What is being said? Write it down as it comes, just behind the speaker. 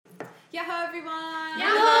Yahoo everyone!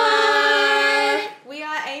 Yahoo! We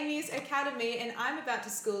are Amy's Academy and I'm about to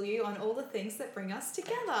school you on all the things that bring us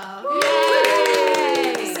together.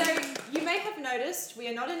 Yay! So you may have noticed we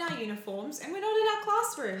are not in our uniforms and we're not in our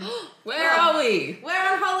classroom. Where are we? We're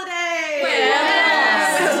on holiday!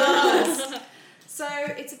 Yes! So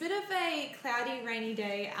it's a bit of a cloudy, rainy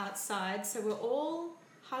day outside, so we're all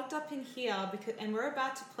hugged up in here and we're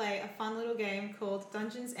about to play a fun little game called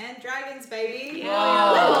Dungeons and Dragons, baby.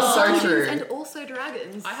 Whoa, so true. And also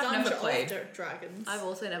dragons. I have never played. Dragons. I've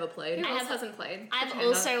also never played. Who else hasn't played? I'm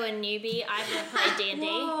also a newbie. I've never played D&D.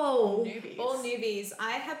 Whoa. Newbies. All newbies.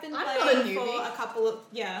 I have been I'm playing not a for newbie. a couple of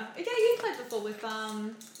you played before with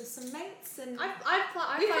some mates and I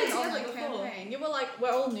We played played on the together before. campaign. You were like,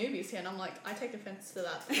 we're all newbies here, and I'm like, I take offense to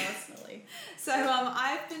that personally. So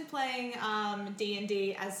I've been playing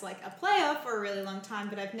D&D as like a player for a really long time,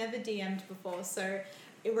 but I've never DM'd before. So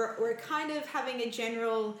we're kind of having a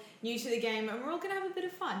general new to the game, and we're all gonna have a bit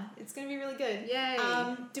of fun. It's gonna be really good. Yay.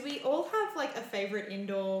 Do we all have like a favorite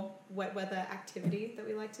indoor wet weather activity that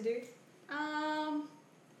we like to do?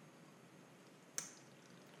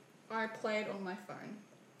 I played on my phone.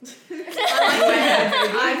 iPad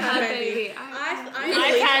baby. iPad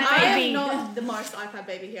I baby. am not the most iPad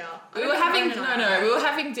baby here. We were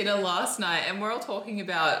having dinner last night and we're all talking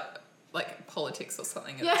about like politics or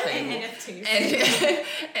something at the table. And NFTs.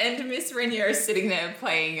 And Miss Rainier is sitting there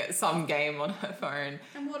playing some game on her phone.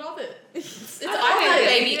 And what of it? It's iPad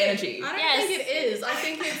baby energy. I don't Yes. think it is. I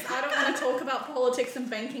think it's, I don't want to talk about politics and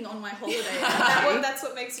banking on my holiday. That's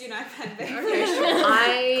what makes you an iPad baby. Okay, sure.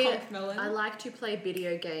 I Melon. like to play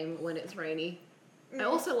video game when it's rainy. I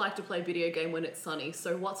also like to play video game when it's sunny,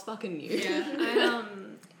 so what's fucking new? Yeah.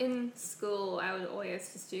 In school, I would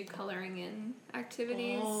always just do colouring in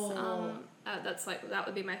activities. That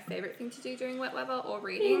would be my favourite thing to do during wet weather, or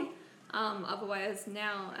reading. Otherwise,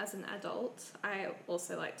 now as an adult, I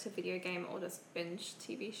also like to video game or just binge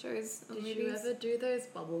TV shows or Did movies. you ever do those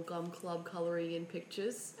bubblegum club colouring in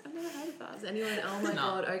pictures? I've never heard of that. Does anyone? Oh my No.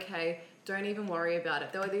 god, okay. Don't even worry about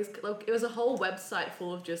it. There were these, like, it was a whole website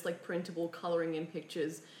full of just like printable colouring in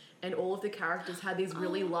pictures, and all of the characters had these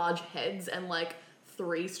really large heads and like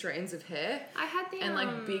 3 strands of hair I had the and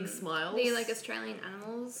like big smiles. the like Australian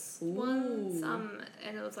animals ones. Ooh.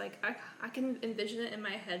 And it was like I can envision it in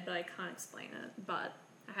my head, but I can't explain it. But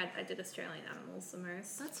I did Australian animals the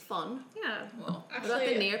most. That's fun. Yeah. Well, What about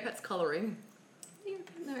the Neopets colouring? Yeah,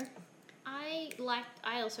 no.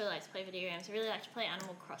 I also like to play video games. I really like to play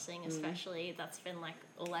Animal Crossing, especially. That's been like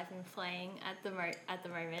all I've been playing at the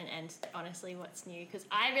moment. And honestly, what's new? Because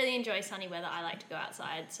I really enjoy sunny weather. I like to go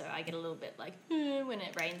outside, so I get a little bit like when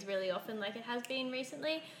it rains really often, like it has been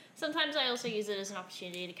recently. Sometimes I also use it as an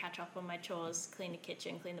opportunity to catch up on my chores, clean the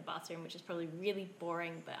kitchen, clean the bathroom, which is probably really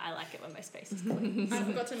boring, but I like it when my space is clean. I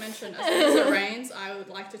forgot to mention, as soon as it rains, I would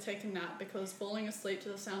like to take a nap, because falling asleep to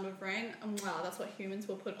the sound of rain, wow, that's what humans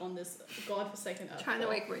will put on this godforsaken earth. Trying to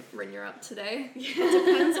for. wake Rinja up today. It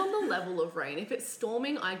depends on the level of rain. If it's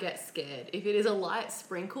storming, I get scared. If it is a light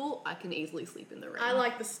sprinkle, I can easily sleep in the rain. I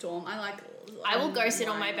like the storm. I will go sit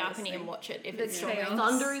on my lying balcony listening. and watch it if it's Yeah. storming.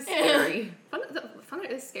 Thunder is scary. Thunder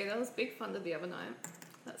is scary. That was big thunder the other night.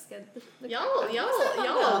 That scared the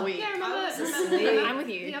Y'all, weak. Yeah, remember I'm with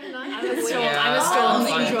you. the other night? I'm a storm. Yeah, I'm a storm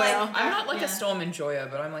fine. enjoyer. I'm not like Yeah. a storm enjoyer,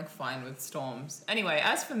 but I'm like fine with storms. Anyway,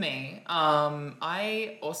 as for me,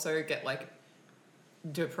 I also get like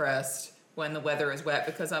depressed when the weather is wet,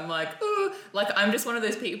 because I'm like, ooh, like I'm just one of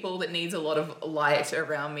those people that needs a lot of light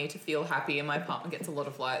around me to feel happy, and my apartment gets a lot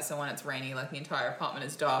of light, so when it's rainy, like the entire apartment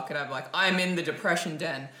is dark and I'm like, I'm in the depression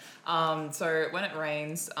den. So when it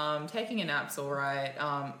rains, taking a nap's alright.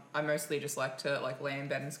 I mostly just like to like lay in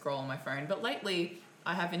bed and scroll on my phone, but lately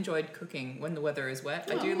I have enjoyed cooking when the weather is wet.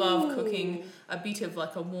 I do love cooking a bit of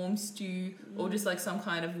like a warm stew or just like some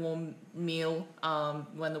kind of warm meal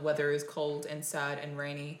when the weather is cold and sad and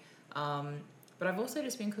rainy. But I've also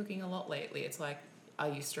just been cooking a lot lately. It's like, are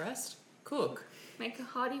you stressed? Cook. Make a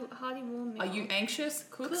hearty warm meal. Are you anxious?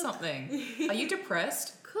 Cook something. Are you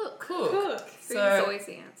depressed? cook? Cook. Food is always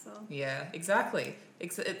the answer. Yeah, exactly.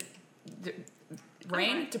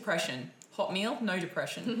 Rain, depression. Hot meal, no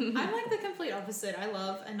depression. I'm like the complete opposite. I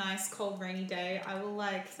love a nice cold rainy day. I will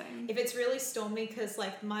like, Same. if it's really stormy, because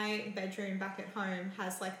like my bedroom back at home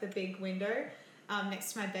has like the big window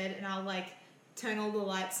next to my bed, and I'll like turn all the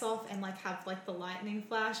lights off and like have like the lightning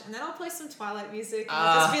flash, and then I'll play some Twilight music and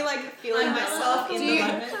I'll just be like feeling myself in the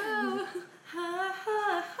moment.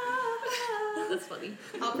 That's funny.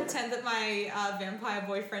 I'll pretend that my vampire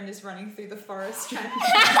boyfriend is running through the forest trying to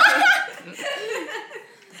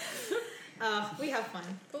we have fun.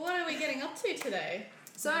 But what are we getting up to today?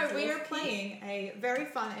 So we are playing a very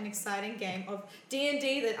fun and exciting game of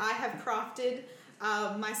D&D that I have crafted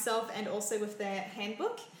myself and also with their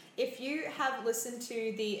handbook. If you have listened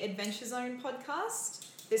to the Adventure Zone podcast,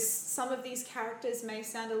 some of these characters may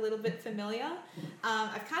sound a little bit familiar.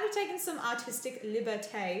 I've kind of taken some artistic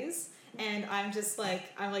libertés, and I'm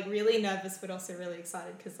really nervous but also really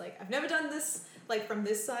excited because I've never done this from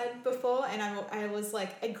this side before, and I was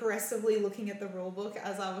aggressively looking at the rule book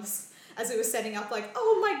as we were setting up,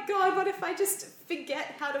 oh my god, what if I just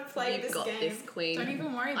forget how to play You've this got game? this, queen. Don't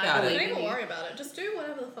even worry about it. Don't even worry about it. Just do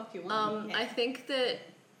whatever the fuck you want.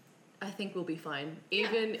 I think we'll be fine.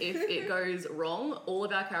 Even if it goes wrong, all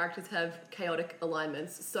of our characters have chaotic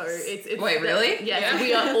alignments. So it's Wait, really? Yeah.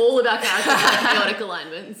 We are all of our characters have chaotic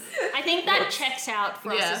alignments. I think that checks out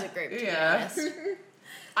for us as a group, to be honest.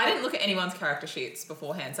 I didn't look at anyone's character sheets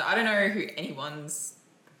beforehand, so I don't know who anyone's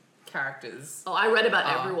characters. Oh, I read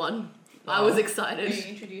about everyone. I was excited. Are you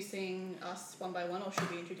introducing us one by one, or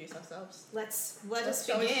should we introduce ourselves? Let us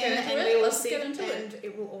Shall we begin, get into and it? we will Let's see, get into and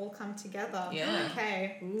it will all come together. Yeah.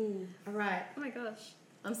 Okay. Ooh. All right. Oh my gosh.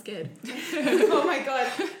 I'm scared. Oh my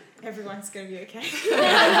god. Everyone's gonna be okay.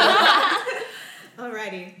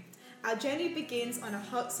 Alrighty. Our journey begins on a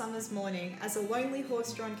hot summer's morning as a lonely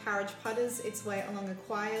horse-drawn carriage putters its way along a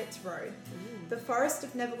quiet road. The forest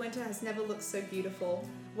of Neverwinter has never looked so beautiful.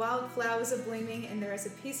 Wild flowers are blooming and there is a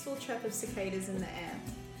peaceful chirp of cicadas in the air.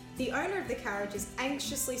 The owner of the carriage is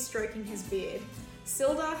anxiously stroking his beard.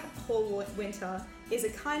 Sildar Hallwinter is a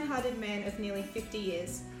kind-hearted man of nearly 50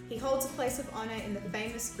 years. He holds a place of honour in the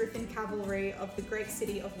famous Griffin cavalry of the great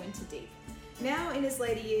city of Winterdeep. Now, in his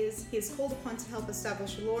later years, he is called upon to help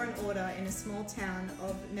establish law and order in a small town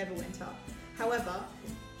of Neverwinter. However,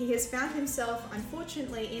 he has found himself,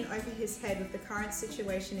 unfortunately, in over his head with the current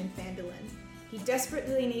situation in Phandalin. He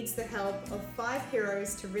desperately needs the help of 5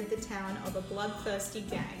 heroes to rid the town of a bloodthirsty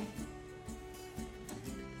gang.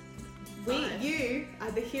 You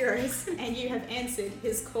are the heroes, and you have answered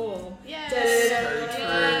his call.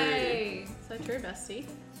 Yay! So true, bestie.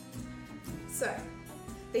 So,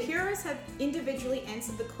 the heroes have individually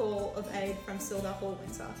answered the call of aid from Sildar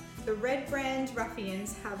Hallwinter. The Red Brand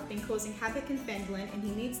ruffians have been causing havoc in Phandalin, and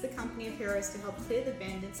he needs the company of heroes to help clear the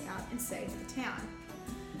bandits out and save the town.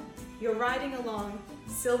 You're riding along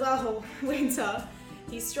Sildar Hallwinter.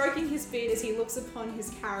 He's stroking his beard as he looks upon his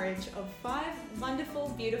carriage of 5 wonderful,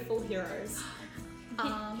 beautiful heroes.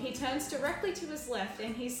 He turns directly to his left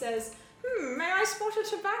and he says, may I spot a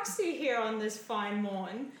tabaxi here on this fine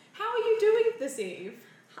morn? How are you doing this eve?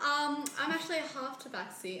 I'm actually a half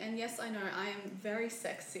tabaxi, and yes, I know, I am very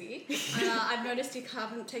sexy. I've noticed you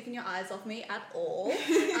haven't taken your eyes off me at all.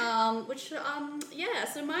 So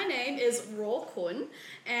my name is Rawkun,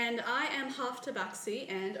 and I am half tabaxi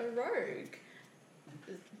and a rogue.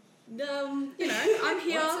 I'm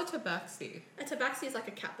here. What's a tabaxi? A tabaxi is like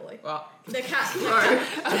a cat boy. Well, They're cat. of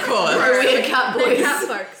course. We're cat boys. They're cat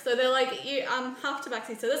folk. So they're half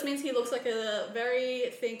tabaxi. So this means he looks like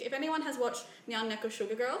if anyone has watched Nyan Neko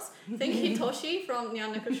Sugar Girls, think Hitoshi from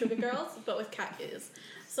Nyan Neko Sugar Girls, but with cat ears.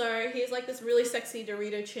 So he's like this really sexy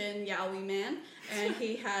Dorito chin yaoi man, and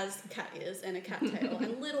he has cat ears and a cat tail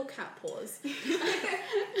and little cat paws.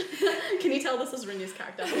 Can you tell this is Rinya's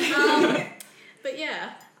character? But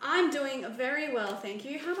yeah, I'm doing very well, thank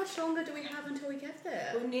you. How much longer do we have until we get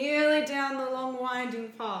there? We're nearly down the long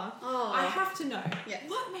winding path. Oh. I have to know, Yes.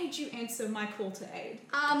 what made you answer my call to aid?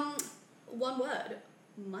 One word.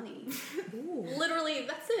 Money. Literally,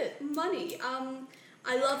 that's it. Money.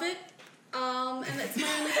 I love it. And it's my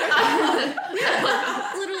only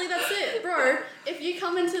yeah, literally that's it. Bro, if you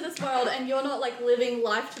come into this world and you're not living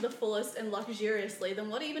life to the fullest and luxuriously, then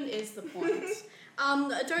what even is the point?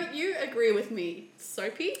 Don't you agree with me,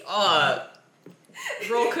 Soapy?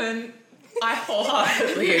 Rawkun, I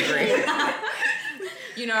wholeheartedly agree.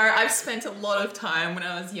 I've spent a lot of time when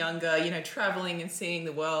I was younger, traveling and seeing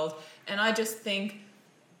the world, and I just think,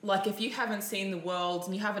 if you haven't seen the world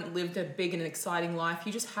and you haven't lived a big and exciting life,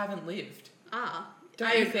 you just haven't lived.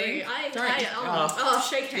 Don't you think?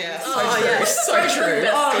 Shake hands. Yeah, so true.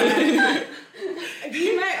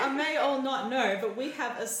 You may all not know, but we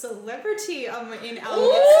have a celebrity in our midst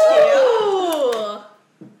here.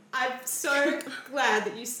 I'm so glad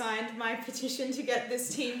that you signed my petition to get this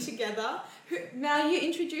team together. Now you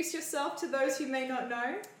introduce yourself to those who may not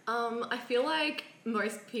know. I feel like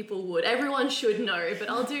most people would. Everyone should know, but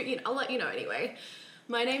I'll let you know anyway.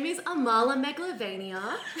 My name is Amala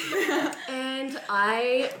Meglavania, and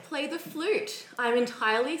I play the flute. I'm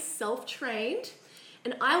entirely self-trained,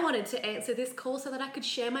 and I wanted to answer this call so that I could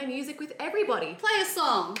share my music with everybody. Play a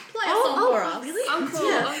song. Play a song for us. Really? Uncool.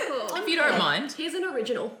 Yeah. Uncool. If you don't mind. Here's an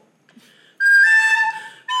original.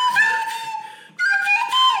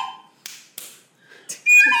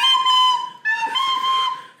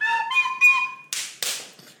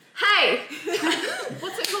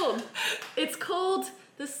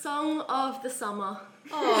 of the summer.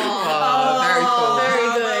 Oh, very cool. Very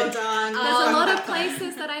Well good. done. There's a lot of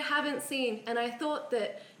places that I haven't seen, and I thought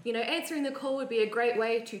that, answering the call would be a great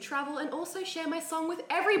way to travel and also share my song with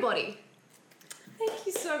everybody. Thank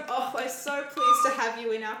you so much. Oh, we're so pleased to have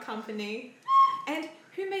you in our company. And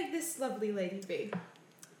who made this lovely lady be?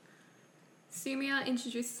 Sumia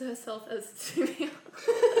introduces herself as Sumia.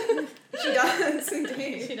 She does,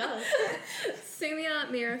 indeed. She does. Sumia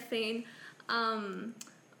Mirafine.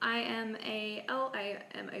 I am a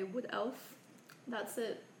wood elf. That's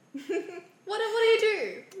it. What do you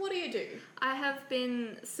do? What do you do? I have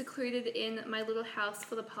been secluded in my little house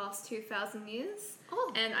for the past 2,000 years.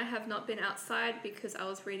 Oh. And I have not been outside because I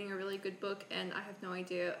was reading a really good book and I have no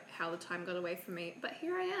idea how the time got away from me. But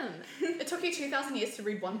here I am. It took you 2,000 years to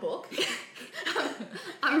read one book.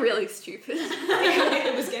 I'm really stupid.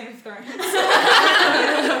 It was Game of Thrones.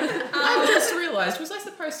 I just realised, was I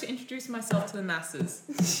supposed to introduce myself to the masses?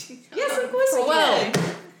 Yes, of course you Well,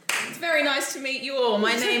 can. it's very nice to meet you all.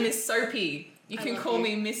 My name is Soapy. You I can love call you.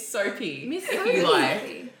 me Miss Soapy Miss if Soapy. you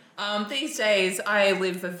like. These days, I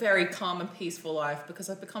live a very calm and peaceful life because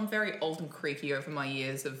I've become very old and creaky over my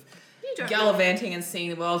years of gallivanting and seeing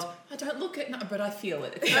the world. I don't look it, no, but I feel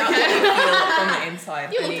it. It's about what I feel from the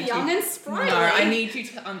inside. You I look need young and sprightly. No, I need you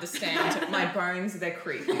to understand. My bones, they're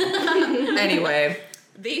creaky. Anyway,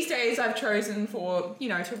 these days I've chosen to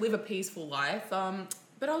live a peaceful life.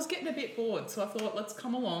 But I was getting a bit bored, so I thought, let's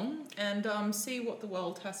come along and see what the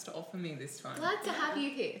world has to offer me this time. Glad to have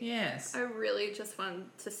you here. Yes. I really just wanted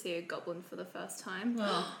to see a goblin for the first time.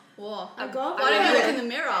 Well, Whoa. A goblin? Why don't you look in the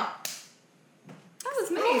mirror? That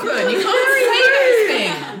was me. good. You can't say those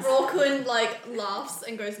things. Rawkun laughs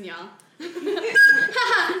and goes nya.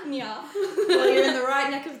 Nya. Well, you're in the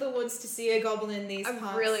right neck of the woods to see a goblin in these I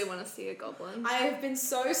parts. really want to see a goblin. I have been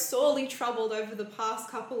so sorely troubled over the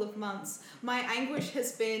past couple of months. My anguish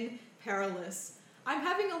has been perilous. I'm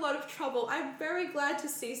having a lot of trouble. I'm very glad to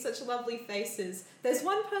see such lovely faces. There's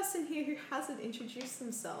one person here who hasn't introduced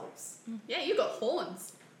themselves. Yeah, you got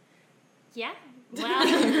horns. Yeah.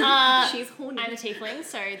 Well, She's horny. I'm a tiefling,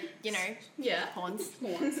 so Yeah. horns.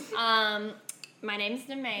 Horns. My name's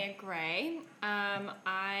Nemea Gray.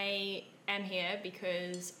 I am here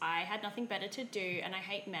because I had nothing better to do and I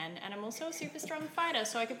hate men, and I'm also a super strong fighter,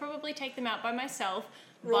 so I could probably take them out by myself.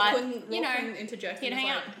 Rawkun But interjects. he'd and is hang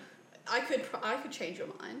like, out. I could change your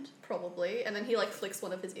mind, probably. And then he flicks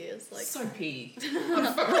one of his ears. Soapy. Sorry,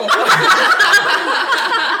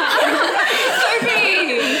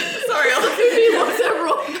 he looks at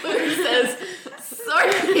Rawkun and says, sorry.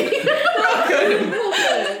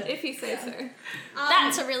 If you say so.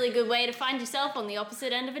 That's a really good way to find yourself on the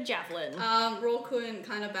opposite end of a javelin. Rawkun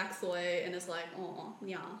kind of backs away and is like, oh,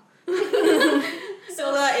 yeah.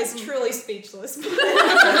 Scylla is truly speechless by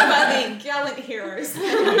the gallant heroes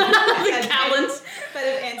that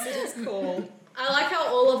have answered his call. I like how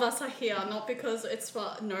all of us are here, not because it's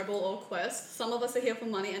for noble or quest. Some of us are here for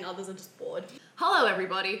money and others are just bored. Hello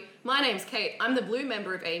everybody, my name's Kate. I'm the blue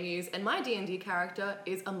member of AMUs and my D&D character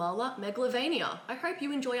is Amala Megalovania. I hope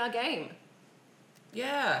you enjoy our game.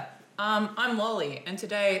 Yeah. I'm Lolly, and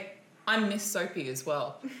today I'm Miss Soapy as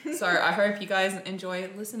well. So I hope you guys enjoy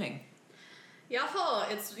listening. Yaho,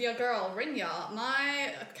 it's your girl, Rinya.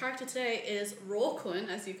 My character today is Rawkun,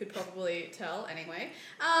 as you could probably tell anyway.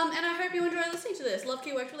 And I hope you enjoy listening to this.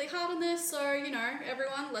 Lovekey worked really hard on this, so,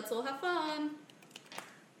 everyone, let's all have fun.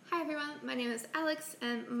 Hi everyone, my name is Alex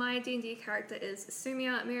and my D&D character is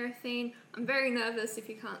Sumia Mirafine. I'm very nervous if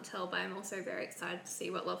you can't tell, but I'm also very excited to see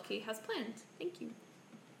what Lovekey has planned. Thank you.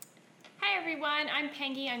 Hi everyone, I'm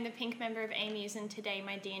Pengy. I'm the pink member of AMUs, and today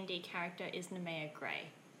my D&D character is Nemea Gray.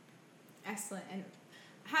 Excellent. And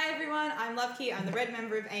hi everyone, I'm Lovekey. I'm the red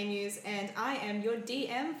member of AMUs, and I am your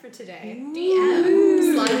DM for today.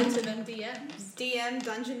 DM. Slide into them DMs. DM,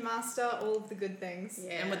 Dungeon Master, all of the good things.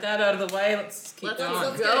 Yeah. And with that out of the way, let's keep going.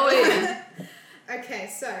 let's Going. Okay,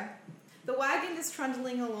 so the wagon is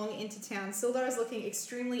trundling along into town. Sildar is looking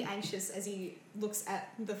extremely anxious as he looks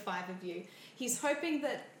at the five of you. He's hoping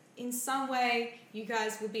that in some way you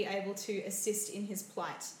guys will be able to assist in his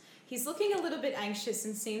plight. He's looking a little bit anxious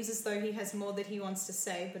and seems as though he has more that he wants to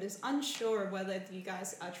say, but is unsure of whether you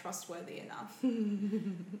guys are trustworthy enough.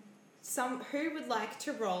 Who would like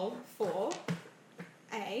to roll for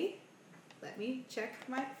a... Let me check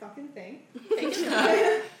my fucking thing.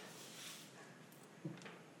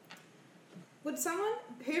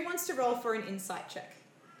 Who wants to roll for an insight check?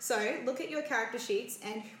 So, look at your character sheets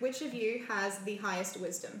and which of you has the highest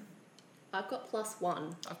wisdom? I've got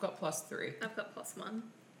 +1. I've got +3. I've got +1.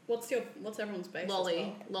 What's everyone's base?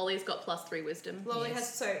 Lolly. Lolly's got +3 wisdom. Lolly Yes.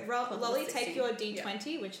 has... So, Lolly, take 16. your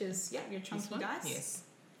D20, which is, your chunky dice. Yes.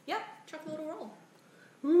 Yep. chuck a little roll.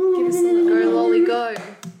 Give us a little Go, lolly, go.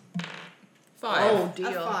 5. Oh,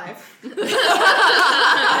 dear. A 5.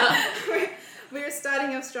 We're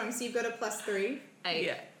starting off strong, so you've got a +3. 8.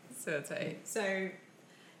 Yeah, so it's 8. So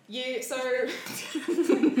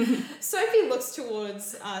Sophie looks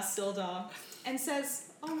towards Sildar and says,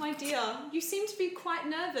 "Oh my dear, you seem to be quite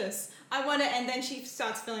nervous. I want to," and then she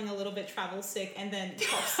starts feeling a little bit travel sick and then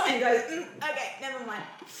coughs and goes, "Okay, never mind."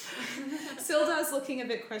 Sildar's looking a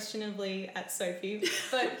bit questionably at Sophie,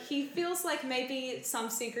 but he feels like maybe some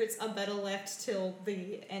secrets are better left till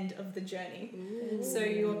the end of the journey. Ooh. So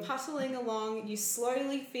you're puttling along, you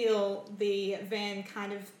slowly feel the van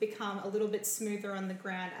kind of become a little bit smoother on the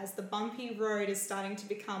ground as the bumpy road is starting to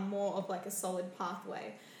become more of like a solid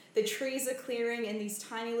pathway. The trees are clearing and these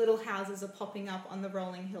tiny little houses are popping up on the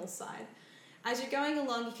rolling hillside. As you're going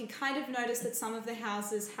along, you can kind of notice that some of the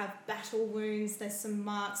houses have battle wounds, there's some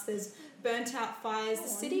marks, there's burnt out fires. The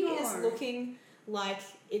city is looking like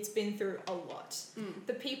it's been through a lot.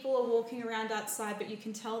 The people are walking around outside, but you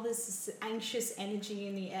can tell there's this anxious energy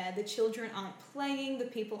in the air. The children aren't playing, the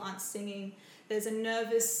people aren't singing. There's a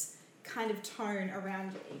nervous kind of tone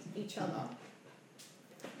around each other.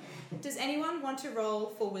 Does anyone want to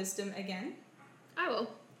roll for wisdom again? I will.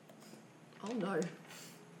 Oh, no.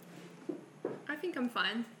 I think I'm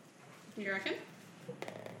fine. You reckon?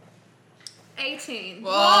 18.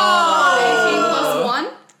 Whoa! 18 plus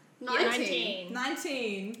 1? 19.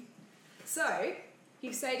 19. So,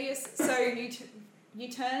 you say to you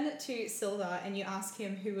turn to Sildar and you ask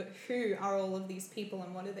him who are all of these people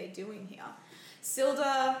and what are they doing here?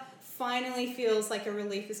 Sildar finally feels like a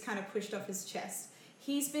relief is kind of pushed off his chest.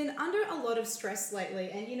 He's been under a lot of stress lately,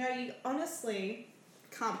 and you honestly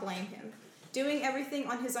can't blame him. Doing everything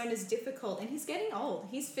on his own is difficult, and he's getting old.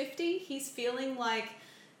 He's 50, he's feeling like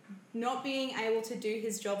not being able to do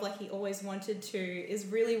his job like he always wanted to is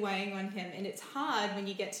really weighing on him, and it's hard when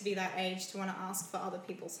you get to be that age to want to ask for other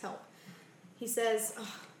people's help. He says,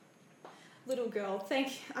 "Oh, little girl,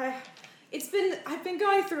 I've been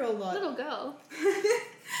going through a lot." Little girl.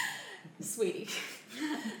 Sweetie.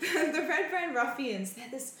 The Red Brand Ruffians, they're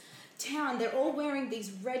this town, they're all wearing these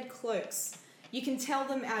red cloaks. You can tell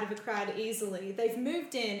them out of a crowd easily. They've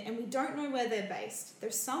moved in and we don't know where they're based. They're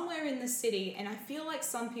somewhere in the city and I feel like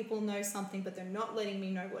some people know something but they're not letting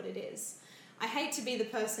me know what it is. I hate to be the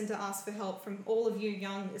person to ask for help from all of you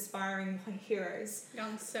young aspiring heroes.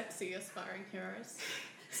 Young, sexy, aspiring heroes.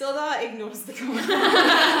 Sildar ignores the comment.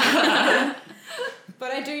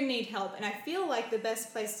 But I do need help, and I feel like the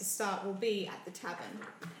best place to start will be at the tavern.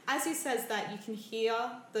 As he says that, you can hear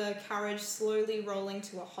the carriage slowly rolling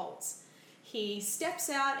to a halt. He steps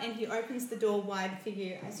out and he opens the door wide for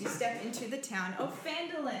you as you step into the town of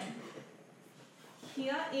Phandalin.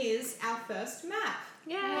 Here is our first map.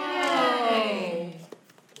 Yay!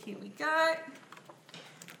 Here we go.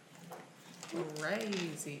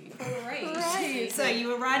 Crazy. Great. So you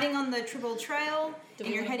were riding on the Tribble Trail Do and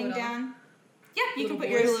we you're wanna heading put our down. Yeah, you can little put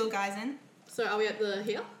your boys? little guys in. So are we at the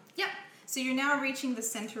here? Yep. So you're now reaching the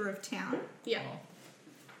center of town. Yeah.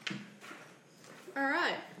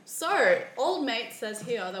 Alright. So, old mate says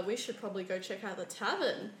here that we should probably go check out the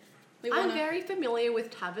tavern. I'm very familiar with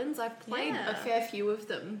taverns. I've played Yeah. a fair few of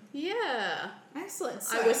them. Yeah. Excellent.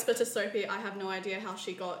 I whisper to Sophie, I have no idea how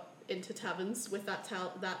she got into taverns with that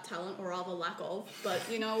talent, or rather lack of. But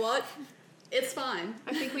you know what? It's fine.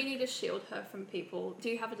 I think we need to shield her from people. Do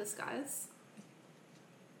you have a disguise?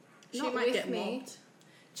 She Not might with get me. mobbed.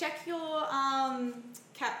 check your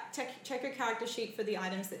check your character sheet for the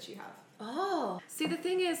items that you have. Oh. See, the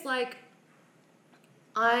thing is, like,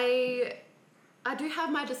 I do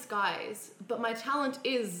have my disguise, but my talent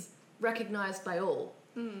is recognized by all.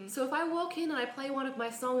 So if I walk in and I play one of my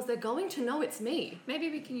songs, they're going to know it's me. Maybe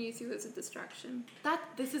we can use you as a distraction.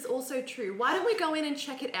 This is also true. Why don't we go in and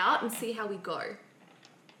check it out and see how we go?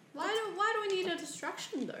 Why do we need a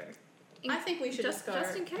distraction though? I think we should just go.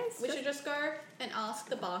 Just in case. We should just go and ask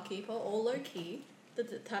the barkeeper, or low key, the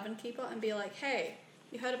tavern keeper, and be like, "Hey,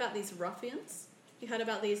 you heard about these ruffians? You heard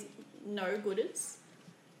about these no-gooders?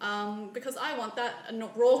 Because I want that." And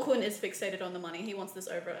Rawkun is fixated on the money. He wants this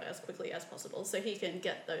over as quickly as possible so he can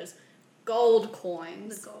get those gold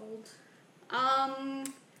coins. The gold.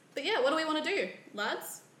 But yeah, what do we want to do,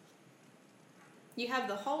 lads? You have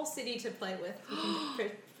the whole city to play with. You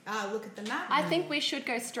can look at the map. I think we should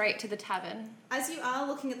go straight to the tavern. As you are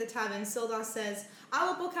looking at the tavern, Sildar says, "I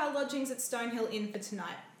will book our lodgings at Stonehill Inn for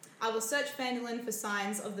tonight. I will search Phandalin for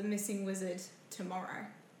signs of the missing wizard tomorrow."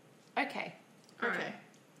 Okay. Okay.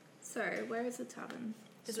 So, where is the tavern?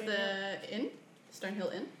 Is it the inn?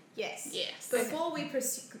 Stonehill Inn? Yes. Yes. Before we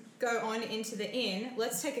go on into the inn,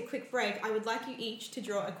 let's take a quick break. I would like you each to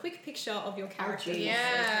draw a quick picture of your character.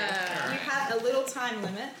 Yeah. You have a little time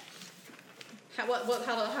limit.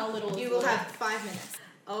 How little? You will have 5 minutes.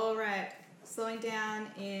 All right. Slowing down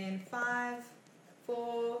in 5,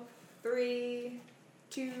 4, 3,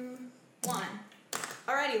 2, 1.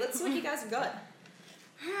 Alrighty, let's see what you guys have got.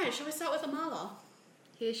 Alright, shall we start with Amala?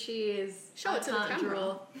 Here she is. Show it to the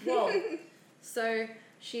camera. Whoa. So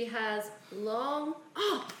she has long.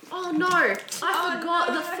 Oh no! I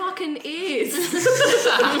forgot the fucking ears.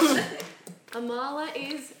 Amala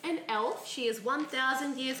is an elf. She is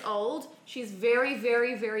 1,000 years old. She's very,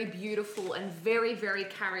 very, very beautiful and very, very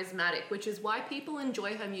charismatic, which is why people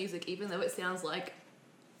enjoy her music, even though it sounds like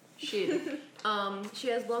shit. She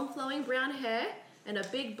has long flowing brown hair and a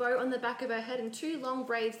big bow on the back of her head and 2 long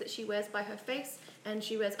braids that she wears by her face, and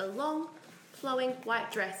she wears a long flowing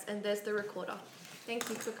white dress, and there's the recorder. Thank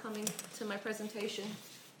you for coming to my presentation.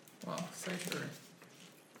 Wow, so true.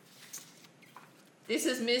 This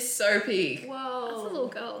is Miss Soapy. Whoa. That's a little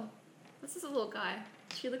girl. This is a little guy.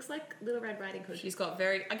 She looks like Little Red Riding Hood. She's got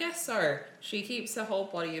I guess so. She keeps her whole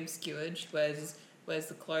body obscured. She wears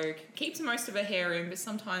the cloak. Keeps most of her hair in, but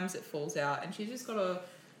sometimes it falls out. And she's just got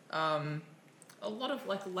a lot of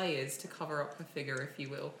like layers to cover up her figure, if you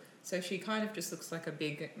will. So she kind of just looks like a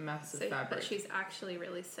big, massive fabric. But she's actually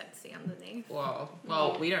really sexy underneath. Wow.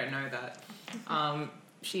 Well, we don't know that.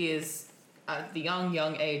 She is at the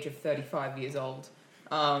young age of 35 years old.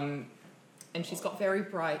 And she's got very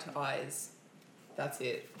bright eyes. That's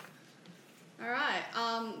it. Alright,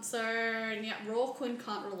 so yeah, Rawkun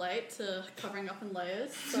can't relate to covering up in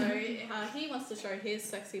layers, so he wants to show his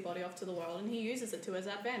sexy body off to the world, and he uses it to his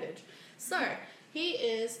advantage. So,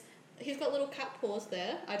 he's got little cat paws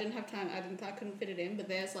there. I didn't have time, I couldn't fit it in, but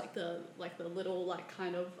there's like the little like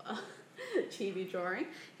kind of chibi drawing.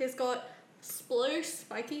 He's got blue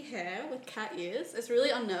spiky hair with cat ears. It's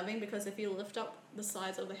really unnerving because if you lift up the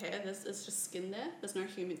sides of the hair, it's just skin there. There's no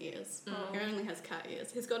human ears. He only has cat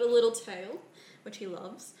ears. He's got a little tail, which he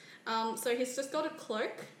loves. So he's just got a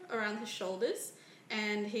cloak around his shoulders,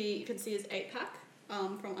 and you can see his 8-pack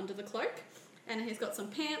from under the cloak. And he's got some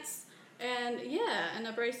pants, and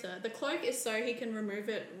a bracer. The cloak is so he can remove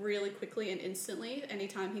it really quickly and instantly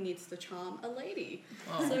anytime he needs to charm a lady.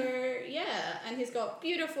 Oh. So, and he's got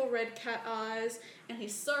beautiful red cat eyes, and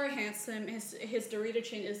he's so handsome. His Dorito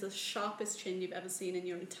chin is the sharpest chin you've ever seen in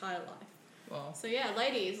your entire life. Wow. So,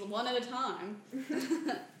 ladies, one at a time.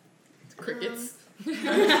 Crickets. So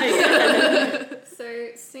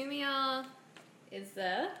Sumia is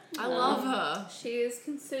there. I love her. She is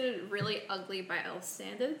considered really ugly by elf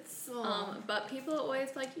standards. But people are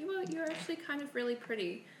always like, you're actually kind of really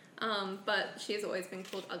pretty. But she has always been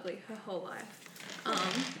called ugly her whole life.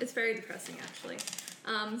 It's very depressing, actually.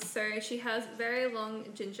 So she has very long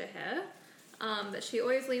ginger hair that she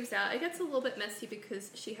always leaves out. It gets a little bit messy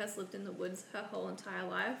because she has lived in the woods her whole entire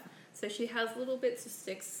life. So she has little bits of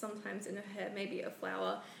sticks sometimes in her hair, maybe a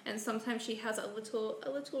flower, and sometimes she has a little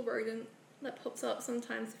rodent that pops up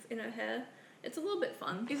sometimes in her hair. It's a little bit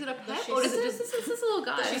fun. Is it a pet she- or is it It's just... just this little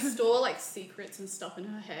guy. Does she store, like, secrets and stuff in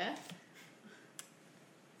her hair?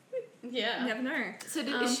 Yeah. Never know. So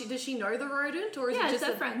does she know the rodent or is Yeah, it just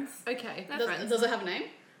they're friends. Okay. They're friends. Does it have a name?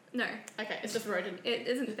 No, Okay, it's just a rodent. it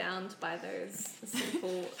isn't bound by those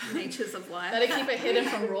simple natures of life. Better keep it hidden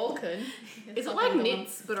from Rawkun. Is it like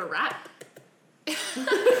Nits but a rat? Actually,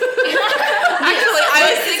 I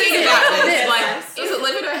was thinking about this. Like, does it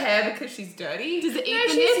live in her hair because she's dirty? Does it eat No, the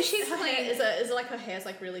she's nits? she's Her hair, clean. is it like her hair's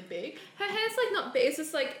like really big? Her hair's like not big. It's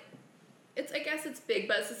just like I guess it's big,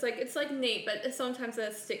 but it's like neat. But sometimes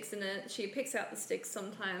there's sticks in it. She picks out the sticks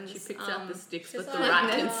sometimes. She picks out the sticks, she's but the like, rat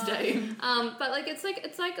can "Nah." stay. But like it's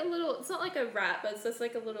like a little. It's not like a rat, but it's just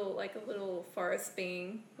like a little forest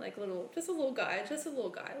being, like a little guy, a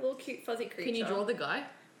little cute fuzzy creature. Can you draw the guy?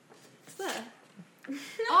 It's there.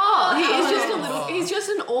 Oh, he's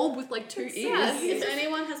just an orb with like 2 ears. Yeah. If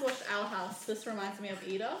anyone has watched Our House, this reminds me of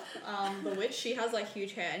Ida, the witch. She has like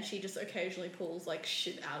huge hair and she just occasionally pulls like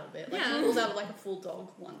shit out of it. Like Yeah. she pulls out like a full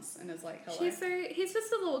dog once and is like, hello. He's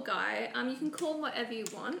just a little guy. You can call him whatever you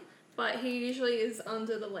want, but he usually is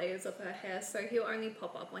under the layers of her hair, so he'll only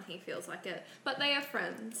pop up when he feels like it. But they are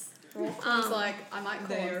friends. Rawkun's like, I might call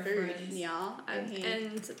they him are food. friends. Yeah.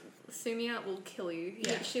 And Sumia will kill you.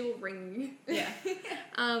 Yeah. She will ring you. Yeah.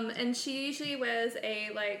 And she usually wears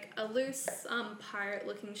a loose pirate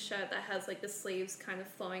looking shirt that has like the sleeves kind of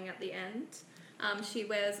flowing at the end. She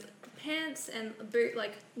wears pants and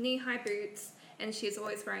knee high boots, and she's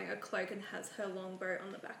always wearing a cloak and has her longbow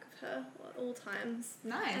on the back of her at all times.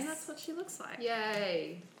 Nice. And that's what she looks like.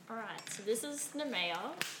 Yay. Alright, so this is Nemea.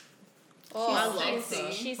 Oh, I She's- love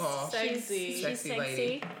her. She's Oh. sexy. She's Sexy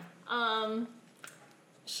lady.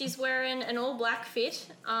 She's wearing an all black fit.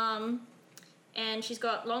 And she's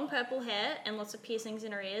got long purple hair and lots of piercings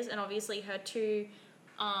in her ears, and obviously her two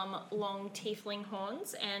long tiefling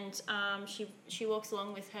horns. And she walks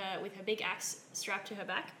along with her big axe strapped to her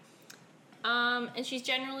back. And she's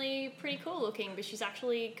generally pretty cool looking, but she's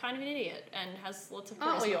actually kind of an idiot and has lots of charisma.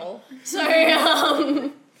 Aren't we all? So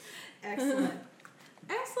Excellent.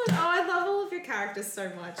 Excellent. Oh, I love all of your characters so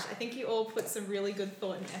much. I think you all put some really good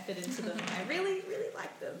thought and effort into them. I really, really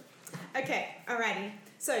like them. Okay, alrighty.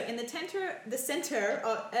 So in the center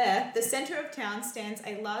of town stands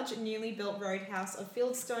a large newly built roadhouse of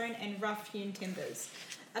fieldstone and rough-hewn timbers.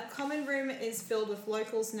 A common room is filled with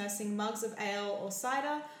locals nursing mugs of ale or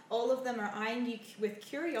cider. All of them are eyeing you with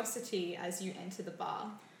curiosity as you enter the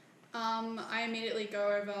bar. I immediately go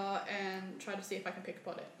over and try to see if I can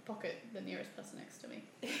pocket the nearest person next to me.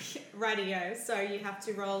 Rightio. So you have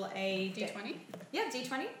to roll a D20 Yeah,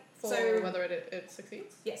 D20. for So whether it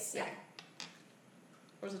succeeds. yes, yeah. Okay.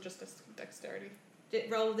 Or is it just dexterity?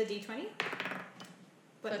 Roll the D20.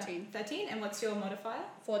 13. 13. And what's your modifier?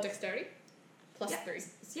 For dexterity, plus Yep. 3.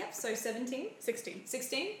 Yep. So 17. 16.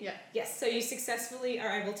 16. Yeah. Yes. So you successfully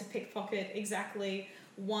are able to pickpocket exactly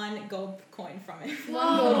 1 gold coin from it.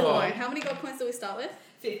 One gold coin. How many gold coins do we start with?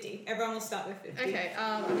 50. Everyone will start with 50. Okay,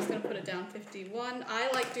 I'm just gonna put it down 51.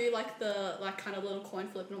 I do the kind of little coin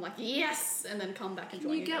flip and I'm like, yes! And then come back and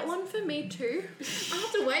join You get guys. one for me too. I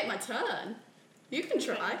have to wait my turn. You can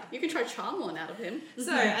try. You can try charm one out of him.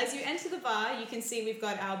 So as you enter the bar, you can see we've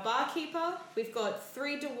got our barkeeper. We've got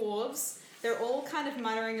 3 dwarves. They're all kind of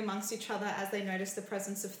muttering amongst each other as they notice the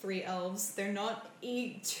presence of 3 elves. They're not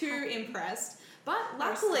too impressed. But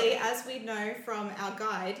luckily, as we know from our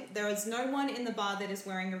guide, there is no one in the bar that is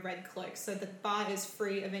wearing a red cloak, so the bar is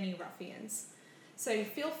free of any ruffians. So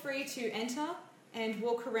feel free to enter and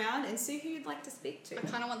walk around and see who you'd like to speak to. I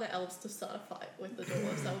kind of want the elves to start a fight with the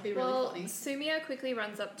dwarves. That would be really Well, funny. Sumia quickly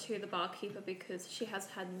runs up to the barkeeper because she has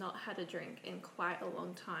not had a drink in quite a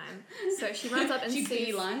long time. So she runs up and She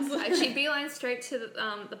sees... beelines. She beelines straight to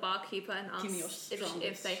the barkeeper and Give me your asks if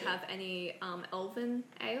strongest they shit. have any elven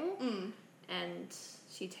ale. Mm. And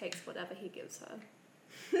she takes whatever he gives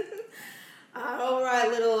her. All right,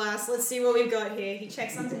 little lass, let's see what we've got here. He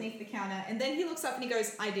checks underneath the counter, and then he looks up and he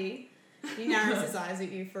goes, ID. He narrows his eyes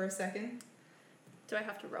at you for a second. Do I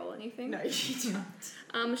have to roll anything? No, you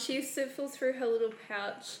don't. She sifts through her little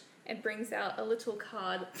pouch and brings out a little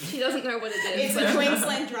card. She doesn't know what it is. It's a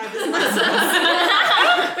Queensland driver's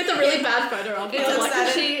license. With a really bad photo of He her. looks Like,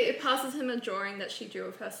 at it. She passes him a drawing that she drew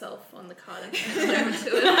of herself on the card and hands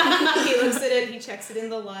it over to him. He looks at it, he checks it in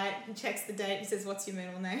the light, he checks the date, he says, what's your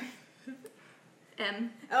middle name?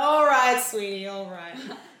 M. All right, sweetie, all right.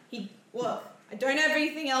 Well, I don't have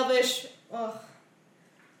anything elvish. Ugh.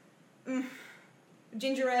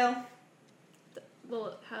 Ginger ale?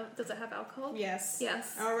 Well, does it have alcohol? Yes.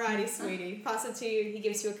 Yes. Alrighty, sweetie. Pass it to you. He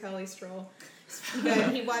gives you a curly straw.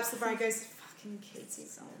 He wipes the bar and goes, fucking kids,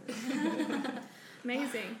 he's on.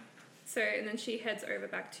 Amazing. So, and then she heads over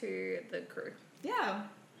back to the crew. Yeah.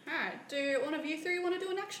 Alright, do one of you 3 want to do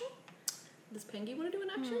an action? Does Pengy want to do an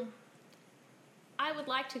action? I would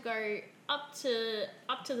like to go up to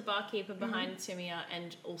the barkeeper behind Sumia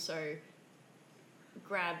and also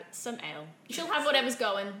grab some ale. She'll have whatever's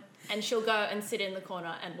going, and she'll go and sit in the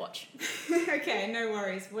corner and watch. Okay, no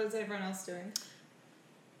worries. What is everyone else doing?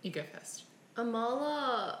 You go first.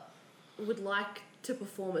 Amala would like to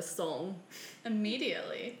perform a song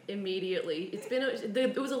Immediately. immediately.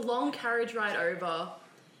 It was a long carriage ride over.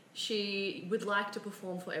 She would like to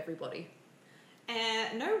perform for everybody.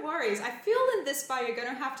 No worries. I feel in this bar you're going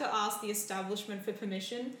to have to ask the establishment for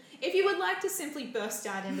permission. If you would like to simply burst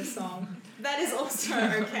out into song, that is also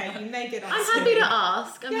okay. You may get asked. I'm happy to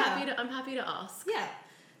ask. I'm Yeah. happy to ask. Yeah.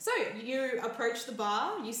 So you approach the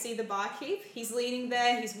bar, you see the barkeep, he's leaning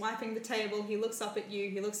there, he's wiping the table, he looks up at you,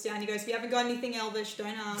 he looks down, he goes, if you haven't got anything elvish,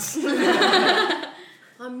 don't ask.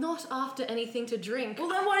 I'm not after anything to drink. Well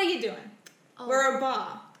then what are you doing? Oh. We're a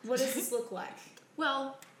bar. What does this look like?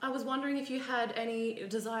 Well, I was wondering if you had any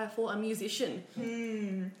desire for a musician.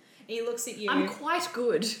 He looks at you. I'm quite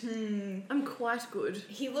good. I'm quite good.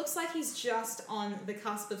 He looks like he's just on the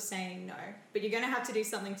cusp of saying no, but you're going to have to do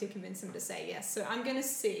something to convince him to say yes. So I'm going to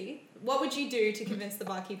see, what would you do to convince the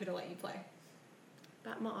barkeeper to let you play?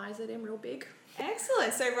 Bat my eyes at him real big.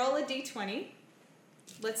 Excellent. So roll a d20.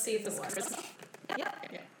 Let's see if it works. Yeah.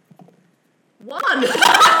 1!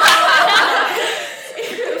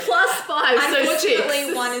 Plus 5 5, so 6.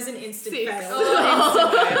 Unfortunately, 1 is an instant 6. fail.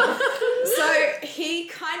 Oh. So he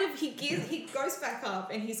kind of he goes back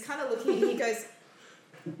up and he's kind of looking and he goes,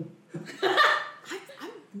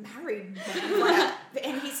 I'm married, man. Like,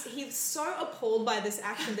 and he's so appalled by this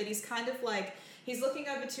action that he's kind of like, he's looking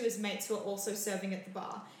over to his mates who are also serving at the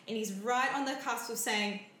bar, and he's right on the cusp of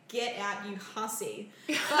saying, "Get out, you hussy!"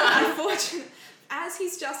 But unfortunately, as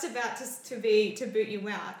he's just about to boot you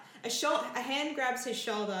out, a hand grabs his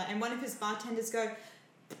shoulder, and one of his bartenders go,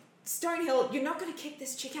 "Stonehill, you're not going to kick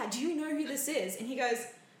this chick out. Do you know who this is?" And he goes,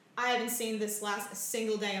 "I haven't seen this last a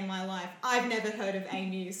single day of my life. I've never heard of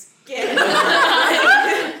A-News. Get it."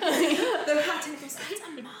 The bartender goes, "That's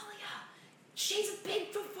Amalia. She's a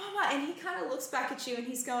big performer." And he kind of looks back at you and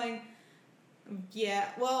he's going,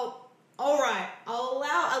 "Yeah, well, all right. I'll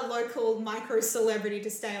allow a local micro celebrity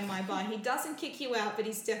to stay on my bar. He doesn't kick you out, but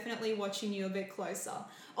he's definitely watching you a bit closer."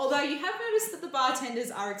 Although you have noticed that the bartenders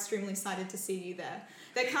are extremely excited to see you there.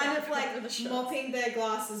 They're kind of like mopping their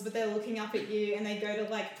glasses, but they're looking up at you, and they go to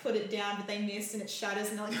like put it down, but they miss and it shatters,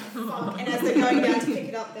 and they're like, "Oh, fuck." And as they're going down to pick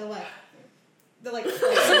it up, they're like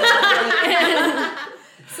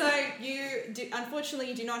So unfortunately,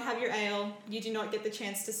 you do not have your ale. You do not get the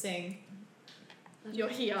chance to sing. You're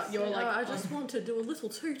here. You're like, I just want to do a little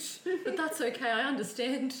toot, but that's okay. I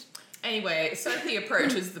understand. Anyway, Sophie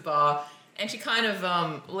approaches the bar and she kind of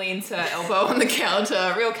leans her elbow on the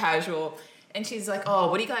counter, real casual, and she's like, "Oh,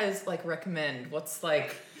 what do you guys like recommend? What's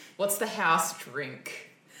the house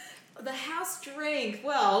drink?" The house drink.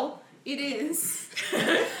 Well, it is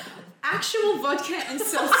actual vodka and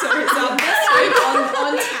seltzers on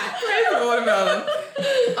tap. Where's the watermelon?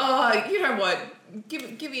 Oh, you know what?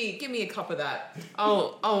 Give me a cup of that.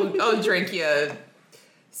 I'll drink your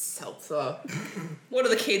seltzer. What do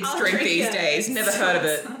the kids drink these days? Never heard of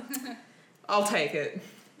it. I'll take it.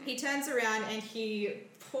 He turns around and he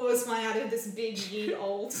pours one out of this big ye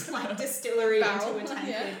old like distillery Barrel. into a tankard,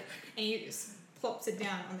 Yeah. and he just plops it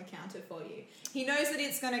down on the counter for you. He knows that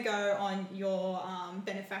it's going to go on your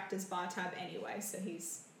benefactor's bar tab anyway, so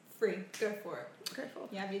he's free. Go for it. Go for it.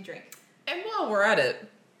 You have your drink. And while we're at it,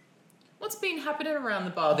 what's been happening around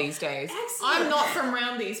the bar these days? Excellent. I'm not from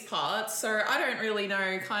around these parts, so I don't really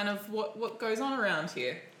know kind of what goes on around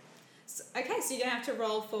here. So, okay, so you're going to have to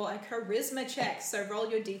roll for a charisma check. So roll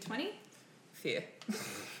your d20. Fear.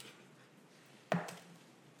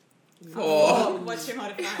 Oh, what's your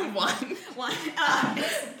modifier? 1. 1.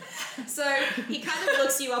 So he kind of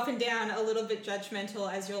looks you up and down a little bit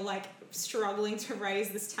judgmental as you're like struggling to raise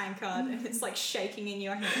this tankard, and it's like shaking in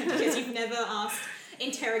your hand because you've never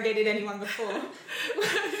interrogated anyone before.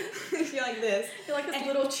 You're like this. You're like this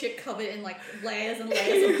little chick covered in like layers and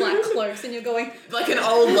layers of black cloaks, and you're going Like an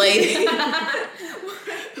old lady.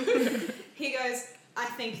 He goes, I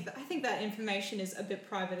think that information is a bit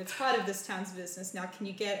private. It's part of this town's business. Now, can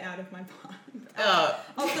you get out of my bar?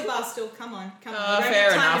 Off the bar stool. Come on. You don't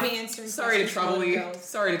fair have time enough. to be answering Sorry to questions trouble from you. girls.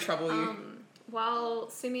 Sorry to trouble you. While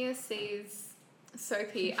Sumia sees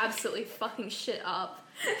Sophie absolutely fucking shit up,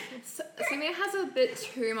 Sumia has a bit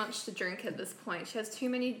too much to drink at this point. She has too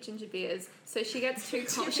many ginger beers, so she gets she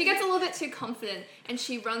gets a little bit too confident, and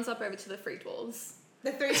she runs up over to the free dwarves.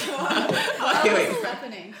 The 3 to 1. While this is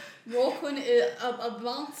happening, Rawquin is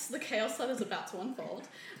amongst the chaos that is about to unfold.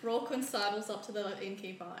 Rawquin sidles up to the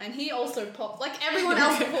innkeeper, and he also pops, like everyone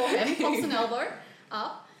else before him, pops an elbow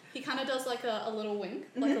up. He kind of does like a little wink,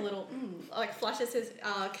 like a little, like flashes his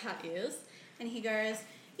cat ears, and he goes,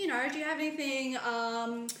 "You know, do you have anything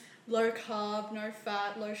low carb, no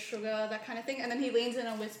fat, low sugar, that kind of thing?" And then he leans in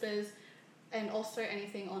and whispers, "And also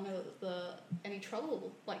anything on any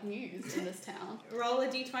trouble, like news in this town." Roll a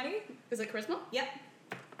d20. Is it charisma? Yep.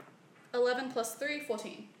 11 plus 3,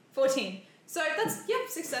 14. 14. So that's,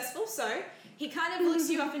 successful. So he kind of looks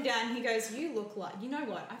you up and down and he goes, "You look like, you know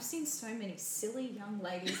what? I've seen so many silly young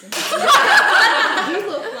ladies in here. You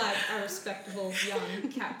look like a respectable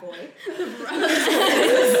young cat boy."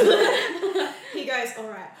 He goes, "All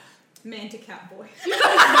right, man to cat boy."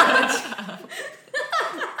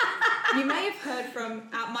 You may have heard from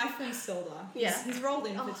my friend Silda. He's rolled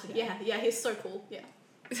in for today. Yeah, he's so cool. Yeah,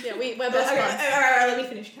 we're But, best okay, friends. all right, let me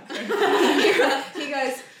finish. He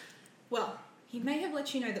goes, "Well, he may have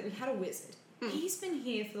let you know that we had a wizard. He's been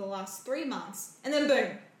here for the last 3 months, and then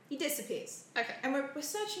boom, he disappears. Okay. And we're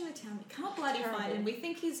searching the town. We can't bloody find him. We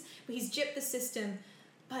think he's gypped the system,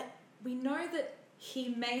 but we know that he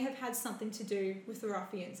may have had something to do with the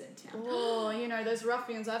ruffians in town." Oh, you know those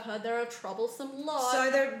ruffians. I've heard they're a troublesome lot.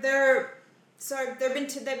 So they've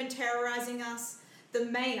been terrorizing us. The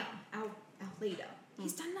mayor, our leader,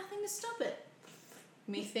 he's done nothing to stop it.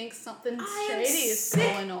 Methinks something I shady am is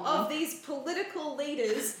sick going on. of these political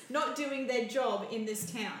leaders not doing their job in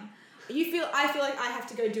this town. I feel like I have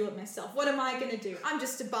to go do it myself. What am I gonna do? I'm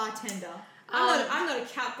just a bartender. I'm not a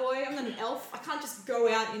cat boy. I'm not an elf. I can't just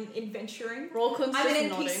go out in adventuring. Rawkun's I'm an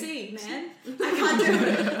just nodding. NPC, man. I can't do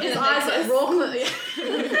it. His eyes,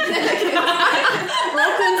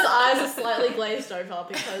 Rawkun's eyes are slightly glazed over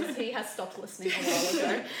because he has stopped listening a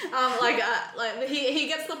while ago. He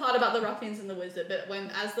gets the part about the ruffians and the wizard, but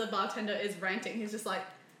as the bartender is ranting, he's just like,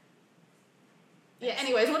 yeah.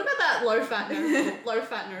 Anyways, what about that low fat,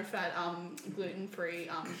 no fat, gluten free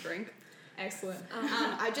drink? Excellent.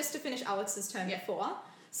 Just to finish Alex's turn before.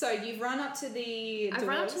 So you've run up to the I've dwarves.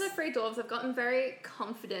 run up to the three dwarves. I've gotten very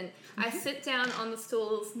confident. I sit down on the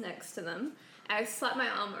stools next to them. I slap my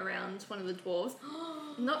arm around one of the dwarves.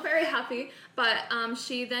 Not very happy, but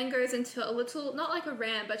she then goes into a little, not like a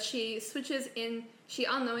rant, but she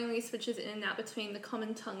unknowingly switches in and out between the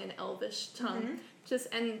common tongue and elvish tongue.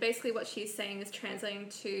 And basically what she's saying is translating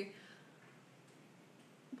to,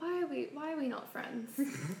 why are we not friends?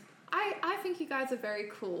 I think you guys are very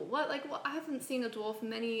cool. I haven't seen a dwarf in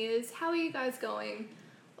many years. How are you guys going?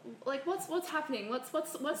 Like, what's happening? What's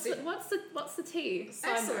the tea?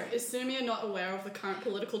 Excellent. Assume you're not aware of the current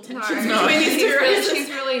political tensions No, between these two races. she's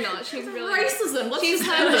really not. She's really racism.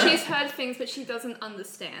 She's heard things, but she doesn't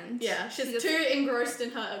understand. Yeah, she's too engrossed in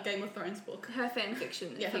her Game of Thrones book. Her fan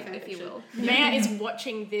fiction, if you will. Maya is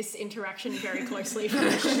watching this interaction very closely from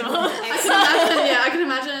the corner. I can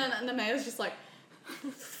imagine Nemaya's just like.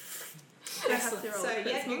 Excellent. So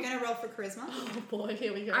yeah, you're gonna roll for charisma. Oh boy,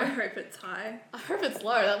 here we go. I hope it's high. I hope it's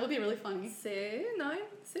low. That would be really funny. 9.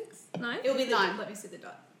 It'll be the 9. Let me see the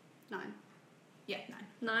dot. 9. Yeah,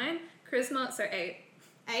 9. Charisma, so 8.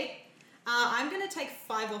 8. I'm going to take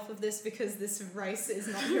 5 off of this because this race is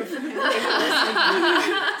not your friend.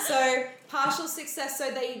 So, partial success. So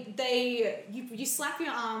you slap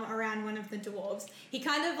your arm around one of the dwarves. He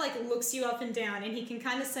kind of like looks you up and down, and he can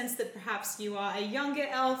kind of sense that perhaps you are a younger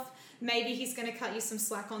elf. Maybe he's going to cut you some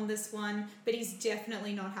slack on this one, but he's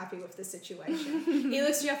definitely not happy with the situation. He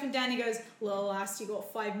looks you up and down, he goes, "Little lass, you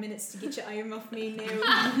got 5 minutes to get your arm off me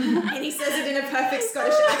now." And he says it in a perfect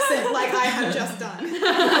Scottish accent, like I have just done.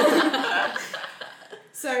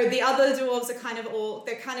 So the other dwarves are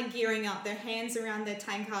they're kind of gearing up. Their hands around their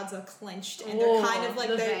tankards are clenched, and they're kind of like,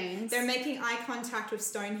 they're making eye contact with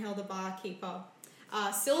Stonehill, the barkeeper.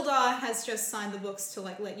 Sildar has just signed the books to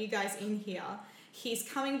like let you guys in here. He's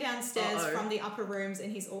coming downstairs from the upper rooms,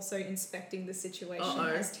 and he's also inspecting the situation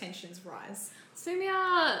as tensions rise.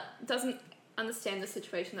 Sumia doesn't understand the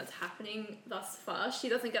situation that's happening thus far. She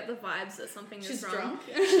doesn't get the vibes that something is wrong. Drunk.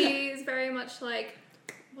 She's very much like,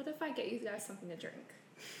 what if I get you guys something to drink?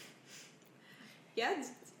 Yeah.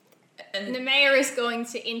 And Nemea is going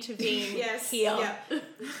to intervene here. Yeah.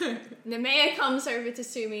 Nemea comes over to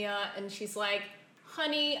Sumia and she's like,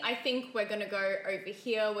 "Honey, I think we're going to go over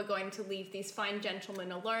here. We're going to leave these fine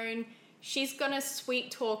gentlemen alone." She's going to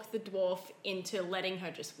sweet talk the dwarf into letting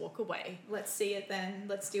her just walk away. Let's see it then.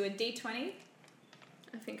 Let's do a d20.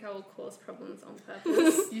 I think I will cause problems on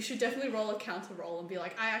purpose. You should definitely roll a counter roll and be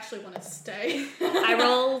like, "I actually want to stay." I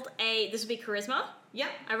rolled this would be charisma. Yep.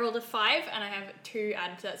 I rolled a 5 and I have 2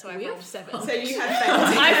 added to that, so I rolled a 7. So you have failed.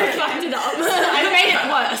 I fucked it up. I made it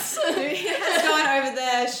worse. Sumia has gone over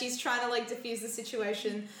there. She's trying to like diffuse the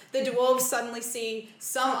situation. The dwarves suddenly see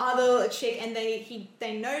some other chick, and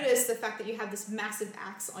they notice the fact that you have this massive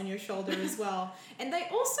axe on your shoulder as well. And they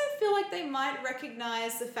also feel like they might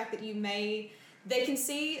recognize the fact that they can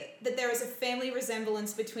see that there is a family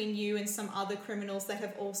resemblance between you and some other criminals that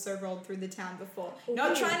have also rolled through the town before. Ooh.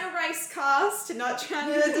 Not trying to race cast, not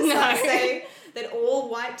trying to say that all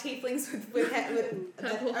white tieflings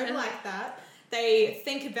that are like that. They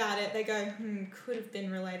think about it, they go, could have been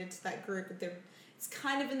related to that group, but it's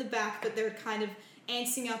kind of in the back, but they're kind of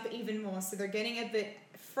antsing up even more, so they're getting a bit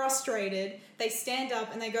frustrated. They stand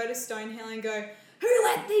up and they go to Stonehill and go, "Who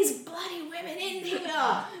let these bloody women in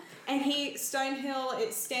here?" And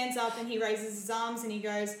Stonehill stands up and he raises his arms and he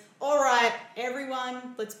goes, "All right,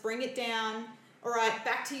 everyone, let's bring it down. All right,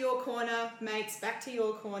 back to your corner, mates, back to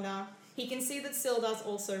your corner." He can see that Sildar's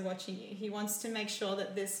also watching you. He wants to make sure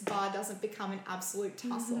that this bar doesn't become an absolute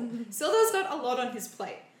tussle. Sildar's got a lot on his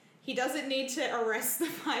plate. He doesn't need to arrest the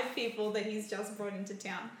 5 people that he's just brought into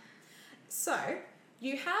town. So,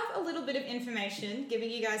 you have a little bit of information,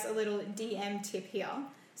 giving you guys a little DM tip here.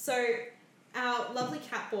 So, our lovely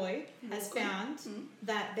Catboy has found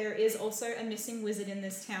that there is also a missing wizard in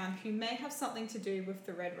this town who may have something to do with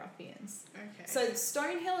the Red Ruffians. Okay. So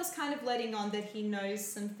Stonehill is kind of letting on that he knows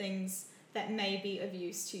some things that may be of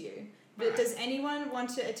use to you. But does anyone want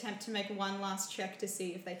to attempt to make one last check to see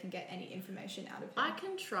if they can get any information out of him? I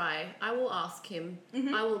can try. I will ask him.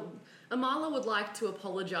 Mm-hmm. Amala would like to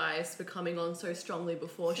apologise for coming on so strongly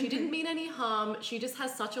before. She didn't mean any harm. She just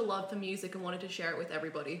has such a love for music and wanted to share it with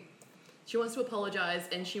everybody. She wants to apologise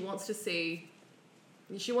and she wants to see...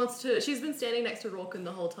 She's been standing next to Rawkin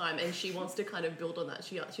the whole time and she wants to kind of build on that.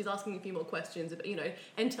 She's asking a few more questions, but,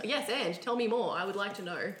 and yes, Ange, tell me more. I would like to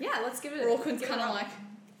know. Yeah, let's give it. Rawkin's kind of like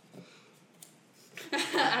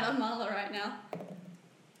at Amala right now.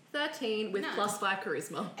 13 with Nice. +5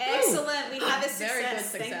 charisma. Excellent. We have a Very good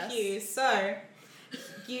success. Thank success. you. So,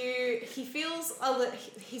 he feels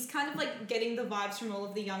he's kind of like getting the vibes from all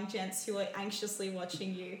of the young gents who are anxiously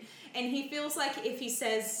watching you. And he feels like if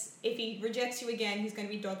he rejects you again, he's going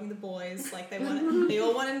to be dogging the boys. Like they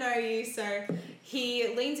all want to know you. So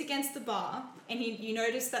he leans against the bar, and you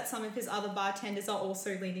notice that some of his other bartenders are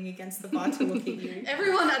also leaning against the bar to look at you.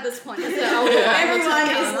 Everyone at this point is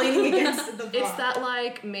Everyone is leaning against the bar. It's that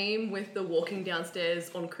like meme with the walking downstairs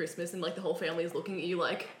on Christmas and like the whole family is looking at you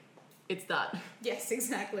like, it's that. Yes,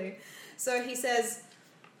 exactly. So he says,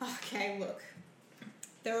 okay, look.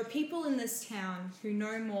 There are people in this town who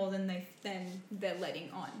know more than they're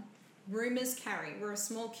letting on. Rumours carry. We're a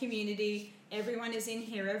small community. Everyone is in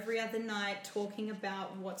here every other night talking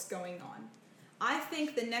about what's going on. I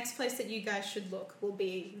think the next place that you guys should look will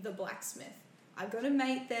be the blacksmith. I've got a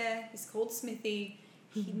mate there. He's called Smithy.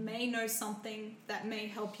 He may know something that may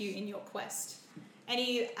help you in your quest. And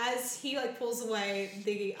as he pulls away,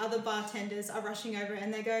 the other bartenders are rushing over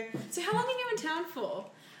and they go, so how long are you in town for?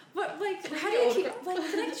 What, how do you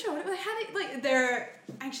keep, they're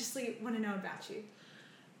anxiously want to know about you.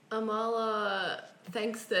 Amala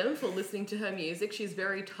thanks them for listening to her music. She's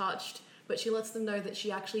very touched, but she lets them know that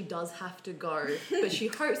she actually does have to go. But she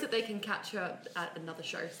hopes that they can catch her at another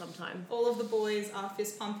show sometime. All of the boys are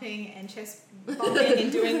fist pumping and chest bumping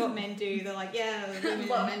and doing what men do. They're like, yeah, women.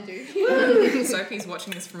 what men do. Sophie's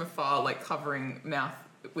watching this from afar, like covering mouth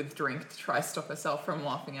with drink to try to stop herself from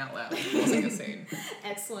laughing out loud and causing a scene.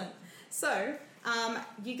 Excellent. So,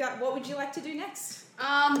 what would you like to do next?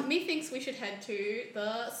 Methinks we should head to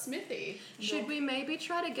the smithy. Should we maybe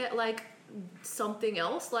try to get something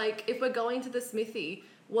else? Like if we're going to the smithy,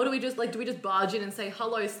 what do we just do we just barge in and say,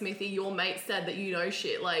 hello Smithy, your mate said that you know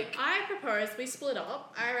shit? I propose we split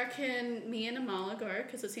up. I reckon me and Amala go,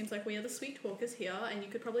 because it seems like we are the sweet talkers here, and you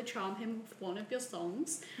could probably charm him with one of your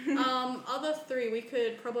songs. Other three, we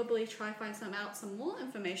could probably try find some more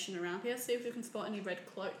information around here, see if we can spot any red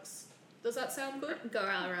cloaks. Does that sound good? Go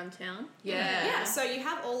out around town. Yeah, so you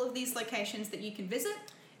have all of these locations that you can visit.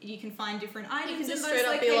 You can find different items You can just in those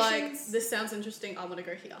straight up be like, locations. this sounds interesting, I want to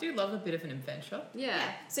go here. I do love a bit of an adventure. Yeah.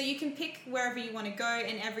 So you can pick wherever you want to go,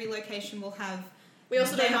 and every location will have... We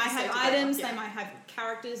also they don't might have to stay have together. items, Yeah. they might have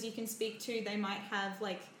characters you can speak to, they might have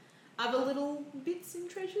other little bits and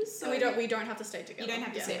treasures. So So we don't have to stay together. you don't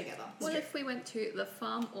have to Yeah. stay together. What if we went to the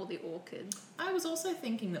farm or the orchid? I was also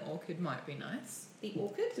thinking the orchid might be nice. The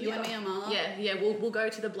orchid? You and me, Amala. Yeah, we'll go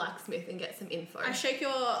to the blacksmith and get some info. I shake your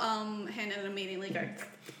hand and immediately go.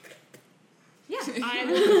 Yeah. I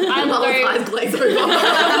will Amala's eyes go. glaze over.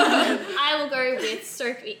 I will go with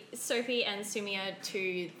Sophie and Sumia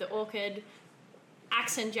to the orchid.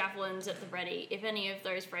 Axe and javelins at the ready. If any of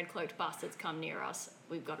those red-cloaked bastards come near us,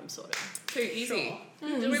 we've got them sorted. Too easy.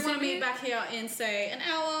 Do we want to meet back here in, say, an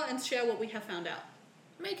hour and share what we have found out?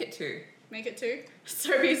 Make it 2. Make it 2?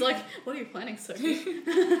 Sophie's like, what are you planning, Sophie?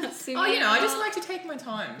 Oh, I just like to take my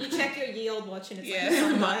time. You check your ye-old watch and it's Yeah.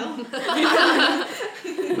 like a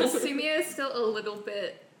sundial. Sumia is still a little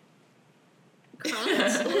bit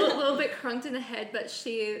crunked, a little bit crunked in the head, but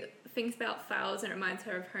she thinks about flowers and it reminds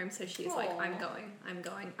her of home, so she's like, I'm going.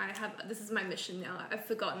 This is my mission now. I've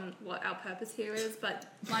forgotten what our purpose here is, but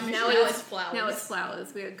My mission now now it is flowers. Now it's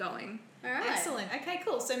flowers. We are going. Alright. Excellent. Okay,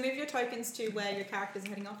 cool. So move your tokens to where your character's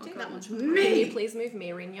heading off to. That one's Can me. you please move me,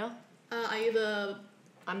 Rinya? Are you the...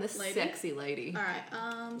 I'm the Lady? sexy lady.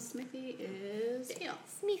 Alright, Smithy is here.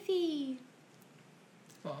 Smithy.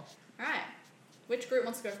 Well, Alright. Which group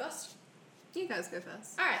wants to go first? You guys go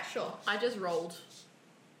first. Alright, sure. I just rolled.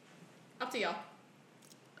 Up to y'all.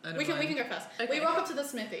 I don't We can mind. go first. Okay. We walk up to the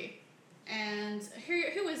smithy. And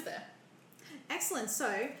who is there? Excellent.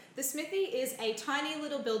 So the smithy is a tiny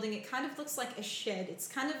little building. It kind of looks like a shed. It's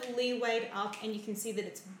kind of leewayed up, and you can see that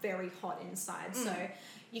it's very hot inside. So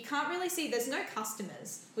you can't really see. There's no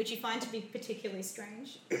customers, which you find to be particularly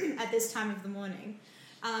strange at this time of the morning.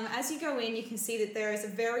 As you go in, you can see that there is a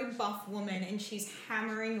very buff woman, and she's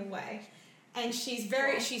hammering away, and she's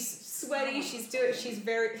sweaty. She's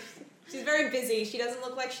very busy. She doesn't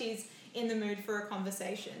look like she's in the mood for a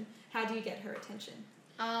conversation. How do you get her attention?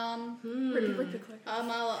 Rippy, quick. I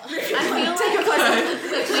feel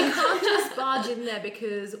like we can't just barge in there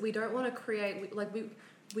because we don't want to create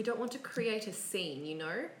we don't want to create a scene, you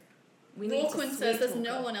know. We need to Quinn sweet says there's talk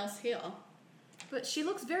no her. one else here. But she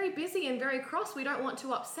looks very busy and very cross. We don't want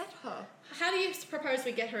to upset her. How do you propose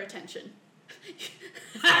we get her attention?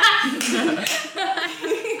 I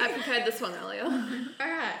prepared this one earlier.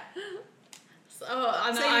 Alright. So,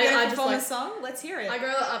 I know, So you're going I to just perform like, a song? Let's hear it. I go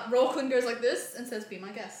up, Quinn goes like this and says, be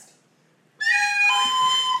my guest.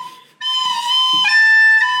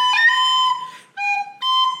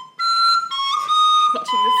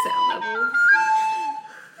 Watching the sound levels.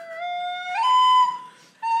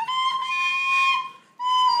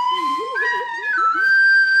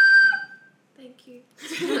 Thank you.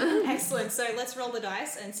 Excellent. So let's roll the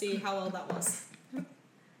dice and see how well that was.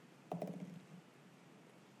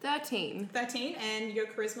 13 13, and your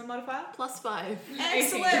charisma modifier? plus 5.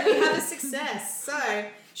 Excellent. We have a success. So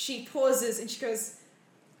she pauses and she goes,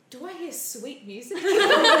 do I hear sweet music?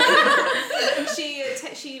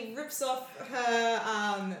 She rips off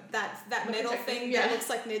her that metal thing that looks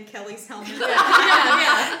like Ned Kelly's helmet.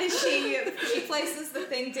 Yeah. And she places the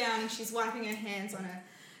thing down and she's wiping her hands on her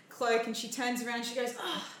cloak and she turns around and she goes,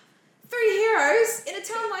 oh, 3 heroes in a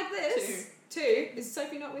town like this. Two. Is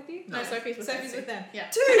Sophie not with you? No, Sophie's with them. Yeah.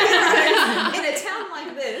 2 heroes in a town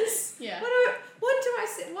like this. Yeah. What do I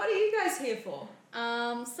say? What are you guys here for?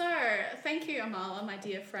 So thank you, Amala, my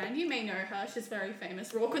dear friend. You may know her. She's very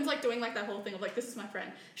famous. Rawquinn's like doing like that whole thing of like, this is my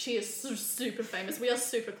friend. She is super famous. We are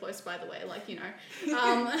super close, by the way. Like, you know,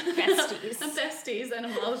 Besties. besties. And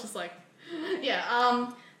Amala's just like, yeah.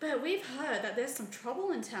 But we've heard that there's some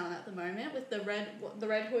trouble in town at the moment with the Red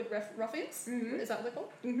Hood Ruffians. Mm-hmm. Is that what they're called?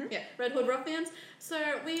 Mm-hmm. Yeah, Red Hood Ruffians.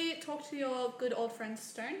 So we talked to your good old friend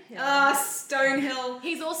Stonehill. Stonehill.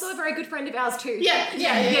 He's also a very good friend of ours too. Yeah.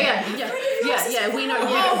 We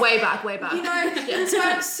know way back. You know,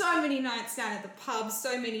 so many nights down at the pub,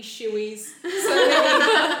 so many shoeies,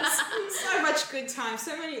 so much good time,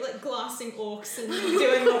 so many like glassing orcs and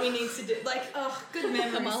doing what we need to do. Like, oh, good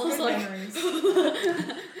memories. Amala's Good like- memories.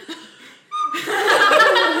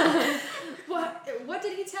 What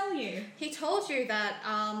did he tell you? He told you that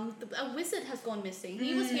a wizard has gone missing.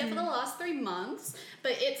 He was here for the last 3 months,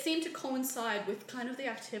 but it seemed to coincide with kind of the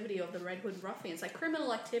activity of the Red Hood Ruffians. Like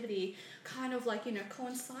criminal activity kind of like, you know,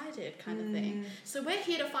 coincided kind of thing. So we're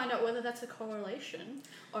here to find out whether that's a correlation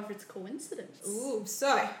or if it's coincidence. Ooh,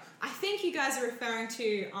 so I think you guys are referring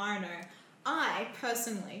to Arno. I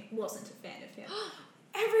personally wasn't a fan of him.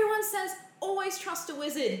 Everyone says, always trust a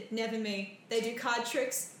wizard. Never me. They do card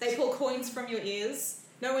tricks. They pull coins from your ears.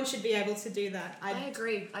 No one should be able to do that. I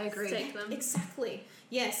agree. Take them. Exactly.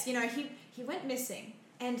 Yes, you know, he went missing.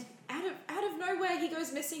 And out of nowhere, he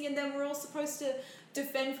goes missing, and then we're all supposed to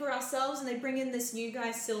defend for ourselves, and they bring in this new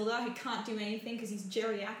guy, Silda, who can't do anything because he's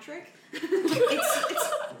geriatric.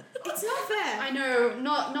 It's not fair. I know,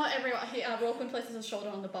 not everyone. Rawquinn places a shoulder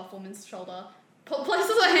on the buff woman's shoulder.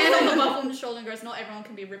 Places a hand on the buff woman's shoulder and goes, not everyone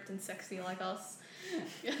can be ripped and sexy like us.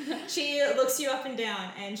 She looks you up and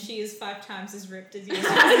down, and she is 5 times as ripped as you.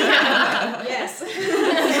 Yes.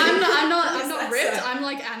 I'm not that ripped. so? I'm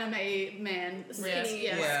like anime man, skinny,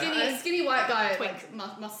 Yeah. skinny white guy, like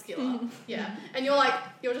muscular. Yeah, and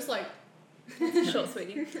you're just like Short,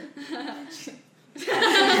 sweetie.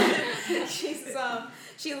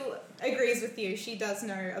 She agrees with you. She does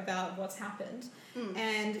know about what's happened,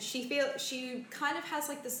 and she kind of has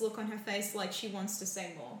like this look on her face, like she wants to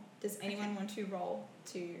say more. Does anyone want to roll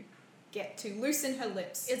to get to loosen her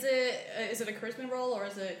lips? Is it a charisma roll or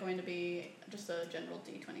is it going to be just a general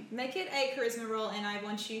D20? Make it a charisma roll, and I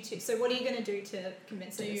want you to. So, what are you going to do to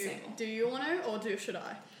convince her to say more? Do you want to or should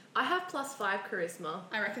I? I have plus 5 charisma.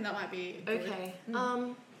 I reckon that might be good. Okay.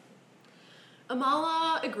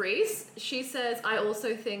 Amala agrees. She says, I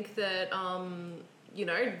also think that, you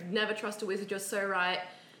know, never trust a wizard, you're so right.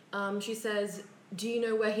 She says, do you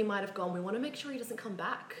know where he might have gone? We want to make sure he doesn't come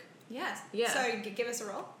back. Yes. Yeah. So, give us a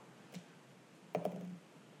roll.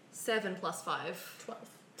 7 plus 5.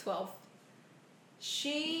 12.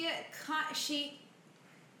 She,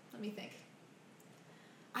 let me think.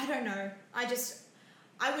 I don't know. I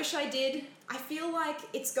wish I did. I feel like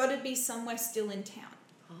it's got to be somewhere still in town.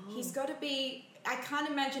 Oh. He's got to be. I can't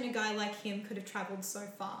imagine a guy like him could have travelled so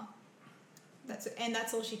far.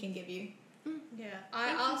 That's all she can give you. Yeah, I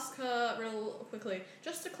asked her real quickly,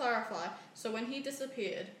 just to clarify, so when he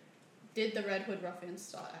disappeared, did the Red Hood Ruffians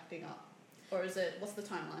start acting up? Or what's the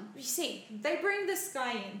timeline? You see, they bring this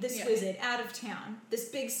guy in, this wizard, out of town, this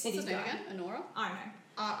big city What's his name guy. again? Honora?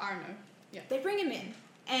 Arno. Yeah. They bring him in,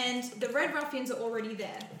 and the Red Ruffians are already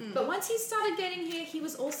there. But once he started getting here, he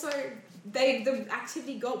was also the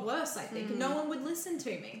activity got worse, I think. No one would listen to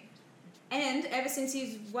me. And ever since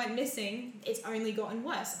you went missing, it's only gotten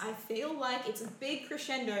worse. I feel like it's a big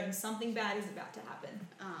crescendo and something bad is about to happen.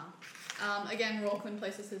 Again, Rawquin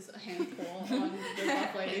places his handful on the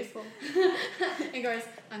buff ladies and goes,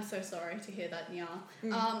 I'm so sorry to hear that, Nya.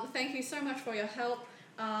 Thank you so much for your help.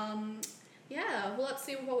 Yeah, well, let's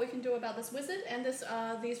see what we can do about this wizard and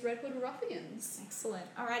these Red Hood ruffians. Excellent.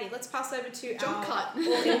 Alrighty, let's pass over to Jump our cut.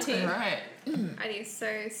 all-in team. Right. Alrighty, so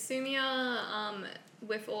Sumia,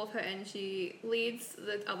 with all of her energy, leads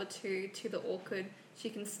the other two to the orchid. She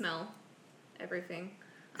can smell everything.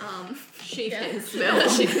 She Yeah. can smell.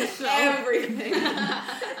 She can smell. Everything.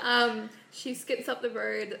 She skips up the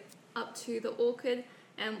road up to the orchid.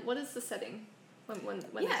 And what is the setting when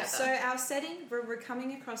they Yeah, get so there? our setting, we're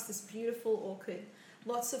coming across this beautiful orchid.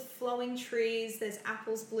 Lots of flowing trees, there's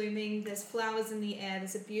apples blooming, there's flowers in the air,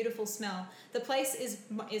 there's a beautiful smell. The place is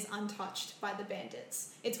untouched by the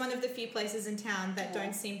bandits. It's one of the few places in town that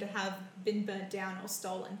don't seem to have been burnt down or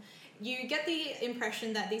stolen. You get the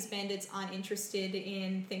impression that these bandits aren't interested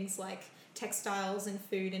in things like textiles and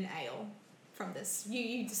food and ale from this.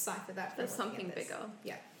 You decipher that from There's looking something at this. bigger.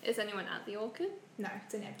 Yeah. Is anyone at the orchid? No,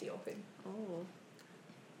 it's an empty orchid. Oh.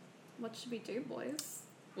 What should we do, boys?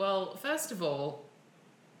 Well, first of all,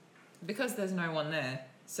 because there's no one there,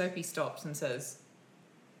 Soapy stops and says,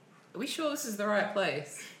 "Are we sure this is the right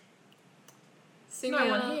place? There's no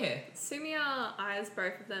one here." Sumia eyes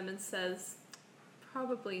both of them and says,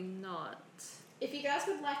 probably not. If you guys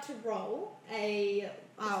would like to roll a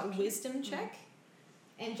wisdom check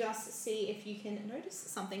and just see if you can notice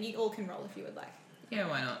something, you all can roll if you would like. Yeah,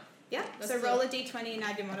 why not? Yeah, That's so a- roll a d20 and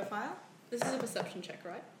add your modifier. This is a perception check,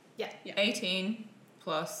 right? 18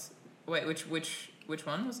 plus. Wait, which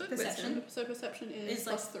one was it? Perception. So perception is It's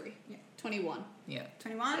like- plus 3. yeah. 21. Yeah.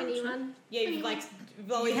 21? Anyone? Yeah, you've like,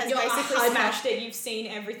 Lolly has Your basically eyes smashed it. You've seen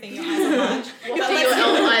everything. Your eyes are large. What But do let's your see-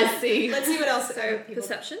 elf eyes see? Let's see what else. So people-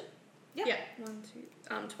 perception? Yeah. Yeah. 1,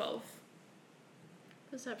 2, 12.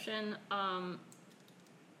 Perception, I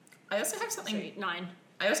also have something. sorry, 9.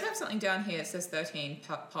 I also have something down here. It says 13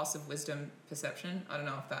 passive wisdom perception. I don't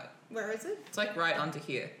know if that. Where is it? It's like right under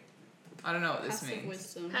here. I don't know what this Passive means.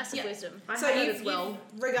 wisdom. Passive Yeah. wisdom. I So have it you've, as well.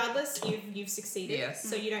 regardless, you've succeeded. Yes.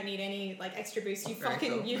 So you don't need any like extra boost. You Very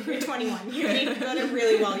fucking cool. you're 21. You've got it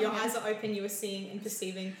really well. Your eyes are open. You are seeing and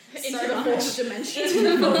perceiving Into so the much. fourth dimension. Into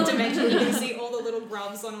the fourth dimension. You can see all the little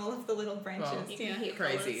grubs on all of the little branches. Wow. You can Yeah. hear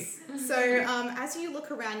Crazy. colours. So as you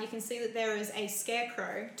look around, you can see that there is a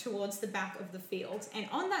scarecrow towards the back of the field, and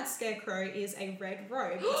on that scarecrow is a red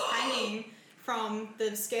robe. It's hanging from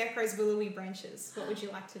the scarecrow's willowy branches. What would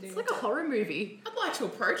you like to do? It's with like a it? horror movie. I'd like to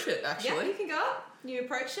approach it Yeah, actually. you can go up. You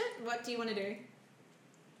approach it. What do you want to do?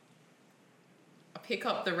 I pick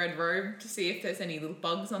up the red robe to see if there's any little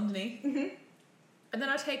bugs underneath. Mhm. And then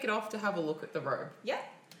I take it off to have a look at the robe. Yeah.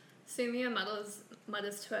 Sumia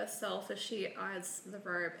mutters to herself as she eyes the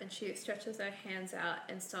robe, and she stretches her hands out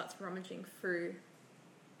and starts rummaging through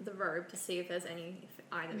the robe to see if there's any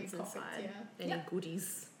items inside. Any Yeah.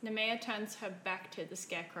 goodies? Nemea turns her back to the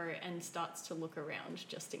scarecrow and starts to look around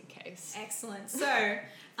just in case. Excellent. So,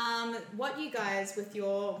 what you guys with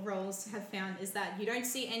your rolls have found is that you don't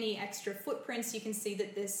see any extra footprints. You can see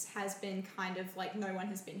that this has been kind of like no one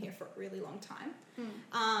has been here for a really long time.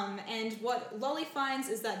 And what Lolly finds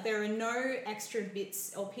is that there are no extra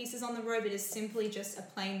bits or pieces on the robe. It is simply just a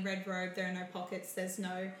plain red robe. There are no pockets. There's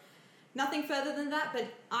nothing further than that. But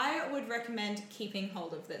I would recommend keeping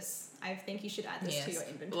hold of this. I think you should add this to your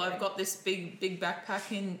inventory. Well, I've got this big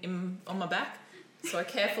backpack on my back, so I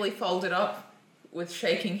carefully fold it up with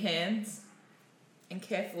shaking hands and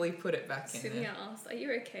carefully put it back in Sumia there. asks, "Are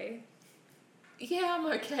you okay?" Yeah, I'm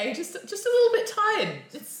okay. Just a little bit tired.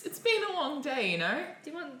 It's been a long day, you know. Do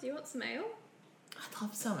you want some ale? I'd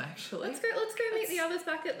love some actually. Let's go meet the others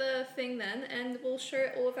back at the thing then, and we'll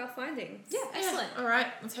share all of our findings. Yeah, excellent. All right,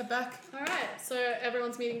 let's head back. All right. So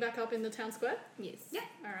everyone's meeting back up in the town square. Yes. Yeah.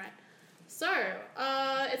 All right. So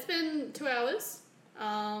it's been 2 hours.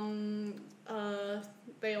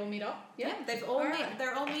 They all meet up. Yeah, they've all Alright.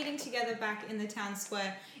 they're all meeting together back in the town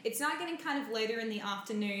square. It's now getting kind of later in the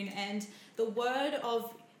afternoon, and the word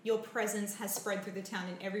of your presence has spread through the town,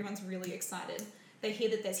 and everyone's really excited. They hear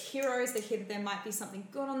that there's heroes. They hear that there might be something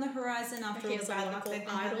good on the horizon after all the bad luck they've been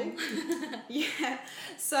having. Yeah.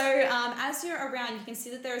 So as you're around, you can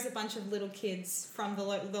see that there is a bunch of little kids from the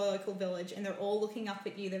local village, and they're all looking up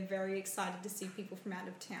at you. They're very excited to see people from out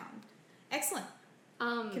of town. Excellent.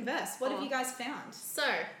 Converse. What have you guys found? So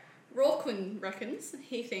Rawquin reckons,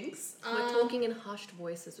 he thinks. We're talking in hushed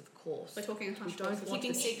voices, of course. We're talking in hushed We don't voices. want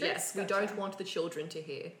Keeping the, secrets? yes, we Gotcha. don't want the children to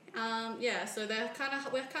hear. Yeah, so we're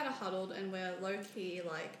kind of huddled and we're low key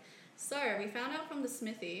like. So we found out from the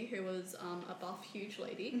smithy, who was a buff, huge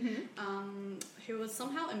lady, who was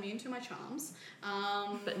somehow immune to my charms.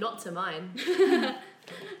 But not to mine.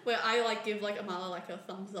 Where I like give like Amala like a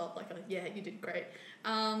thumbs up, like a yeah, you did great.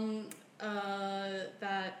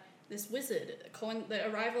 That this wizard, the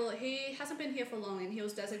arrival, he hasn't been here for long, and he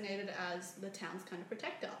was designated as the town's kind of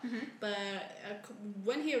protector. But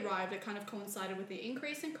when he arrived, it kind of coincided with the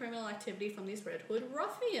increase in criminal activity from these Red Hood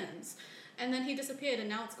ruffians. And then he disappeared, and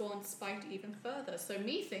now it's gone spiked even further. So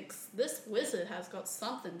me thinks this wizard has got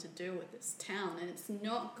something to do with this town, and it's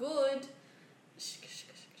not good.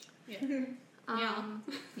 Yeah.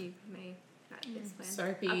 You may explain.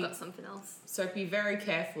 Soapy. I've got something else. Soapy very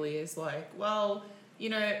carefully is like, well, you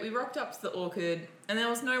know, we rocked up to the orchard and there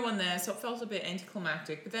was no one there, so it felt a bit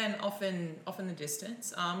anticlimactic. But then off in the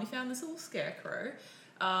distance, we found this little scarecrow.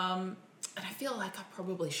 And I feel like I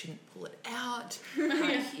probably shouldn't pull it out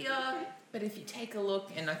right here. But if you take a look,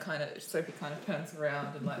 and Soapy kind of turns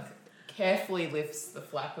around and like carefully lifts the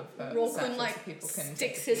flap of her Rawquin satchel like so people can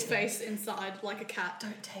sticks take a his peek. face inside like a cat.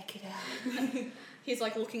 Don't take it out. He's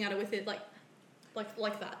like looking at it with it like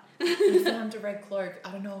that. We found a red cloak.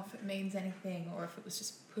 I don't know if it means anything or if it was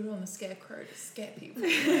just put on the scarecrow to scare people.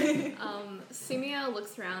 Sumia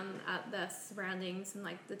looks around at their surroundings and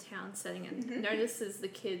like the town setting and notices the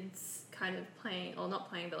kids kind of playing, or not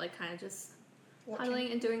playing, but like kind of just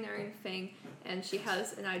huddling and doing their own thing. And she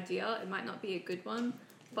has an idea. It might not be a good one,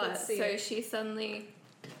 but Let's see so it. she suddenly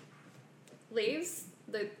leaves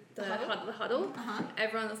the huddle? huddle. Uh-huh.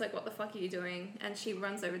 Everyone is like, "What the fuck are you doing?" And she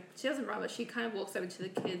runs over. She doesn't run, but she kind of walks over to the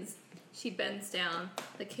kids. She bends down.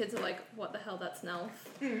 The kids are like, "What the hell? That's an elf."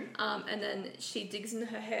 And then she digs into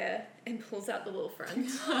her hair and pulls out the little friend.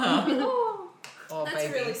 Oh, That's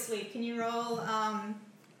baby. really sweet. Can you roll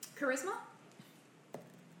charisma?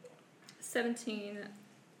 16.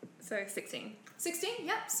 16?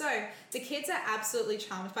 Yep. So the kids are absolutely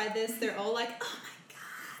charmed by this. They're all like, oh my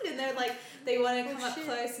god. And they're like, they want to come up shit.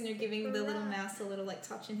 close, and you're giving the little mouse a little like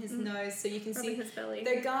touch in his nose so you can Rubbing see his belly.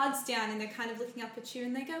 their guards down, and they're kind of looking up at you,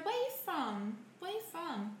 and they go, where are you from? Where are you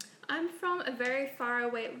from? I'm from a very far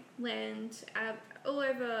away land, all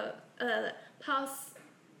over, past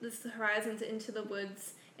this horizons into the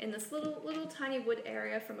woods, in this little tiny wood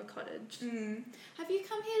area from a cottage. Have you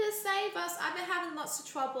come here to save us? I've been having lots of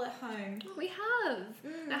trouble at home. We have.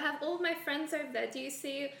 I have all of my friends over there. Do you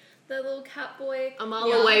see the little cat boy?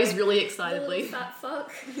 Amala waves really The excitedly. little fat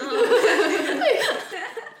fuck.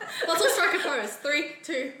 Let's all strike a pose. 3,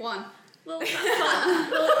 2, 1. Little fat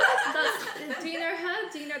fuck. Do you know her?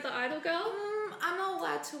 Do you know the idol girl? I'm not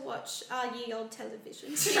allowed to watch ye old television.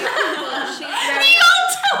 She's very,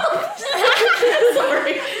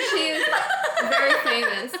 Sorry. she is very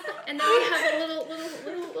famous. And then we have a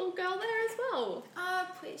little girl there as well. Oh,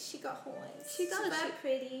 please, she got horns. She does. She's very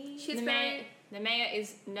pretty. She's The very. mayor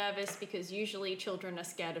is nervous because usually children are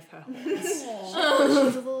scared of her horns. She's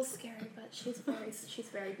a little scary, but she's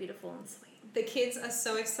very beautiful and sweet. The kids are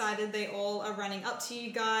so excited. They all are running up to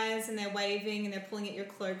you guys, and they're waving and they're pulling at your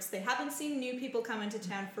cloaks. They haven't seen new people come into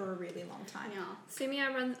town for a really long time. Yeah.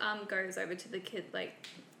 Sumia goes over to the kid, like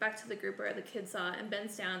back to the group where the kids are, and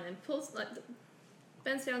bends down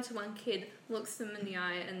to one kid, looks them in the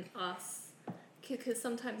eye, and asks, because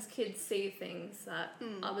sometimes kids see things that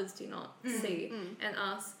others do not see, and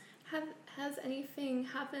asks, has anything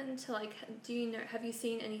happened to, like, have you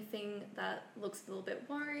seen anything that looks a little bit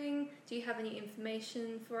worrying? Do you have any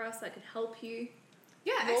information for us that could help you?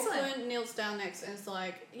 Yeah, excellent. Rawquin kneels down next and is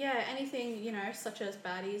like, yeah, anything, such as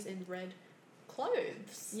baddies in red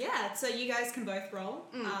clothes. Yeah, so you guys can both roll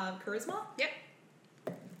charisma. Yep.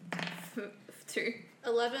 2.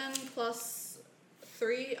 11 plus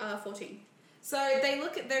 3, 14. So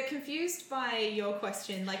they're confused by your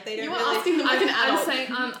question. Like, they don't You were really... asking them like an I'm adult. saying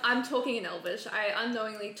I'm talking in Elvish. I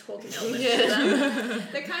unknowingly talk in Elvish to them.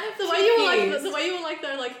 They're kind of The way you were confused. like,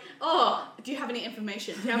 they're like, oh, do you have any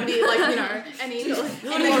information? Do you have any, like, any... And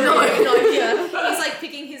they no, like, yeah. He's like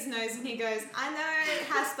picking his nose, and he goes, I know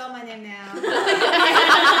how to spell my name now.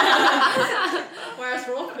 Whereas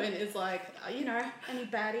Rawquin is like, any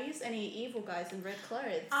baddies, any evil guys in red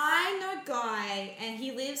clothes? I know Guy, and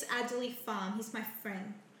he lives at Adderley Farm. He's my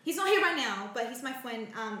friend. He's not here right now, but he's my friend.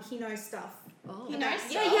 He knows stuff. Oh. He knows knows.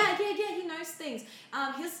 stuff? Yeah. He knows things.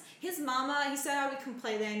 His mama. He said I would couldn't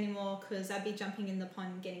play there anymore because I'd be jumping in the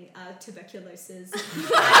pond getting tuberculosis.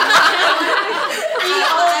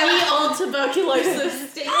 Any old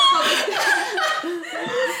tuberculosis. Steve probably,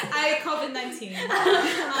 I by COVID-19.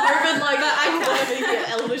 Urban, like,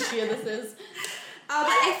 whatever elder shear this is. But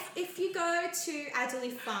if you go to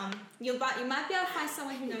Adderley Farm, you might be able to find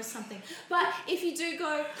someone who knows something. But if you do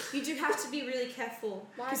go, you do have to be really careful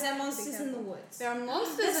because there are monsters in the woods. There are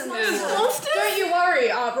monsters There's in the monsters. woods. Monsters? Don't you worry.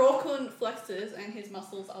 Rawkun flexes and his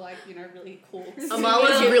muscles are like, really cool.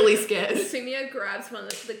 Amala's really scared. Sumia grabs one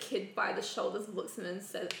of the kid by the shoulders, looks at him and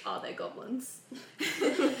says, "Are they goblins?"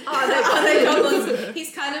 Are they goblins?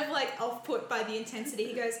 He's kind of like off-put by the intensity.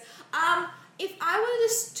 He goes, if I were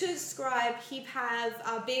to describe, he'd have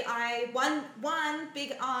a big eye, one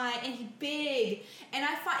big eye, and he's big. And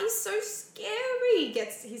I find he's so scary.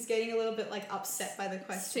 He's getting a little bit like upset by the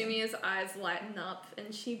question. Sumia's eyes lighten up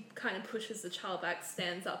and she kind of pushes the child back,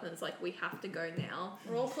 stands up and is like, "We have to go now."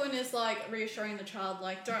 Rawkun is like reassuring the child,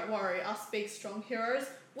 like, "Don't worry, us big strong heroes,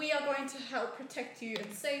 we are going to help protect you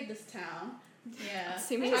and save this town." Yeah.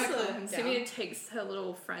 Sumia takes her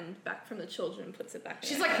little friend back from the children and puts it back.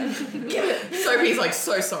 She's in. like, Sophie's like,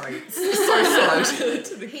 so sorry. So sorry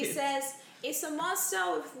to the He kids. says, it's a monster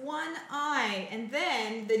with one eye. And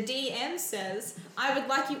then the DM says, I would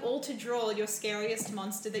like you all to draw your scariest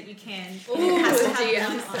monster that you can. Ooh, it has to the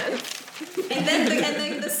have DM one eye. And then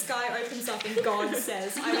the sky opens up and God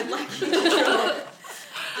says, I would like you to draw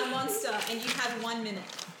a monster and you have 1 minute.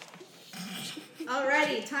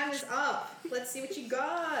 Alrighty, time is up. Let's see what you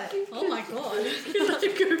got. "Oh my god." Go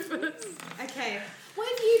first. Okay. What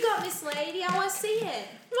have you got, Miss Lady? I want to see it.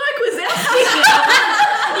 Mike Wazowski.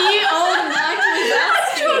 You old Mike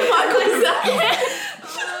Wazowski.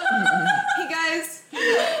 He goes,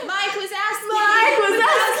 Mike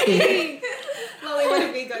Wazowski. Lolly, what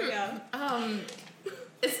have we got here?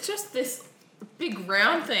 It's just this big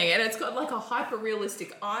round thing, and it's got like a hyper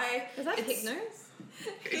realistic eye. Is that It's- Hypnos?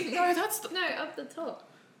 No, that's the, No, up the top.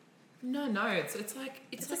 no. It's like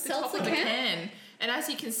It's like a the top of seltzer the can? can, and as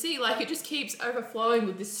you can see, like it just keeps overflowing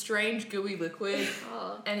with this strange gooey liquid,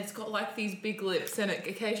 Oh. and it's got like these big lips, and it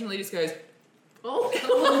occasionally just goes Oh.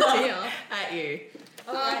 Oh dear. at you.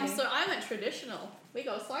 Alrighty. So I went traditional. We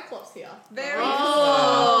got a Cyclops here. Very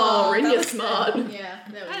Oh, cool. Rinya's That was smart. Yeah,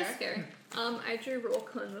 there we That's go. scary. I drew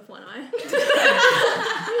Rawkun with one eye.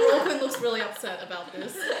 Rawkun looks really upset about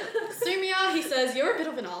this. Sumia, he says, "You're a bit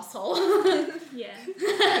of an asshole." Yeah.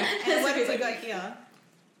 And what have we got here?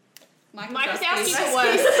 Mike Wazowski's the Wazowski.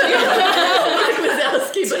 worst. Mike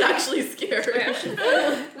Wazowski, but actually scary.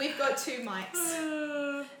 We've got 2 mics.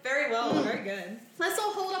 Very well, very good. Let's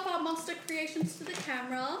all hold up our monster creations to the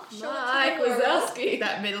camera. Show Mike it to the world. Wazowski.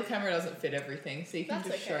 That middle camera doesn't fit everything, so you can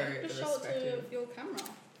That's just okay. show Just the show it respective. to your camera.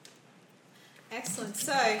 Excellent.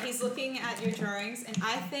 So he's looking at your drawings, and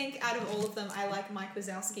I think out of all of them, I like Mike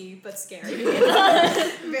Wazowski, but scary.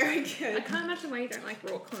 Very I good. can't imagine why you don't like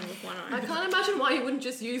Rawkun with one eye. I can't imagine why you wouldn't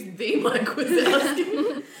just use the Mike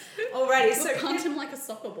Wazowski. Alrighty, So so punt him like a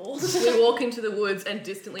soccer ball. We walk into the woods and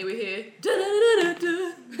distantly we hear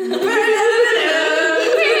da-da-da-da-da.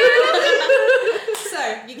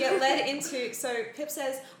 So you get led into. So Pip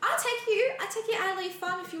says, "I'll take you to Adelaide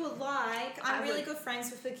Farm if you would like. I'm I really would. good friends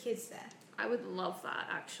with the kids there." I would love that,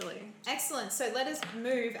 actually. Excellent. So let us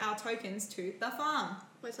move our tokens to the farm.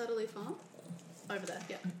 Where's Adderley Farm? Over there,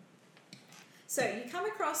 yeah. So you come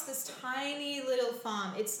across this tiny little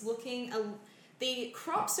farm. It's looking the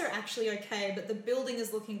crops are actually okay, but the building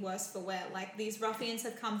is looking worse for wear. Like these ruffians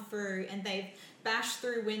have come through and they've bashed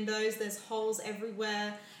through windows. There's holes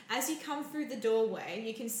everywhere. As you come through the doorway,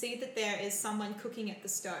 you can see that there is someone cooking at the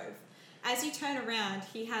stove. As you turn around,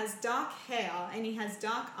 he has dark hair and he has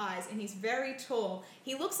dark eyes and he's very tall.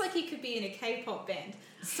 He looks like he could be in a K-pop band.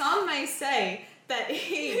 Some may say that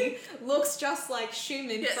he looks just like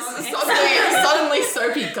Schumann from EXO. Suddenly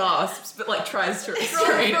Sophie gasps, but like tries to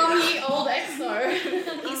restrain. From the old EXO.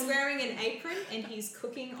 He's wearing an apron and he's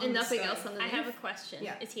cooking on And the nothing stove. else on the I have a question.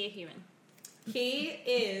 Yeah. Is he a human? He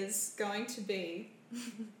is going to be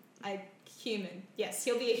a human. Yes,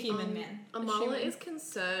 he'll be a human man. Amala is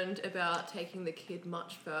concerned about taking the kid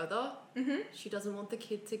much further. Mm-hmm. She doesn't want the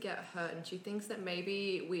kid to get hurt, and she thinks that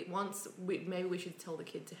maybe we should tell the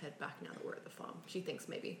kid to head back now that we're at the farm. She thinks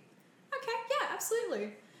maybe. Okay, yeah,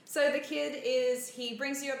 absolutely. So the kid he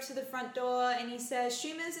brings you up to the front door and he says,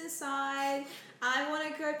 Schumann's inside. I want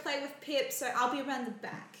to go play with Pip, so I'll be around the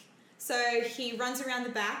back. So he runs around the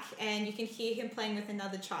back and you can hear him playing with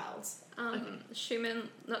another child. Sumia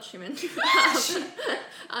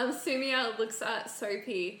looks at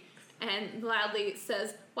Soapy and loudly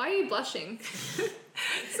says, "Why are you blushing?"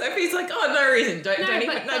 Sophie's like, oh, no reason. Don't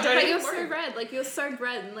even you're so worry. red. Like you're so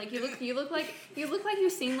red, and like you look like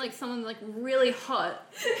you've seen like someone like really hot,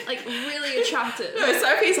 like really attractive. No,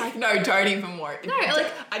 Sophie's like, no, don't even worry. No,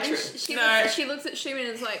 like she no. looks at Schumann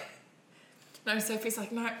and is like, No, Sophie's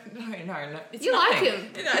like, no. It's You nothing. like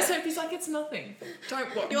him. No, Sophie's like, it's nothing.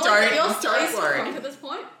 Don't worry. You're Don't still worry. drunk at this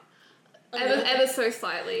point. ever so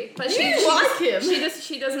slightly, but she like him.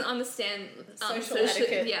 she doesn't understand Social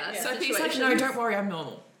etiquette. Yeah, Sophie's like, no, situations. don't worry, I'm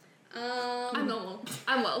normal. I'm normal.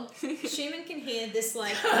 I'm well. Schumann can hear this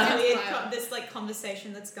like this like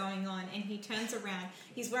conversation that's going on, and he turns around.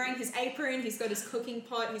 He's wearing his apron. He's got his cooking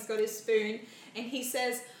pot. He's got his spoon, and he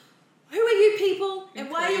says, "Who are you people? And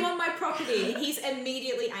why are you on my property?" And he's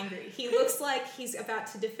immediately angry. He looks like he's about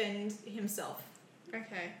to defend himself.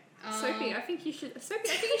 Okay. Sophie, I think you should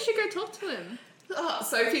go talk to him. Oh,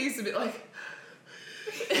 Sophie's a bit like...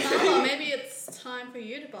 Maybe it's time for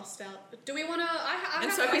you to bust out. Do we want to?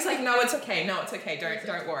 And Sophie's like, no, it's okay.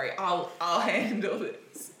 Don't worry. I'll handle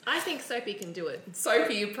this. I think Sophie can do it.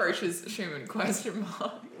 Sophie approaches Schumann, ?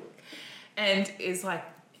 And is like,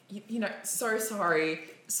 you know, so sorry,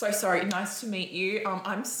 nice to meet you.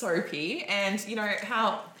 I'm Sophie, and you know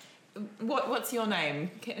what's your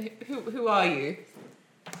name? Who are you?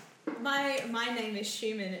 My name is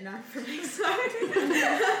Schumann, and I'm from EXO.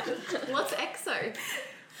 What's EXO?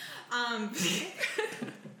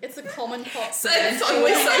 It's a common pop. So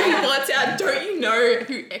suddenly Sophie blurts out, don't you know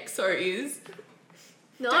who EXO is?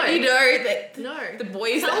 No. Don't you know that No. the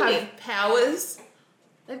boys Tell that me. have powers?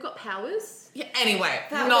 They've got powers? Yeah, anyway,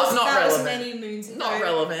 That not was relevant. many moons ago. Not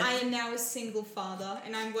relevant. I am now a single father,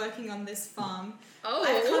 and I'm working on this farm. Oh.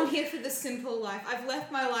 I've come here for the simple life. I've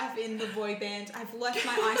left my life in the boy band. I've left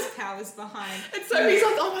my ice powers behind. And Sophie's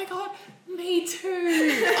like, oh my god, me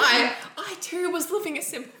too. I too was living a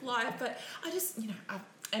simple life, but I just,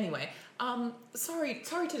 anyway, sorry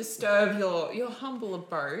to disturb your humble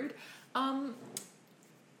abode.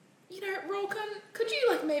 Rolcon, could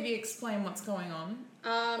you maybe explain what's going on?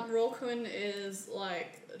 Rolkun is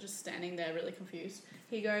just standing there really confused.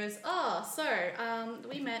 He goes,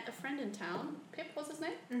 we met a friend in town. Pip was his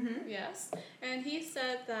name? Mm-hmm. Yes. And he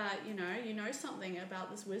said that, you know something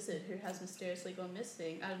about this wizard who has mysteriously gone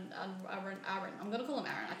missing. Aaron. I'm going to call him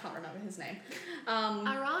Aaron. I can't remember his name.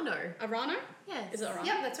 Arano. Arano? Yes. Is it Arano?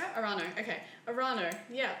 Yep, that's right. Arano. Okay. Arano.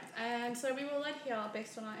 Yeah. And so we were led here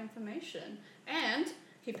based on our information. And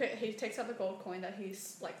he takes out the gold coin that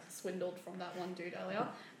he's swindled from that one dude earlier.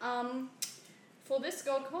 For this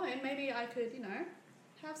gold coin, maybe I could,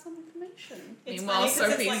 have some information. It's Meanwhile,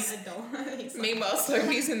 funny 'cause it's like a doll. He's like- Meanwhile,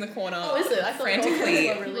 Sophie's in the corner. Oh, is it? I thought frantically.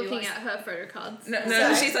 gold coins were really Looking at her photo cards. No,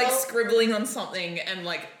 So, she's well- scribbling on something and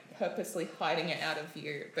purposely hiding it out of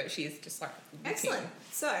view, but she's just looking. Excellent.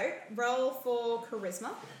 So, roll for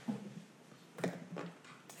charisma.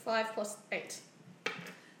 5 plus 8.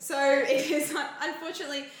 So, it is,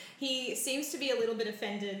 unfortunately, he seems to be a little bit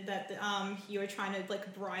offended that you're trying to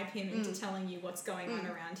bribe him into telling you what's going on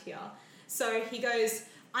around here. So he goes,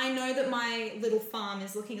 I know that my little farm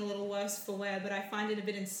is looking a little worse for wear, but I find it a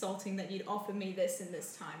bit insulting that you'd offer me this in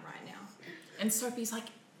this time right now. And Sophie's like,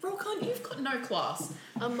 Rolcon, you've got no class.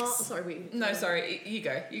 Sorry, you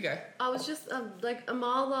go. I was just,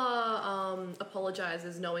 Amala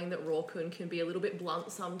apologizes knowing that Rawkun can be a little bit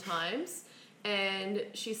blunt sometimes. And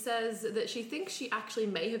she says that she thinks she actually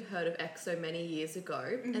may have heard of EXO many years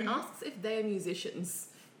ago and asks if they are musicians.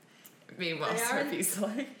 Meanwhile, Sophie's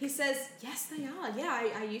like... He says, yes, they are. Yeah,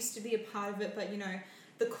 I used to be a part of it, but,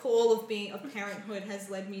 the call of parenthood has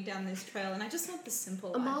led me down this trail, and I just want the simple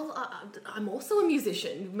life. Amal, I'm also a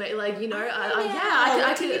musician.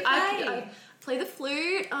 I play the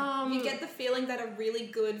flute. You get the feeling that a really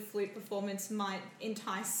good flute performance might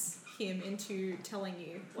entice him into telling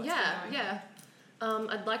you what's going on. Yeah.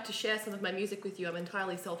 I'd like to share some of my music with you. I'm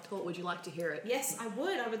entirely self-taught. Would you like to hear it? Yes, I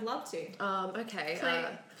would. I would love to. Okay. Play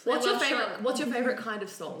What's your Love favorite? Shore. What's your favorite kind of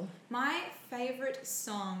song? My favorite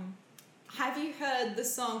song. Have you heard the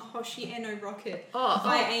song Hoshi no Rocket Oh,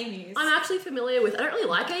 by Amy's? I'm actually familiar with. I don't really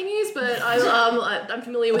like Amy's, but I'm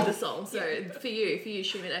familiar with the song. So for you,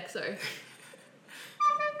 Schumann EXO.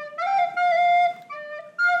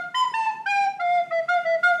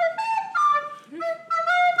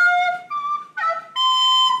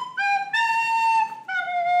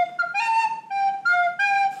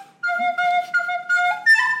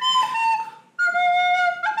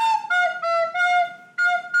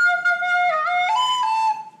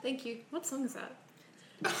 Thank you. What song is that?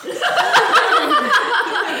 It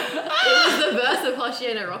was the verse of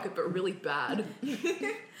Hoshi no Rocket, but really bad.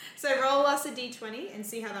 So roll us a d20 and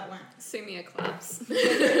see how that went. Sumia claps.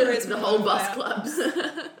 The whole bus clubs.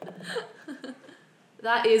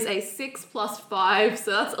 That is a 6 plus 5,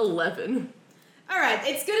 so that's 11. All right,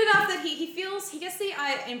 it's good enough that he gets the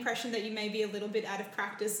impression that you may be a little bit out of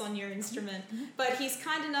practice on your instrument, but he's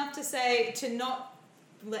kind enough to say to not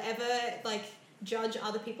ever like judge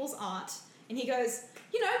other people's art, and he goes,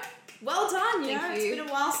 well done, Thank it's you. been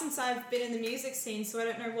a while since I've been in the music scene, so I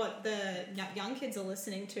don't know what the young kids are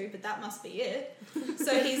listening to, but that must be it.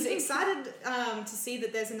 So he's excited to see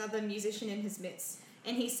that there's another musician in his midst,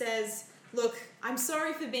 and he says, look, I'm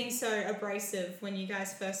sorry for being so abrasive when you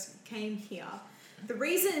guys first came here. The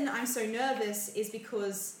reason I'm so nervous is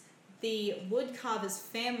because the woodcarver's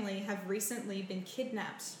family have recently been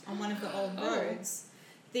kidnapped on one of the old roads.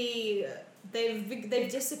 They've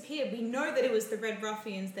disappeared. We know that it was the Red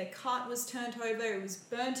Ruffians. Their cart was turned over, it was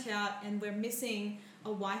burnt out, and we're missing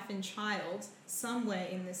a wife and child somewhere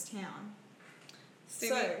in this town.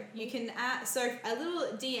 So you can add. So a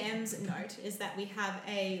little DM's note is that we have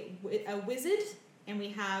a wizard, and we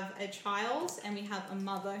have a child, and we have a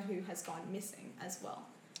mother who has gone missing as well.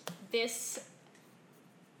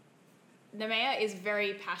 The mayor is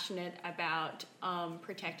very passionate about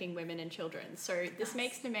protecting women and children, so this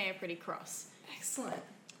makes the mayor pretty cross. Excellent.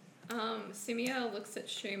 Simia looks at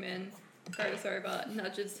Schumann, goes over,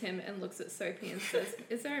 nudges him, and looks at Sophie and says,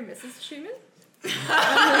 "Is there a Mrs. Schumann?"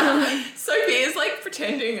 Sophie is like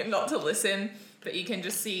pretending not to listen, but you can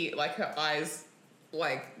just see like her eyes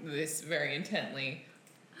like this very intently.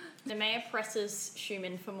 The mayor presses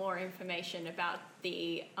Schumann for more information about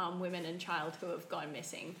the women and child who have gone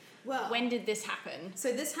missing. Well, When did this happen?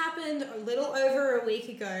 so this happened a little over a week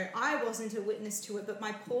ago. I wasn't a witness to it, but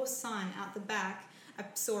my poor son out the back, I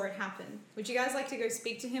saw it happen. Would you guys like to go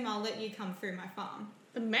speak to him? I'll let you come through my farm.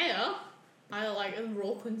 The mayor? And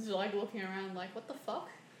Rawquin's like looking around like, what the fuck?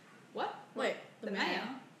 What? Wait, The mayor?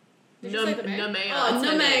 Did you say the mayor? Nemea. Oh, It's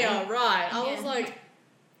her Nemea, name. right. I Yeah. was like,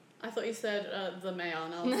 I thought you said the mayor,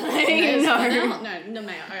 and I was like, No. Mayor's Nemea? No,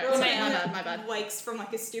 Nemea. Alright, Well, sorry, Mayor my bad. wakes from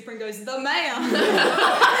like a stupor and goes, the mayor!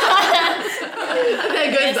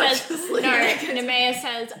 There goes Nemea back says, to sleep. no, Nemea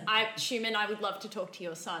says, Schumann, I would love to talk to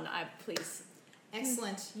your son. Please.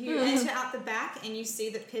 Excellent. You enter out the back and you see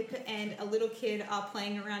that Pip and a little kid are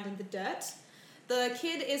playing around in the dirt. The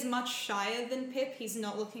kid is much shyer than Pip. He's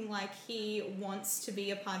not looking like he wants to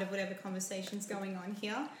be a part of whatever conversation's going on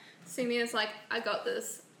here. Simia's like, "I got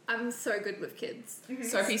this. I'm so good with kids."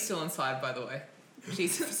 Sophie's still inside, by the way.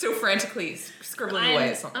 She's still frantically scribbling away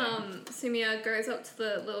at something. Simia goes up to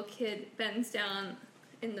the little kid, bends down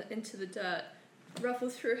into the dirt,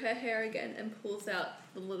 ruffles through her hair again, and pulls out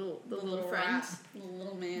the little friend, rat, the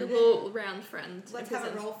little man. the little round friend. Let's and have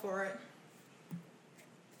a presents- roll for it.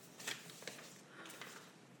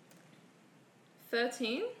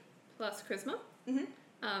 13 plus charisma. Mhm.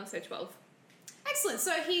 So 12. Excellent.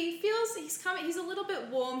 So he feels he's a little bit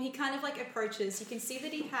warm. He kind of like approaches. You can see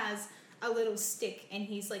that he has a little stick and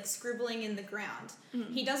he's like scribbling in the ground.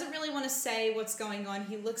 He doesn't really want to say what's going on.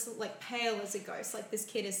 He looks like pale as a ghost, like this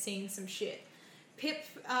kid has seen some shit. Pip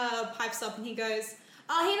pipes up and he goes,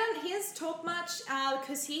 "Oh, he doesn't talk much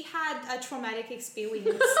because he had a traumatic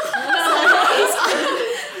experience."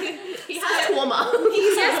 He has trauma.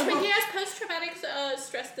 He has post-traumatic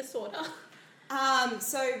stress disorder.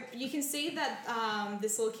 So you can see that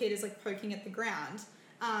this little kid is like poking at the ground.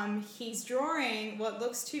 He's drawing what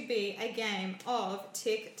looks to be a game of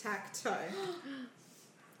tic-tac-toe.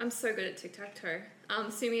 I'm so good at tic-tac-toe.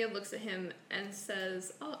 Simia looks at him and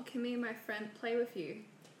says, "Oh, can me and my friend play with you?"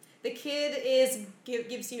 The kid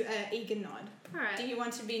gives you an eager nod. Alright. Do you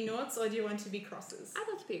want to be noughts or do you want to be crosses? I'd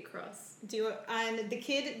love to be a cross. And the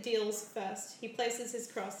kid deals first. He places his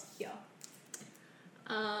cross here.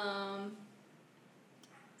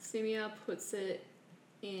 Simia puts it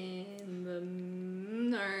in the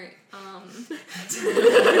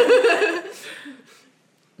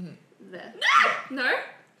there. No?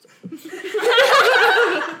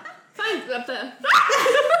 Fine, up there.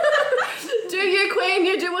 Do you, queen?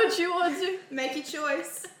 You do what you want to. Make your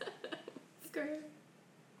choice. Let's go.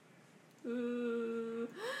 Ooh.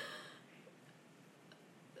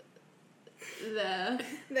 There.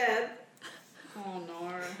 There. Oh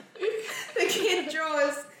no. The kid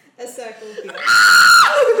draws a circle here.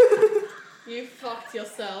 You fucked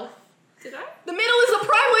yourself. Did I? The middle is the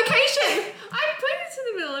prime location. I put it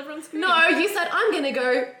in the middle. Everyone's screaming. No, you said I'm gonna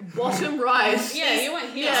go bottom right. Yeah, you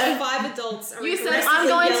went here. Yes, 5 adults are You said aggressively I'm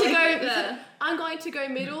going to yelling. go there. I'm going to go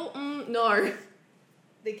middle. No.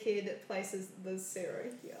 The kid places the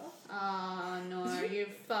 0 here. Oh no, you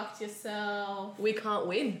fucked yourself. We can't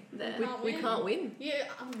win. There. We can't win. Yeah,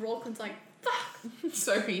 Rawquin's like, fuck.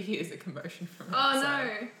 Sophie hears a commotion from Oh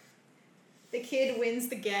outside. no. The kid wins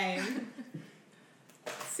the game.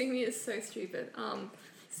 Sumi is so stupid.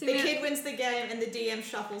 The kid wins the game and the DM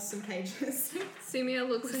shuffles some pages. Sumia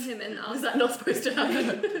looks at him and Was that not supposed to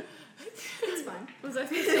happen? It's fine. Was I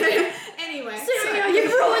supposed to Anyway, Sumia,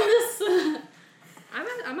 you've ruined this.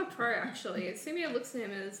 I'm a pro actually. Sumia looks at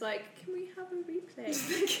him and is like, "Can we have a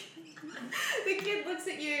replay?" the kid looks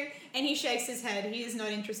at you and he shakes his head. He is not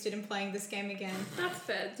interested in playing this game again. That's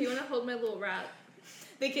fair. Do you want to hold my little rat?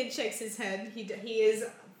 The kid shakes his head. He is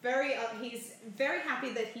he's very happy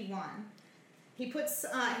that he won. He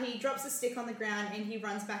drops a stick on the ground and he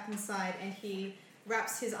runs back inside and he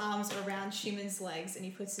wraps his arms around Schumann's legs and he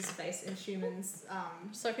puts his face in Schumann's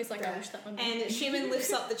Sophie's like, I wish that one. and Schumann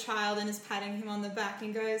lifts up the child and is patting him on the back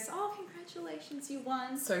and goes, "Oh, congratulations, you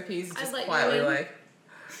won." Sophie's just let you quietly in. like,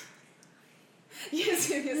 Yes,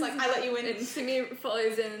 he's like, "I let you in." And Sumia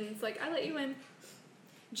follows in and is like, "I let you in."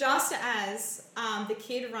 Just as the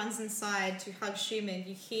kid runs inside to hug Schumann,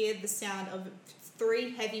 you hear the sound of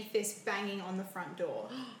 3 heavy fists banging on the front door.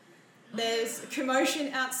 There's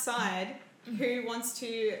commotion outside. Who wants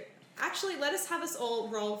to... Actually, let us all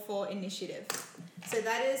roll for initiative. So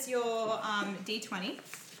that is your D20.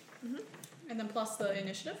 And then plus the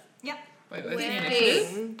initiative. Yep. wait, where's the Yay.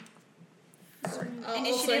 initiative?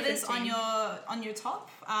 Initiative is also 15. on your top.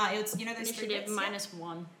 It's those 3 Initiative bits, yeah?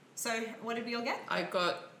 -1. So what did we all get? I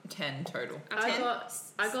got 10 total. I 10?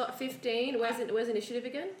 got 15. Where's initiative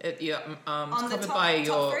again? It's On the covered top- by top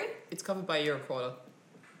your. 3? It's covered by your quarter.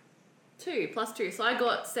 2 plus 2, so I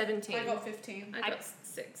got 17. I got 15. I got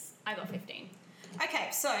 6. I got 15. Okay,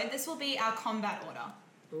 so this will be our combat order.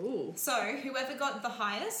 Ooh. So whoever got the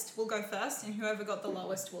highest will go first, and whoever got the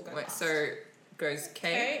lowest will go Wait, last. so goes K.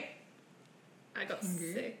 Okay. I got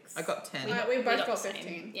 6. I got 10. We We both got got the same.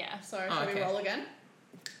 15. Yeah. So Oh, shall we okay. roll again?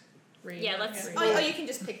 Yeah, let's. Yeah. Oh, you can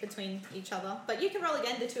just pick between each other, but you can roll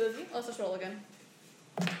again, the 2 of you. Let's just roll again.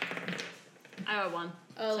 I got 1.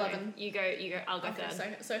 11. So you go. I'll go Okay,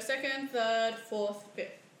 third. so second, third, fourth,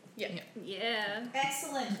 fifth. Yeah. Yeah.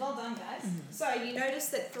 Excellent, well done, guys. So you notice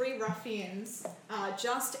that 3 ruffians are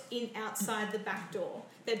just outside the back door.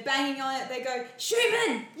 They're banging on it. They go,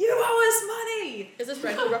 "Schumann, you owe us money." Is this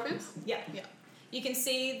Red Bull Ruffians? Yeah. Yeah. You can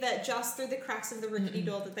see that just through the cracks of the rickety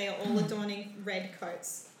door that they are all adorning red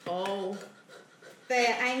coats. Oh. They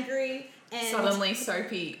are angry and Suddenly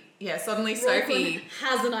Sophie. Suddenly Roykun Sophie.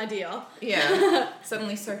 has an idea. Yeah.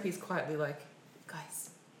 Suddenly Sophie's quietly like, guys.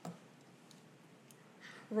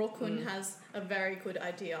 Roykun has a very good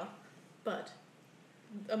idea, but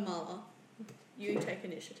Amala, you take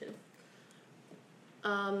initiative.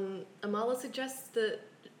 Amala suggests that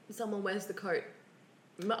someone wears the coat.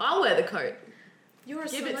 I'll wear the coat. You're a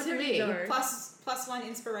Give it to celebrity me. though. plus 1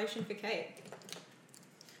 inspiration for Kate.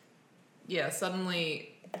 Yeah,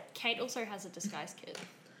 suddenly. Kate also has a disguise kit.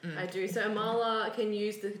 I do. So Amala can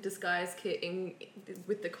use the disguise kit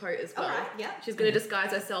with the coat as well. Alright, yeah. She's going to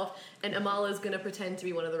disguise herself, and Amala's going to pretend to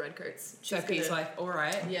be one of the red coats. Sophie's like,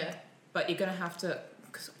 alright. Yeah. But you're going to have to.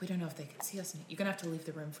 Because we don't know if they can see us. You're going to have to leave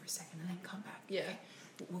the room for a second and then come back. Yeah.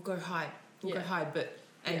 We'll go hide. We'll Yeah. go hide. But.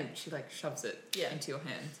 And Yeah. she like shoves it Yeah. into your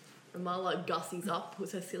hand. Amala gussies up,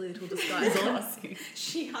 puts her silly little disguise on.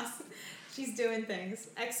 She's doing things.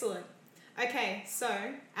 Excellent. Okay,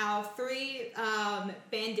 so our 3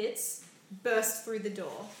 bandits burst through the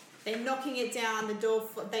door. They're knocking it down. The door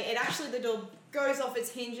goes off its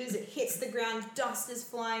hinges. It hits the ground. Dust is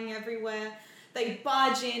flying everywhere. They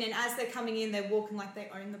barge in, and as they're coming in, they're walking like they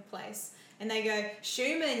own the place. And they go,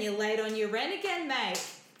 "Schumann, you're late on your rent again, mate.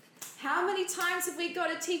 How many times have we got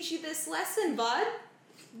to teach you this lesson, bud?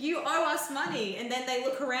 You owe us money." And then they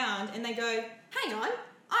look around and they go, "Hang on,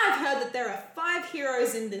 I've heard that there are 5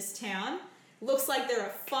 heroes in this town. Looks like there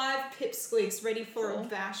are 5 pipsqueaks ready for a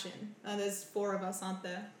bashing." Oh, there's 4 of us, aren't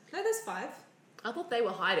there? No, there's 5. I thought they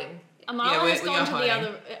were hiding. Amala has we gone are to hiding. the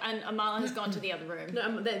other, and Amala has gone to the other room.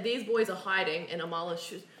 No, these boys are hiding, and Amala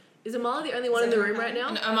is Amala the only one in the room right now?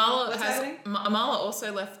 And Amala What's happening? Amala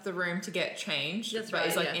also left the room to get changed, That's but right,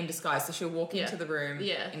 is like yeah. in disguise, so she'll walk Yeah. into the room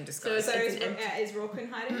Yeah. in disguise. So It's is, an empty- is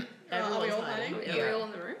Rawkin hiding? Are we Everyone's all hiding. hiding? Are Yeah. we all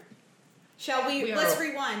in the room? Shall we? We are Let's all-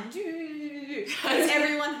 rewind. Is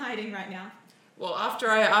everyone hiding right now? Well,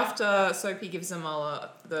 after Sophie gives Amala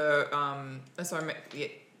the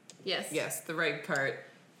Yes. the red coat,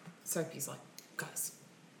 Sophie's like, guys,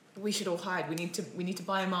 we should all hide. We need to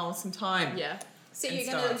buy Amala some time. Yeah. So And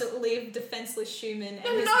you're going stars. to leave defenseless Schumann and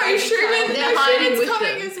No, his no, baby Schumann, child? They're hiding with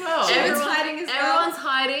coming them. as well. Everyone's hiding as well. Everyone's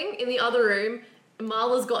hiding in the other room.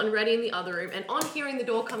 Amala's gotten ready in the other room, and on hearing the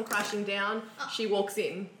door come crashing down, she walks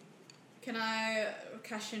in. Can I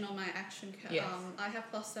cash in on my action? Yes. I have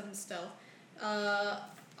 +7 stealth.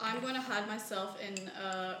 I'm going to hide myself in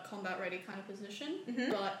a combat ready kind of position,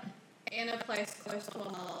 but in a place close to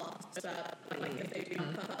another, so that like if they do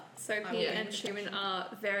not cut. Sophie and Schumann are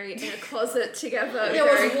very in a closet together. There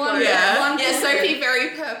was very one- close. Yeah, Yeah, Sophie very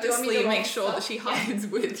Do you want me purposely to roll makes sure that stuff? she hides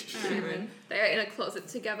with Schumann. They are in a closet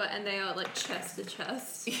together and they are like chest to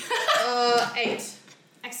chest. 8.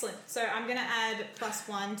 Excellent. So I'm gonna add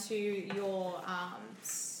 +1 to your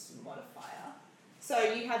modifier.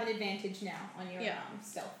 So you have an advantage now on your Yeah.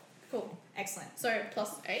 stealth. Cool. Excellent. So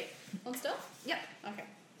 +8 on stealth? Yep. Okay.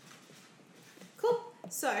 Cool.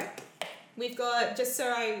 So we've got, just so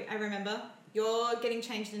I remember, you're getting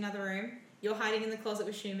changed in another room. You're hiding in the closet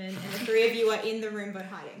with Schumann, and the 3 of you are in the room but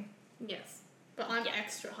hiding. Yes. But I'm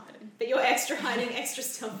extra hiding. But you're extra hiding, extra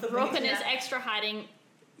stealth. Rocken is extra hiding.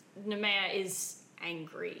 Nemea is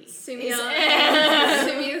angry. Sumia's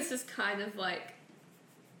just kind of like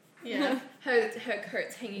Yeah. her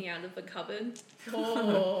coat's hanging out of the cupboard.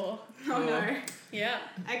 Oh. Oh no. Yeah.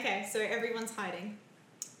 Okay, so everyone's hiding.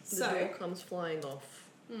 The So door comes flying off.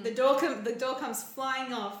 the door comes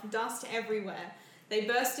flying off, dust everywhere. They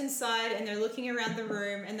burst inside and they're looking around the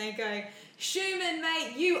room and they go, Schumann,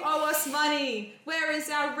 mate, you owe us money. Where is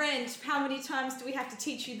our rent? How many times do we have to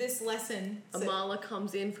teach you this lesson? So- Amala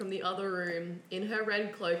comes in from the other room in her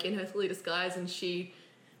red cloak, in her silly disguise, and she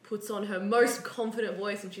puts on her most confident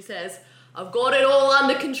voice and she says, I've got it all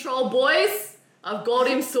under control, boys. I've got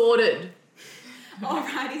him sorted.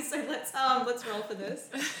 Alrighty, so let's roll for this.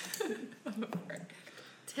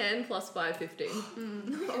 10 plus 5, 15.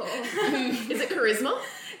 Is it charisma?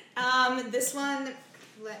 This one,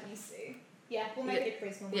 let me see. Yeah, we'll make it a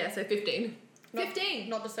charisma one. Yeah, so 15. 15.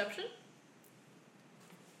 Not deception?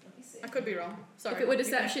 Let me see. I could be wrong. Sorry. If it were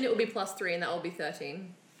deception, it would be plus 3 and that will be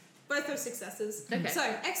 13. Both are successes. Okay. So,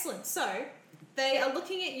 excellent. So, they are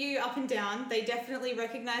looking at you up and down. They definitely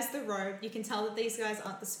recognize the robe. You can tell that these guys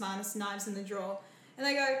aren't the smartest knives in the drawer. And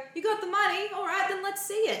they go, you got the money? All right, then let's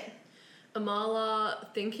see it. Amala,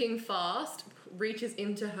 thinking fast, reaches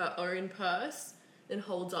into her own purse and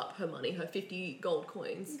holds up her money, her 50 gold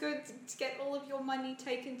coins. Good to get all of your money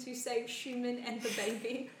taken to save Schumann and the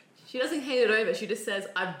baby. She doesn't hand it over, she just says,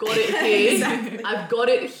 I've got it here. Exactly. I've got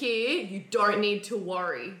it here. You don't need to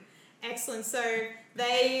worry. Excellent. So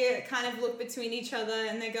they kind of look between each other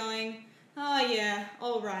and they're going, oh yeah,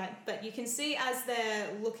 all right. But you can see as they're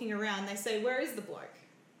looking around, they say, where is the bloke?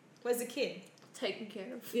 Where's the kid? Taken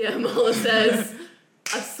care of. Yeah, Amala says,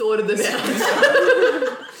 I've sorted them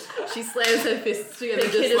out. She slams her fists together The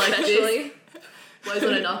just kid like this. especially. Blows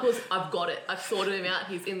on her knuckles. I've got it. I've sorted him out.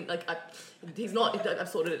 He's in, like, he's not, I've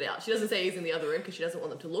sorted it out. She doesn't say he's in the other room because she doesn't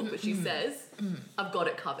want them to look, but she says, I've got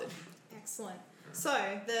it covered. Excellent. So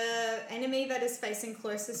the enemy that is facing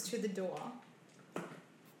closest to the door.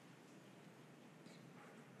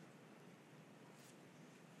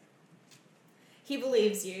 He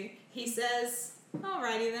believes you. He says,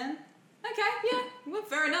 alrighty then. Okay, yeah, well,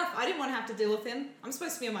 fair enough. I didn't want to have to deal with him. I'm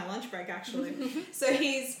supposed to be on my lunch break, actually. So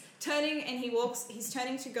he's turning and he's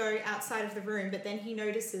turning to go outside of the room, but then he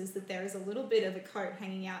notices that there is a little bit of a coat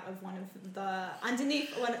hanging out of one of the,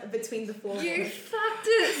 underneath one, between the floorboards. You fucked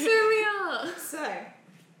it, Sumia! So,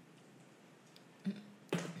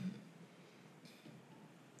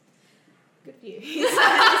 good for you.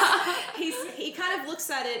 He kind of looks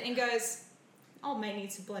at it and goes, old mate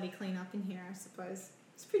needs to bloody clean up in here, I suppose.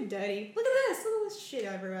 It's pretty dirty. Look at this shit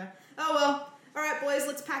everywhere. Oh well, alright boys,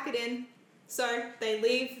 let's pack it in. So they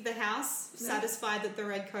leave the house, satisfied that the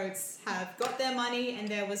redcoats have got their money and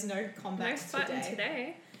there was no combat Nice fighting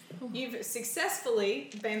today. You've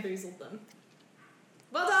successfully bamboozled them.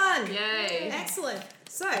 Well done! Yay. Excellent.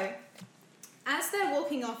 So, as they're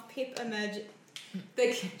walking off,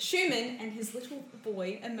 Schumann and his little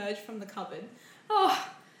boy emerge from the cupboard. Oh,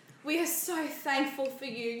 we are so thankful for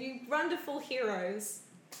you, you wonderful heroes.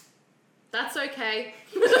 That's okay.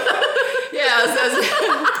 Yeah,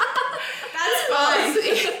 That's fine.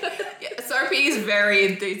 yeah, Sophie's very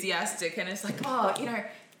enthusiastic and it's like, oh,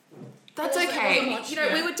 that's Also, it okay. wasn't much, We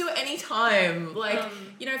yeah. would do it anytime. Like,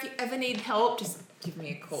 if you ever need help, just give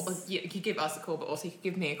me a call. Like, you could give us a call, but also you could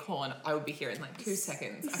give me a call and I would be here in like 2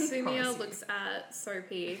 seconds. I Sumia promise you. looks at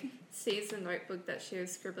Sophie, sees the notebook that she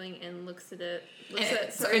was scribbling in, looks at it, looks And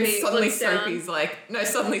at so Sophie, and suddenly looks down, Sophie's like, no,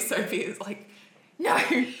 suddenly Sophie is like, no.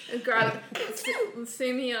 and grab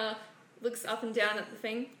Sumia looks up and down at the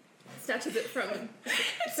thing, snatches it from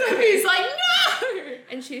Sophie's like, no.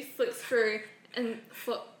 and she flicks through and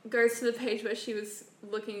goes to the page where she was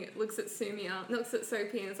looking, looks at Sumia, looks at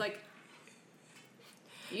Sophie and is like,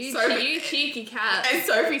 you cheeky cat. And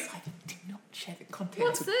Sophie's like, do not share the contents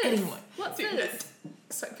What's with this? anyone. What's Do this? not.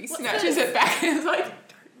 Sophie What's snatches this? it back and is like,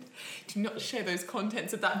 do not share those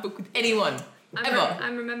contents of that book with anyone. Ever.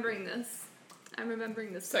 I'm remembering this. I'm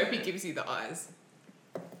remembering this. Sophie gives you the eyes.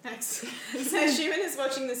 Thanks. So Schumann is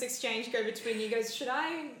watching this exchange go between you. He goes, should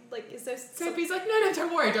I, like, is there... Sophie's like, no,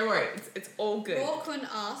 don't worry. It's all good. Rawkun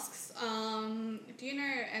asks, do you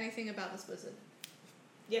know anything about this wizard?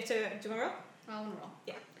 You have to... Do you want to roll? I want to roll.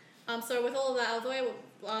 Yeah. So with all of that out of the way,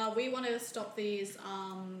 we want to stop these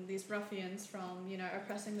ruffians from,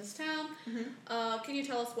 oppressing this town. Mm-hmm. Can you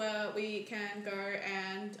tell us where we can go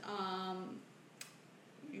and,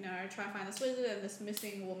 try and find this wizard and this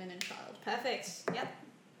missing woman and child? Perfect. Yep.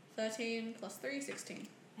 13 plus 3, 16.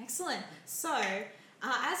 Excellent. So,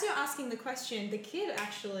 as you're asking the question, the kid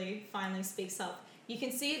actually finally speaks up. You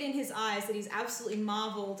can see it in his eyes that he's absolutely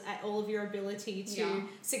marveled at all of your ability to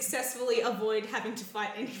successfully avoid having to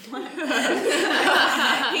fight anyone.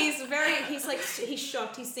 He's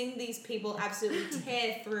shocked. He's seen these people absolutely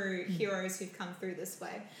tear through heroes who've come through this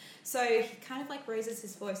way. So he kind of like raises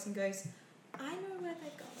his voice and goes, I know where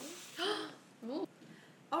they're going.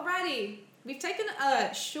 Alrighty. We've taken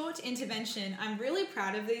a short intervention. I'm really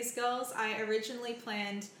proud of these girls. I originally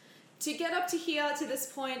planned to get up to here to this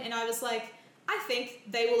point, and I was like, I think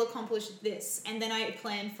they will accomplish this. And then I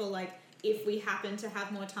planned for like if we happen to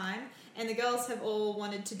have more time. And the girls have all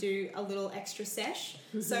wanted to do a little extra sesh,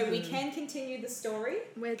 so we can continue the story.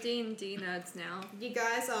 We're D&D nerds now. You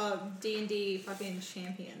guys are D&D fucking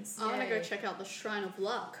champions. I want to go Yay. check out the Shrine of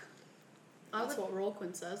Luck. That's what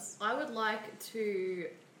Rawkun says. I would like to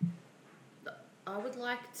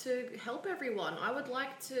help everyone. I would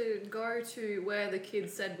like to go to where the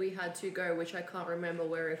kids said we had to go, which I can't remember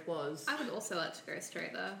where it was. I would also like to go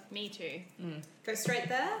straight there. Me too. Go straight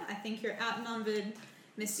there. I think you're outnumbered,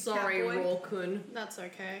 Mr. Sorry, Catboy. Rawkun. That's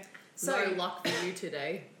okay. So No luck for you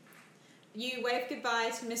today. you wave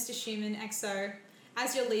goodbye to Mr. Schumann, XO.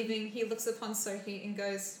 As you're leaving, he looks upon Sophie and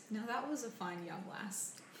goes, now that was a fine young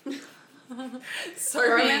lass.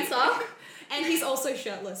 Romance arc? And he's also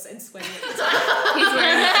shirtless and sweaty at the He's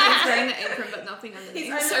wearing the apron, but nothing underneath.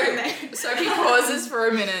 He's only wearing that. Sophie pauses for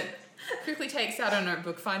a minute, quickly takes out a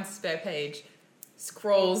notebook, finds a spare page,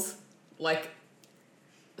 scrawls an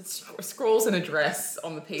address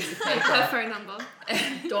on the piece of Her paper, phone number.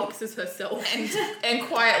 Doxes herself. and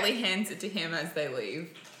quietly hands it to him as they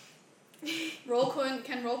leave. Can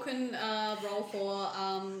Rawkun roll for,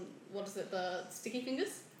 what is it, the sticky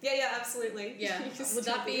fingers? Yeah, absolutely. Yeah. You just Would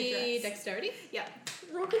that take the be address. dexterity? Yeah.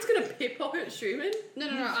 Rawkun's gonna pickpocket Schumann. No.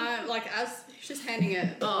 As she's handing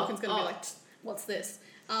it, Rawkun's going to be like, what's this?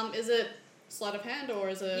 Is it sleight of hand or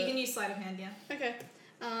is it... You can use sleight of hand, yeah. Okay.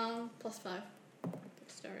 Plus 5.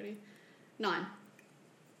 Dexterity. 9.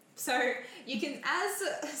 So you can, as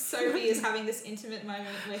Sophie is having this intimate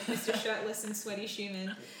moment with Mr. Shirtless and Sweaty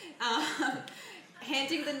Schumann,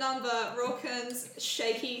 handing the number, Rawkun's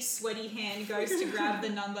shaky, sweaty hand goes to grab the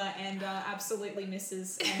number and absolutely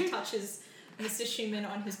misses and touches Mr. Schumann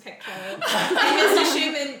on his pectoral. And Mr.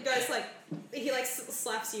 Schumann goes like, he like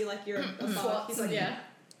slaps you like you're a bug. He's like, Yeah.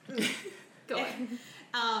 Go on.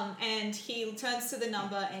 And he turns to the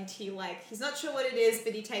number and he's not sure what it is,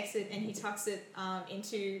 but he takes it and he tucks it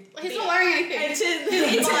into... He's not wearing anything.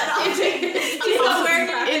 He's not wearing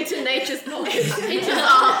anything. Into nature's pocket. Into his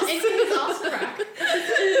ass crack.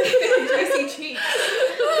 Juicy cheeks.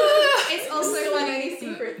 It's also like any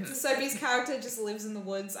secret. Sophie's character just lives in the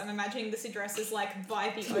woods. I'm imagining this address is like by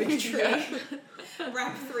the oak tree,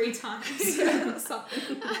 wrapped 3 times or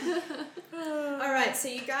something. Alright, so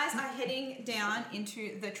you guys are heading down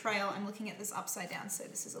into the trail. I'm looking at this upside down, so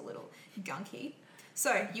this is a little gunky.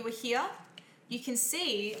 So you were here. You can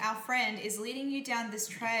see our friend is leading you down this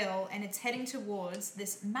trail and it's heading towards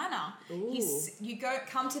this manor. You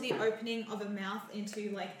come to the opening of a mouth into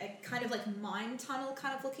like a kind of like mine tunnel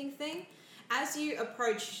kind of looking thing. As you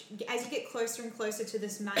get closer and closer to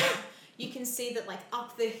this manor, you can see that like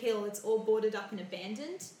up the hill it's all boarded up and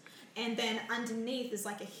abandoned. And then underneath is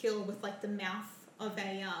like a hill with like the mouth of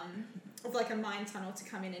a mine tunnel to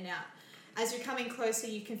come in and out. As you're coming closer,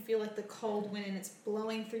 you can feel like the cold wind and it's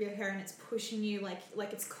blowing through your hair and it's pushing you like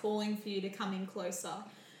it's calling for you to come in closer.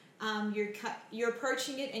 You're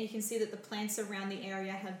approaching it and you can see that the plants around the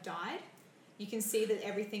area have died. You can see that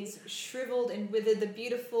everything's shriveled and withered. The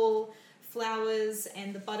beautiful flowers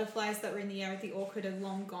and the butterflies that were in the air at the orchid are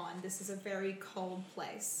long gone. This is a very cold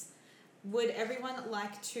place. Would everyone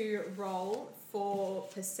like to roll for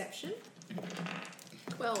perception?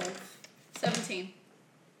 12. 17.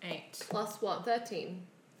 8. Plus what? 13.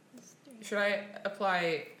 Should I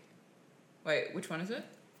apply... Wait, which one is it?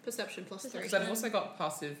 Perception plus 3. Because I've also got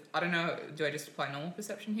passive... I don't know, do I just apply normal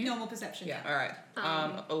perception here? Normal perception. Yeah, alright.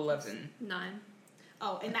 11. 9.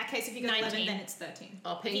 Oh, in that case, if you got 11, 19. then it's 13.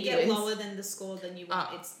 Oh, If you Pengy get wins. lower than the score, then you win.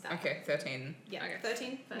 It's that. Okay, 13. Yeah. Okay.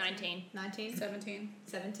 13, 19. 19, 17.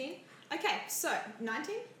 17. Okay, so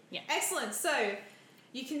 19. Yeah. Excellent. So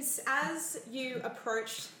you can, as you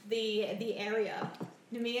approach the area,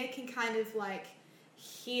 Namia can kind of like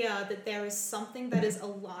hear that there is something that is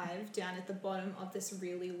alive down at the bottom of this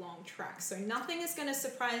really long track. So nothing is going to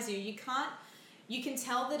surprise you. You can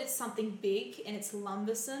tell that it's something big and it's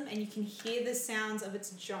lumbersome, and you can hear the sounds of its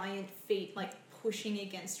giant feet like pushing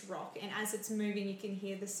against rock. And as it's moving, you can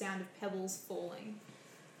hear the sound of pebbles falling.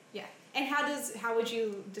 Yeah. And how would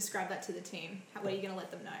you describe that to the team? What are you going to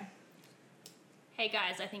let them know? Hey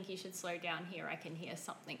guys, I think you should slow down here. I can hear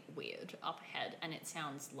something weird up ahead and it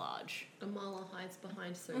sounds large. Amala hides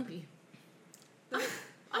behind Soapy.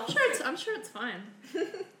 I'm sure it's fine.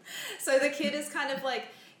 So the kid is kind of like,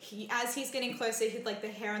 as he's getting closer, like the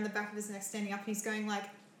hair on the back of his neck standing up, and he's going like,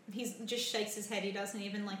 he just shakes his head. He doesn't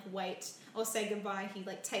even like wait or say goodbye. He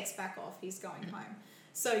like takes back off. He's going home.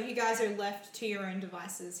 So you guys are left to your own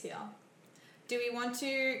devices here. Do we want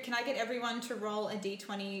to, can I get everyone to roll a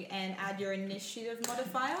d20 and add your initiative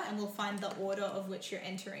modifier, and we'll find the order of which you're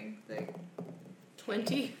entering the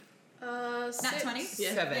 20. Nat 20?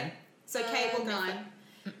 Yeah. 7. Yeah. So Kate will go 9.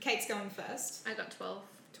 first. Kate's going first. I got 12.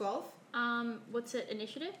 12? What's it,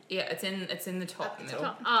 initiative? Yeah, it's in the top Up the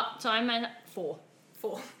middle. So I'm at 4.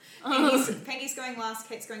 4. Pengy's going last,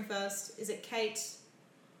 Kate's going first. Is it Kate?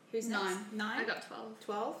 Who's 9. next? 9? I got 12.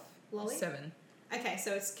 12? Lolly? 7. Okay,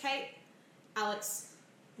 so it's Kate, Alex,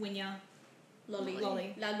 Winya, Lolly.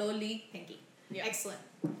 Lolly. La Lolly. Pengy. Yeah. Excellent.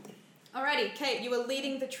 Alrighty, Kate, you are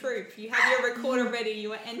leading the troop. You have your recorder ready.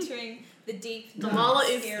 You are entering the deep, dark, Amala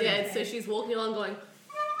is scary scared, bay. so she's walking along going...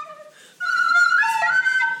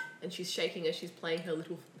 and she's shaking as she's playing her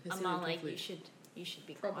little... her silly Amala, flute. you should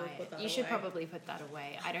be Probably quiet. put that You should away. probably put that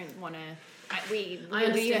away. I don't want to... I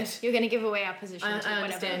understand. You're going to give away our position I to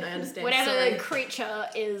whatever, understand. whatever Sorry. the creature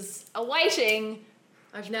is awaiting.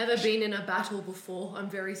 I've never been in a battle before. I'm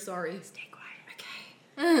very sorry. Stay quiet.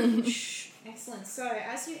 Okay. Excellent. So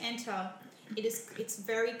as you enter, it's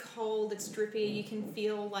very cold, it's drippy, you can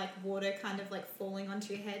feel like water kind of like falling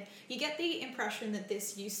onto your head. You get the impression that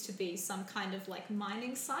this used to be some kind of like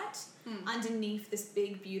mining site underneath this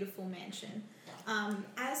big beautiful mansion.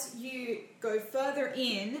 As you go further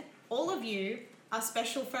in, all of you are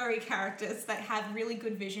special furry characters that have really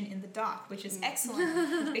good vision in the dark, which is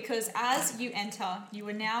excellent because as you enter, you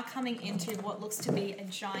are now coming into what looks to be a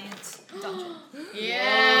giant dungeon.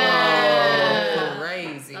 Oh,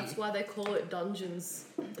 crazy. That's why they call it Dungeons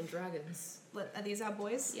and Dragons. Are these our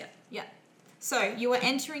boys? Yeah. Yeah. So you are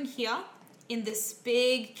entering here in this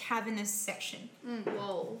big cavernous section.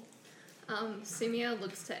 Whoa. Sumia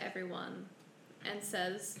looks to everyone and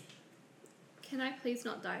says, "Can I please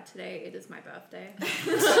not die today? It is my birthday."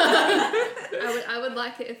 I would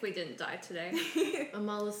like it if we didn't die today.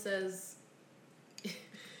 Amala says,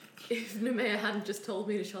 if Nemea hadn't just told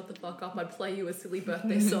me to shut the fuck up, I'd play you a silly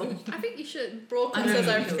birthday song. I think you should. Broadcom I don't says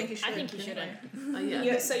I think think you should. I think you shouldn't.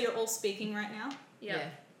 Yeah. So you're all speaking right now? Yeah.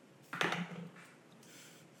 Oh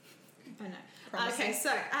no. Promising.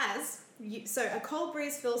 Okay, so a cold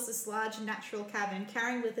breeze fills this large natural cavern,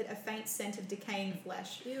 carrying with it a faint scent of decaying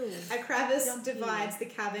flesh. Ew. A crevice divides the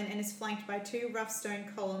cavern and is flanked by 2 rough stone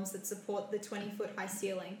columns that support the 20-foot high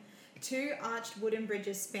ceiling. 2 arched wooden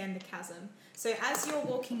bridges span the chasm. So as you're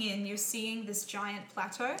walking in, you're seeing this giant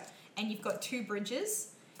plateau, and you've got 2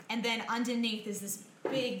 bridges, and then underneath is this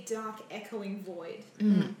big, dark, echoing void.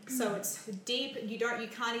 So it's deep. You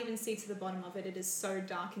can't even see to the bottom of it. It is so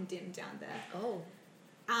dark and dim down there. Oh.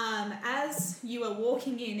 As you are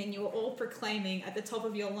walking in and you are all proclaiming at the top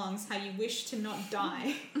of your lungs how you wish to not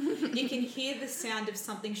die, you can hear the sound of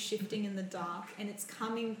something shifting in the dark, and it's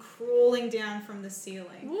coming crawling down from the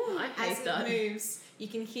ceiling. Ooh, I hate As that. it moves, you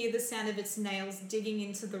can hear the sound of its nails digging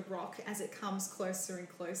into the rock as it comes closer and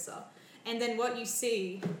closer. And then what you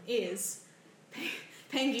see is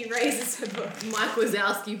Pengy raises her book, Mike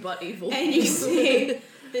Wazowski, but evil. and you see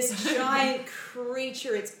this giant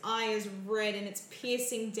creature. Its eye is red and it's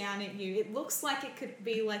piercing down at you. It looks like it could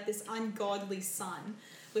be like this ungodly sun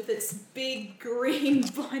with its big green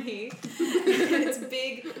body and its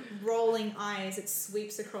big rolling eyes. It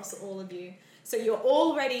sweeps across all of you. So you're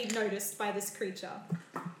already noticed by this creature.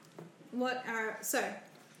 So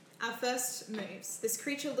our first moves. This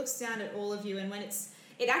creature looks down at all of you, and when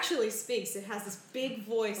it actually speaks, it has this big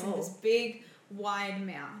voice and this big wide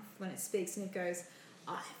mouth when it speaks, and it goes,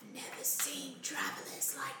 "I've never seen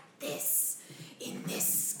travelers like this in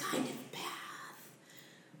this kind of path.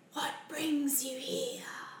 What brings you here?"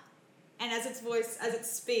 And as it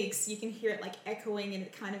speaks, you can hear it like echoing, and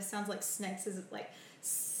it kind of sounds like snakes as it like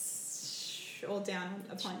all down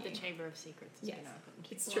upon The you. Chamber of Secrets has Yes. been opened.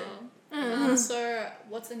 It's true. So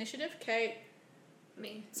what's initiative? Kate.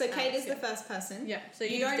 Me. So Kate Alex, is the first person. Yeah. So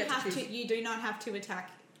You you don't get have to choose. to. You do not have to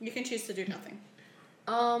attack. You can choose to do nothing.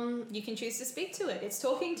 You can choose to speak to it. It's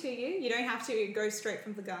talking to you. You don't have to go straight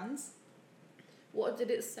from the guns. What did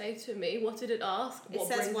it say to me? What did it ask? It What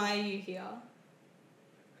says, brings- "Why are you here?"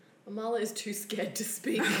 Amala is too scared to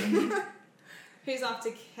speak. Who's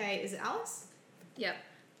after Kate? Is it Alice? Yep.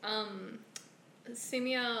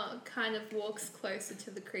 Simia kind of walks closer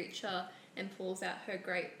to the creature and pulls out her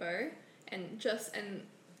great bow and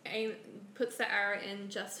puts the arrow in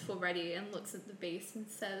just for ready and looks at the beast and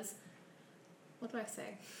says, what do I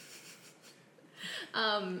say?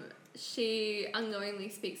 She unknowingly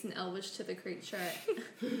speaks in Elvish to the creature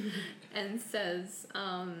and says,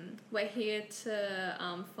 we're here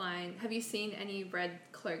to find... Have you seen any red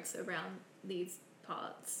cloaks around these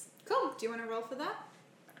parts? Cool. Do you want to roll for that?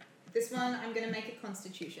 This one, I'm going to make a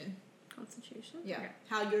Constitution. Constitution? Yeah. Okay.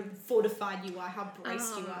 How you're fortified you are, how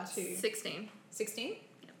braced you are to... 16. 16?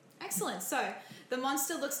 Yep. Excellent. So, the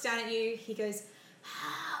monster looks down at you. He goes,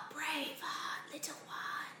 "Ah, brave heart, little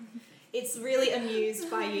one." It's really amused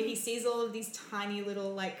by you. He sees all of these tiny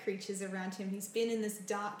little, like, creatures around him. He's been in this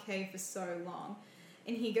dark cave for so long.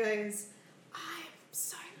 And he goes, "I'm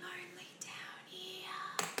so lonely down here."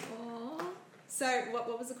 Aww. So,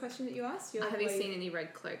 what was the question that you asked? You're Have you like, seen any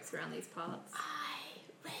red cloaks around these parts?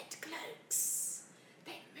 red cloaks.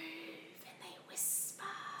 They move and they whisper.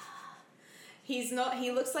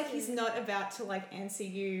 He looks like he's not about to, like, answer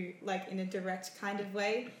you, like, in a direct kind of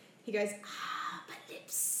way. He goes, but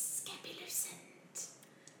lips can be loosened.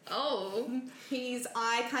 Oh. His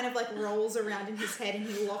eye kind of, like, rolls around in his head and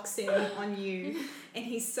he locks in on you. And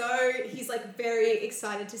he's like, very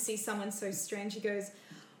excited to see someone so strange. He goes,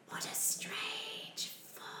 "What a strange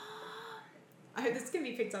form." I hope this can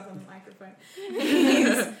be picked up on the microphone.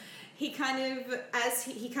 He kind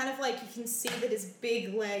of, like, you can see that his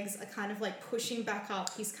big legs are kind of, like, pushing back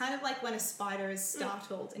up. He's kind of like when a spider is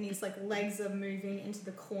startled and his, like, legs are moving into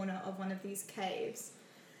the corner of one of these caves.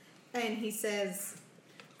 And he says,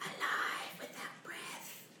 "Alive without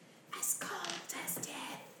breath, as cold as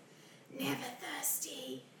death, never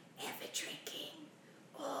thirsty, ever drinking,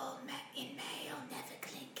 all in male, never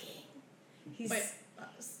clinking." He's... Wait,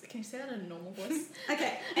 can you say that in a normal voice?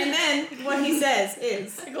 Okay, and then what he says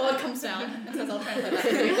is, God comes down and says, "I'll translate that for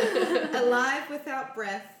you." "Alive without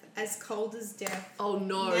breath, as cold as death, Oh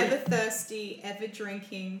no. never thirsty, ever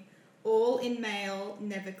drinking, all in male,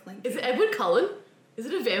 never clinking." Is it Edward Cullen? Is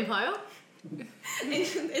it a vampire?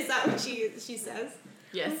 Is that what she says?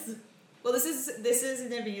 Yes. Well, this is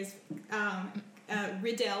Nevia's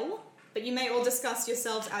riddle, but you may all discuss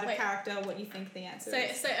yourselves out of Wait. character what you think the answer Say,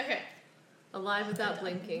 is. okay. Alive without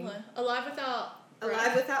blinking. Alive without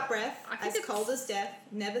Alive without breath, I think as it's- cold as death,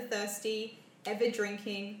 never thirsty, ever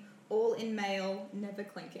drinking, all in male, never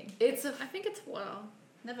clinking. It's a. I think it's water.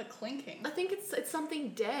 Never clinking. I think it's something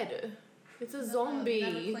dead. It's a Never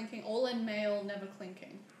zombie. clinking. All in male, never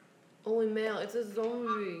clinking. Only male. It's a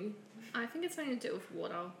zombie. I think it's something to do with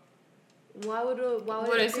water. Why would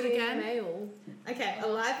What it is it be again? male? Okay,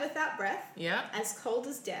 alive without breath, Yeah. as cold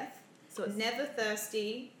as death, So it's never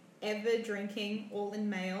thirsty, ever drinking, all in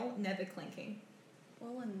male, never clinking.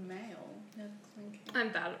 All in male, never clinking. I'm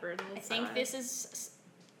bad at riddles. I think this is.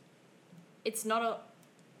 It's not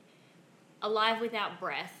alive without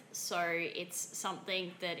breath, so it's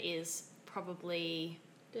something that is probably.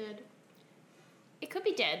 dead. It could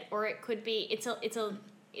be dead, or it could be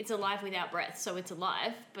it's alive without breath, so it's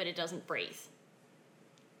alive, but it doesn't breathe.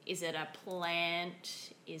 Is it a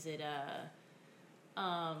plant? Is it a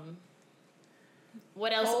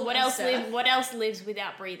what else? Cold What as else? death. What else lives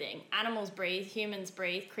without breathing? Animals breathe. Humans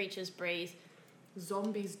breathe. Creatures breathe.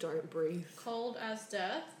 Zombies don't breathe. Cold as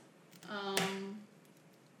death.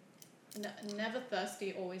 Never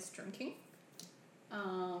thirsty, always drinking.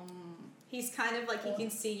 He's kind of like, he can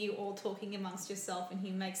see you all talking amongst yourself, and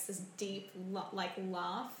he makes this deep,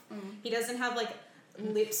 laugh. He doesn't have, like,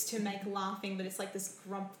 lips to make laughing, but it's like this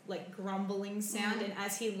grumbling sound, and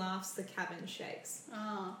as he laughs, the cabin shakes.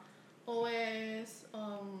 Always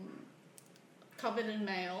covered in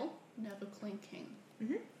mail, never clinking.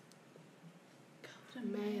 Mhm. Covered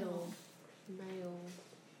in Male.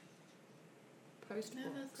 Post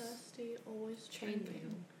Never thirsty, always Chain drinking.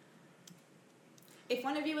 mail. If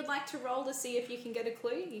one of you would like to roll to see if you can get a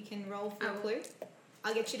clue, you can roll for I a will. clue.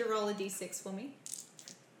 I'll get you to roll a d6 for me.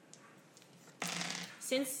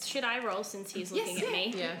 Should I roll since he's Yes, looking at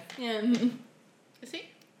me? Yeah. Yeah. Is he?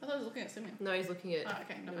 I thought he was looking at Simeon. No, he's looking at. Oh,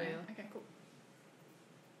 okay, no, Mail. okay, cool.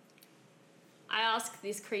 I ask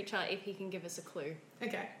this creature if he can give us a clue.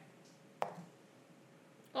 Okay.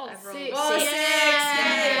 Oh, I've rolled six. Oh, six. six!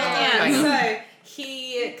 Yay! Well Yeah. done. So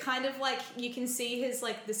he kind of like, you can see his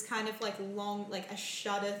like this kind of like long, like a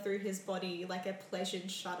shudder through his body, like a pleasured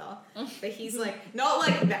shudder. But he's like, not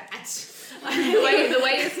like that. The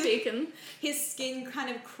way you're speaking. His skin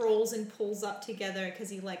kind of crawls and pulls up together because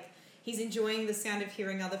he's enjoying the sound of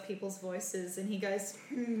hearing other people's voices, and he goes,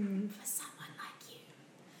 for someone like you.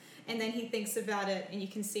 And then he thinks about it, and you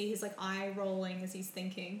can see his like eye rolling as he's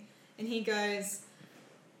thinking, and he goes,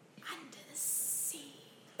 under the sea.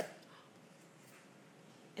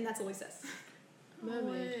 And that's all he says. Mermaid.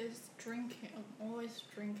 Always drinking. Always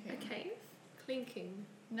drinking. A cave? Clinking.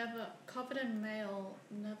 Never covered in mail.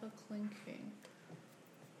 Never clinking.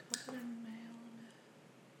 Covered in mail.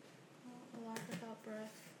 Alive without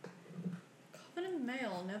breath. Covered in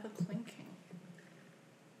mail. Never clinking.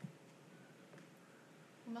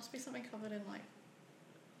 It must be something covered in like.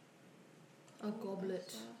 A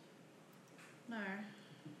goblet. No.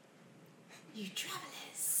 You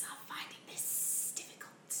travelers are finding this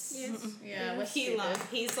difficult. Yes. Yeah, we're He stupid. laughs.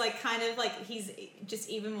 He's like kind of like, he's just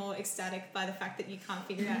even more ecstatic by the fact that you can't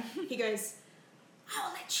figure it out. He goes, I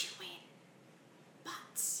will let you win, but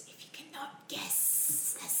if you cannot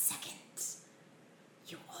guess the second,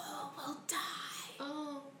 you all will die.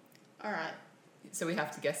 Oh. All right. So we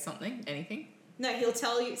have to guess something, anything? No, he'll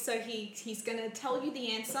tell you. So he's gonna tell you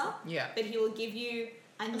the answer, Yeah. but he will give you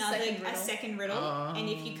a second riddle, Oh. and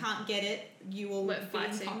if you can't get it, you will We're be in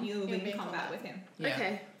fighting. you will be You'll be in in combat combat. with him. Yeah.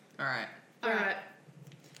 Okay. All right. Alright.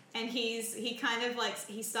 And he kind of like,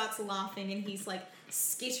 he starts laughing, and he's like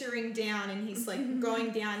skittering down, and he's like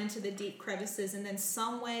going down into the deep crevices, and then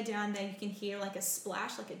somewhere down there you can hear like a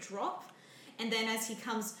splash, like a drop, and then as he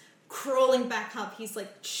comes crawling back up, he's like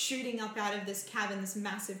shooting up out of this cavern, this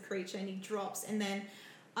massive creature, and he drops, and then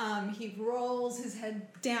he rolls his head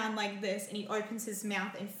down like this, and he opens his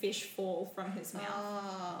mouth, and fish fall from his mouth.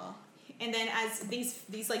 Ah. And then as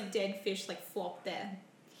these like dead fish like flop there,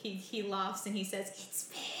 he laughs and he says, "It's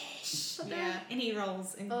fish." Yeah. And he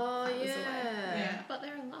rolls and Oh, clambers yeah. away. Yeah. But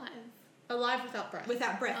they're alive. Alive without breath.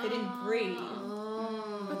 Without breath, they didn't breathe.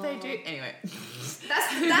 Oh. But they do. Anyway.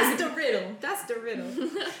 That's the riddle. That's the riddle.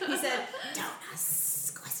 He said, "Don't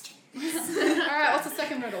ask questions." All right. What's the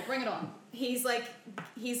second riddle? Bring it on. He's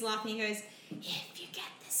laughing. He goes, "If you get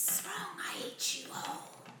this wrong, I eat you whole."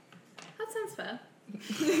 That sounds fair.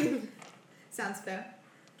 Sounds fair.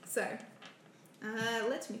 So,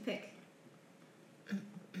 let me pick.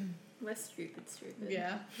 We're stupid.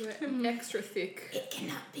 Yeah. We're extra thick. It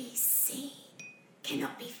cannot be seen,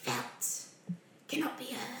 cannot be felt, cannot be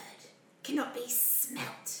heard, cannot be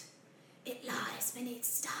smelt. It lies beneath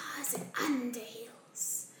stars and under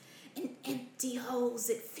hills, in empty holes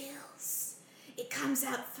it fills. It comes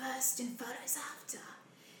out first and follows after,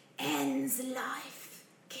 ends life,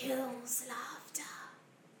 kills laughter.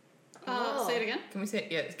 Oh. Say it again. Can we say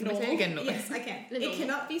it? Yeah. Can we Normal? say it again? Yes, I can. The It normal.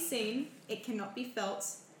 cannot be seen, it cannot be felt,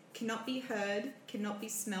 cannot be heard, cannot be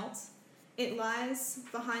smelt. It lies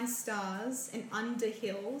behind stars and under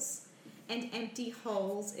hills, and empty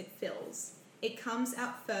holes it fills. It comes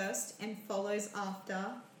out first and follows after,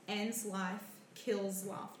 ends life, kills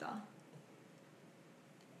laughter.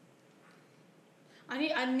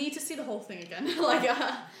 I need to see the whole thing again.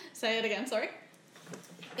 Say it again. Sorry.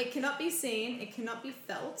 It cannot be seen, it cannot be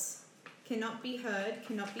felt, cannot be heard,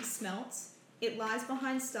 cannot be smelt. It lies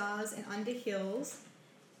behind stars and under hills,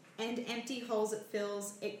 and empty holes it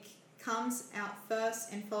fills. It comes out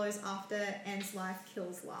first and follows after, ends life,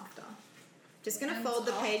 kills laughter. Just gonna Ends fold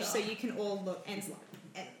the page after. so you can all look. Ends life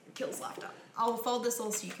and kills laughter. I'll fold this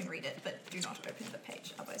all so you can read it, but do not open the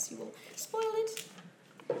page, otherwise you will spoil it.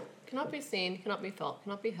 Cannot be seen, cannot be felt,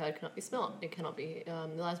 cannot be heard, cannot be smelt. It cannot be,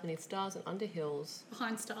 lies beneath stars and under hills.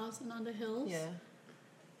 Behind stars and under hills. Yeah.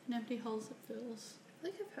 And empty holes it fills. I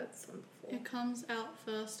think I've heard this one before. It comes out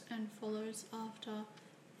first and follows after,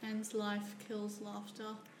 ends life, kills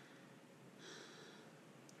laughter.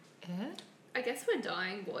 I guess we're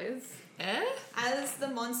dying, boys. As the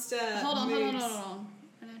monster Hold on. moves,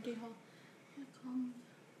 An empty hole. It comes.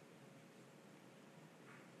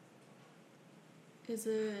 Is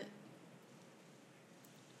it?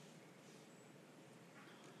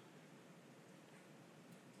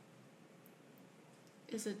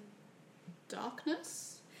 Is it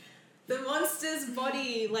darkness? the monster's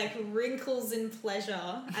body like wrinkles in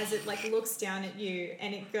pleasure as it like looks down at you,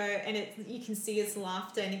 and you can see its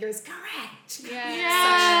laughter, and he goes, "Correct!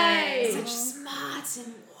 Yay! Such smart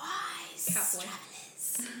and wise Cowboy.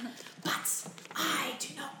 travelers. But I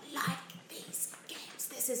do not like these games.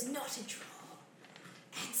 This is not a draw.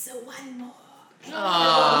 And so one more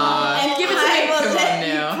Aww. And give it to I me. will Come let on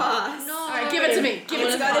you now. pass. No. Alright, give it to me. Give it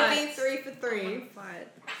It's to me. got to be 3 for I 3. wanna fight.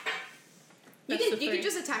 You Best can of you can three.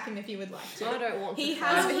 just attack him if you would like to. I don't want He to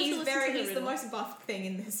has. fight. want to He's listen very. to the He's the riddle. most buffed thing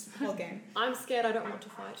in this whole game. I'm scared. I don't want to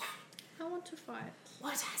fight. I want to fight.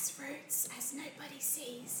 What has roots as nobody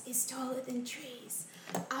sees is taller than trees.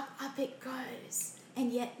 Up it goes,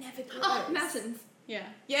 and yet never grows. Oh, mountains. Yeah.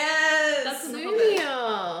 Yes. That's the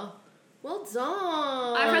Lumia. Well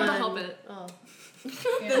done. I've read The Hobbit. Oh. It's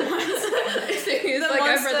The like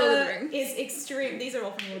I've read The Lord of the monster Rings. is extreme. These are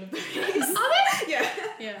all from Lord of the Rings. Are they? Yeah.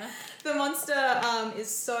 Yeah. The monster is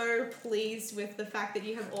so pleased with the fact that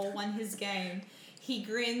you have all won his game. He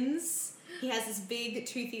grins. He has this big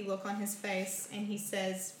toothy look on his face, and he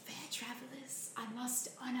says, "Fair travelers, I must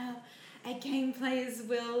honor a game player's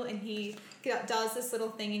will." And he does this little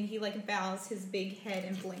thing, and he like bows his big head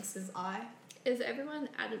and blinks his eye. Is everyone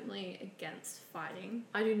adamantly against fighting?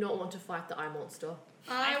 I do not want to fight the eye monster.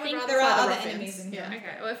 I would think rather there fight are the other ruffians. enemies in here.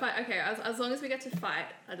 Okay. Well, as long as we get to fight,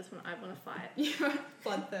 I want to fight. You're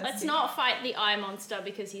bloodthirsty. Let's not fight the eye monster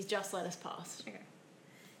because he's just let us past. Okay.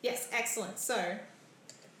 Yes, excellent. So,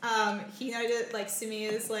 he noted, like,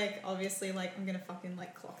 Simia's, like, obviously, like, I'm gonna fucking,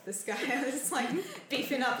 like, clock this guy. It's, like,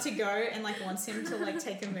 beefing up to go and, like, wants him to, like,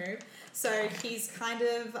 take a move. So, he's kind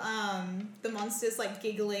of, the monster's, like,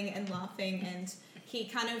 giggling and laughing, and he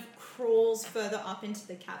kind of crawls further up into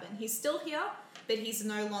the cabin. He's still here, but he's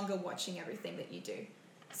no longer watching everything that you do.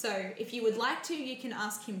 So, if you would like to, you can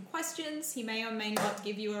ask him questions. He may or may not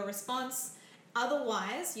give you a response.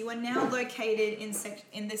 Otherwise, you are now located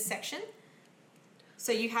in this section.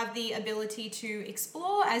 So you have the ability to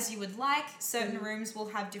explore as you would like. Certain rooms will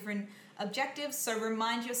have different objectives. So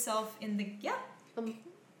remind yourself in the... Yeah.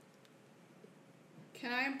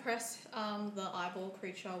 Can I impress the eyeball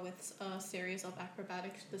creature with a series of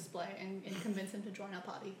acrobatics display and convince him to join our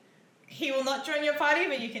party? He will not join your party,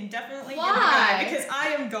 but you can definitely Why? get a guy, because I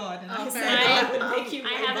am God, and I Okay. said that would make you I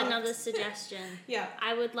way have buffed. another suggestion. Yeah.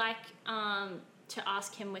 I would like to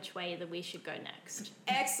ask him which way that we should go next.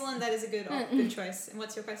 Excellent. That is a good choice. And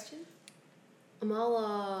what's your question?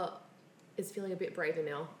 Amala is feeling a bit braver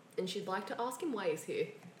now, and she'd like to ask him why he's here.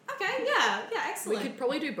 Okay. Yeah. We Excellent. could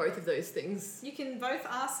probably do both of those things. You can both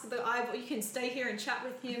ask the eyeball. You can stay here and chat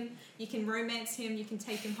with him. You can romance him. You can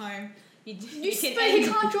take him home. You can. But he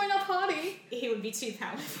can't join our party. He would be too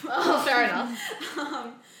powerful. Oh, fair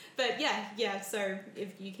enough. But yeah. So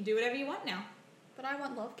if you can do whatever you want now. But I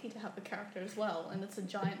want Lovekey to have a character as well, and it's a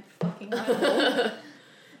giant fucking eyeball.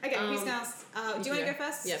 Okay, who's gonna ask? Do you want to go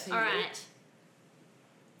first? Yes. All right.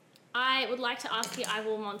 I would like to ask the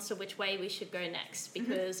eyeball monster which way we should go next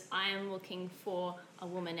because I am looking for a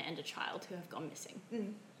woman and a child who have gone missing.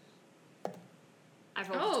 I've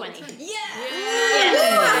rolled 20. Yeah!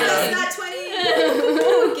 Yes. That's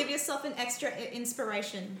that 20! Give yourself an extra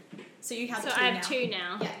inspiration. So you have So two I have now. 2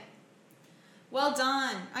 now. Yeah. Well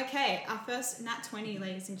done. Okay, our first nat 20,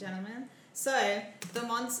 ladies and gentlemen. So the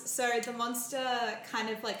monster kind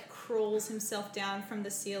of like crawls himself down from the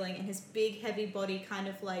ceiling, and his big heavy body kind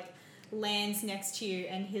of like lands next to you,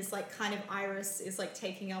 and his like kind of iris is like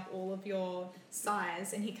taking up all of your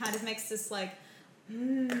size, and he kind of makes this like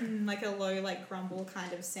like a low like grumble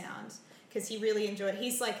kind of sound because he really enjoyed it.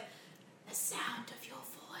 He's like, the sound of your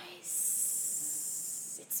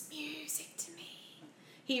voice, it's music to me.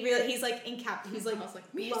 He's like he's like, I was like,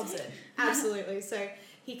 loves music? it. Absolutely. So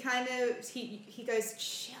he kind of he goes,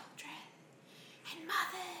 children and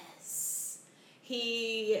mothers.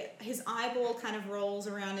 His eyeball kind of rolls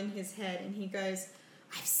around in his head, and he goes,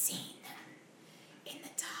 I've seen them in the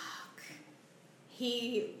dark.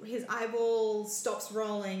 His eyeball stops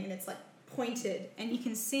rolling, and it's like pointed, and you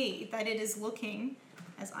can see that it is looking,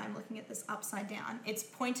 as I'm looking at this upside down, it's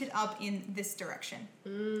pointed up in this direction.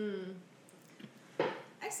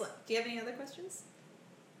 Excellent. Do you have any other questions?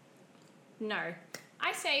 No.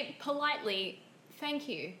 I say politely, thank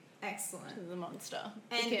you Excellent. to the monster.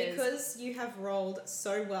 And because you have rolled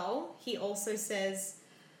so well, he also says,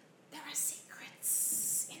 there are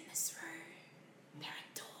secrets in this room. There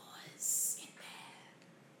are doors in there.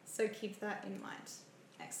 So keep that in mind.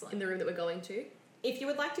 Excellent. In the room that we're going to. If you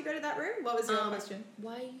would like to go to that room, what was your question?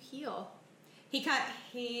 Why are you here? He can't,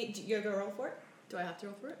 you go roll for it? Do I have to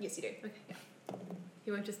roll for it? Yes, you do. Okay. Yeah.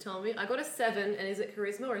 You won't just tell me. I got a 7, and is it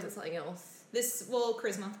charisma or is it something else?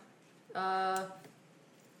 Charisma.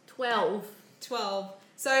 12. 12.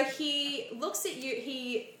 So he looks at you,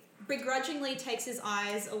 he begrudgingly takes his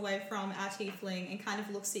eyes away from our tiefling and kind of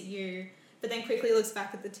looks at you, but then quickly looks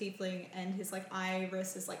back at the tiefling, and his like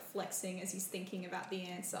iris is like flexing as he's thinking about the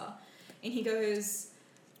answer. And he goes,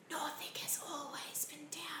 Northwick has always been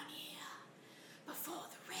down here before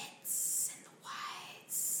the reds and the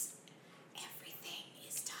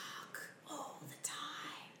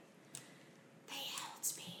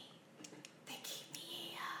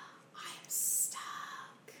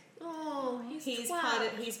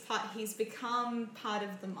he's become part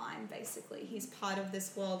of the mine, basically. He's part of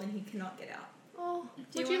this world and he cannot get out. Oh,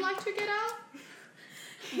 Would you like to get out?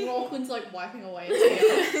 Rawquin's like wiping away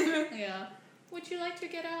his tears. Yeah. Would you like to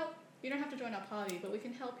get out? You don't have to join our party, but we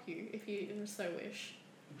can help you if you so wish.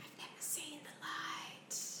 I've never seen the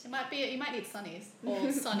light. You might need sunnies.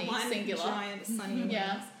 Or sunny, One singular. giant sunny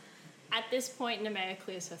Yeah. ones. At this point, Nemea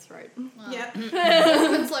clears her throat. Wow. Yep.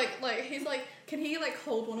 Rawquin's like he's like, can he like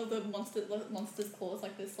hold one of the monster's claws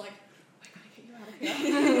like this? Like, we're gonna get you out of here.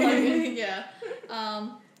 Like, yeah.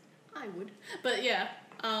 I would. But yeah.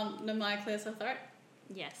 Nemea clears her throat.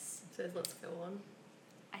 Yes. Says let's go on.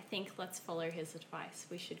 I think let's follow his advice.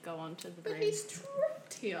 We should go on to the But room. he's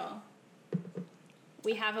trapped here.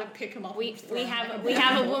 We have I a pick him up. we and throw him like a we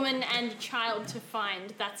have a ball. woman and a child to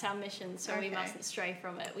find. That's our mission, so we Okay. mustn't stray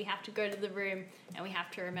from it. We have to go to the room, and we have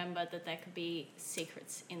to remember that there could be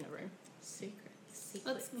secrets in the room. Secrets.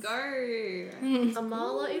 Let's go.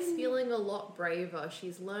 Amala is feeling a lot braver.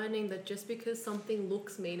 She's learning that just because something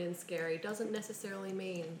looks mean and scary doesn't necessarily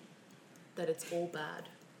mean that it's all bad.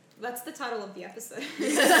 That's the title of the episode.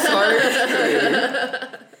 So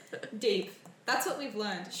Deep. That's what we've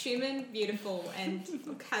learned. Schumann, beautiful, and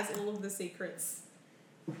has all of the secrets.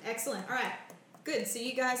 Excellent. All right. Good. So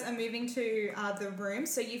you guys are moving to the room.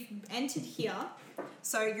 So you've entered here.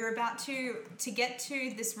 So you're about to get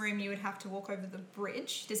to this room, you would have to walk over the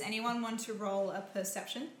bridge. Does anyone want to roll a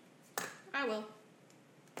perception? I will.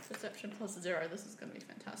 Perception plus 0. This is going to be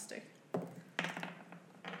fantastic.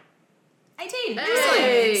 18.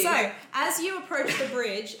 Hey! Excellent. So, as you approach the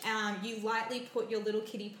bridge, you lightly put your little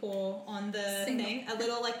kitty paw on the thing. A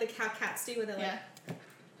little like the cow cats do where they're like...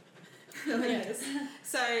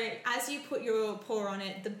 So, as you put your paw on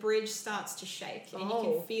it, the bridge starts to shake. And you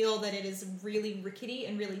can feel that it is really rickety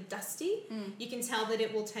and really dusty. You can tell that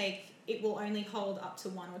it will only hold up to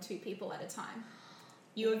 1 or 2 people at a time.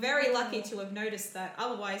 You were very lucky to have noticed that,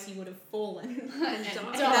 otherwise you would have fallen and that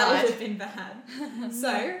would have been bad.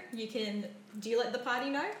 So, do you let the party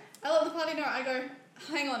know? I let the party know. I go,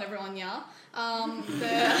 hang on everyone, yeah.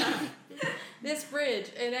 This bridge,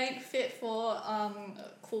 it ain't fit for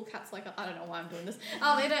cool cats like I don't know why I'm doing this.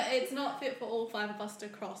 It's not fit for all 5 of us to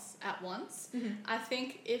cross at once. I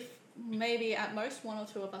think if maybe at most 1 or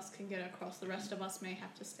 2 of us can get across, the rest of us may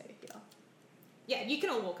have to stay here. Yeah, you can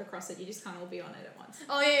all walk across it. You just can't all be on it at once.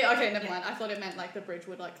 Oh yeah, okay, never mind. I thought it meant like the bridge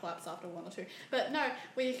would like collapse after 1 or 2. But no,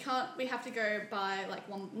 we can't. We have to go by like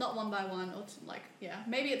not one by one, or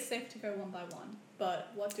maybe it's safe to go 1 by 1.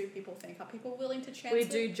 But what do people think? Are people willing to chance We it?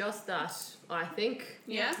 do just that, I think.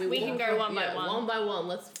 Yeah? We can go one by one. 1 by 1.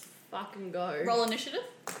 Let's fucking go. Roll initiative,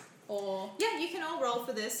 or Yeah, you can all roll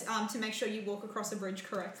for this to make sure you walk across a bridge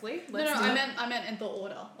correctly. no, I meant in the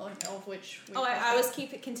order of which. We I was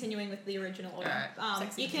continuing with the original order.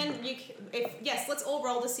 Alright. Let's all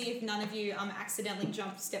roll to see if none of you accidentally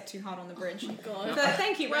step too hard on the bridge. God. So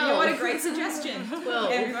thank you, Brenda. What a great suggestion.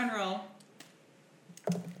 12. Everyone roll.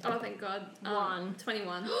 Oh, thank God. 1.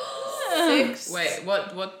 21. 6. wait,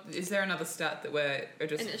 what is there another stat that we're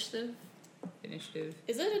just Initiative. initiative?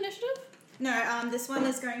 Is it initiative? No, this one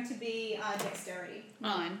is going to be dexterity.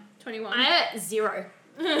 9. 21. I at 0.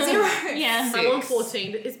 0. Yeah. I'm on 6.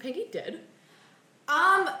 14. Is Peggy dead?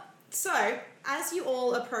 So as you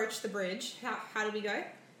all approach the bridge, how do we go?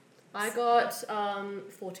 I got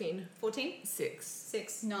 14. 14? 6.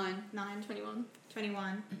 6. 9. 9. 21.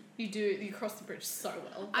 21. You cross the bridge so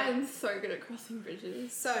well. I am so good at crossing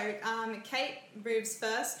bridges. So, Kate moves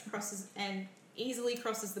first, crosses and easily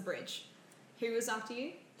crosses the bridge. Who was after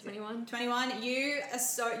you? 21. 21.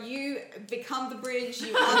 You become the bridge.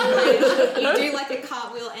 You are the bridge. You do like a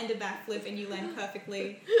cartwheel and a backflip, and you land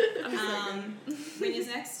perfectly. I'm so good. Rina's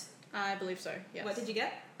next. I believe so. Yes. What did you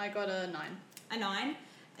get? I got a 9. A 9.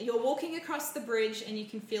 You're walking across the bridge, and you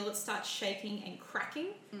can feel it start shaking and cracking.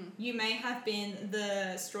 You may have been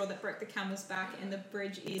the straw that broke the camel's back, and the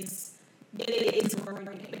bridge is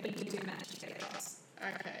rolling, but you do manage to get across.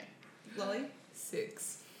 Okay. Lolly?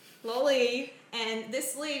 6. Lolly, and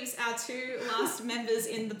this leaves our 2 last members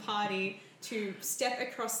in the party to step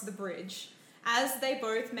across the bridge. As they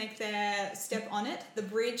both make their step on it, the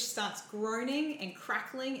bridge starts groaning and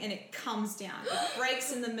crackling, and it comes down. It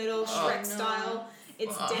breaks in the middle, Shrek style.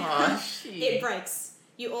 It's down. It breaks.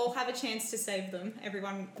 You all have a chance to save them.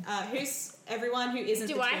 Everyone who isn't.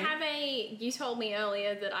 Do the I twin. have a... You told me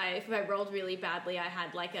earlier that if I rolled really badly, I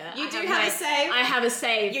had like a... You do have a save. I have a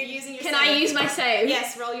save. You're using your Can save. I use my save?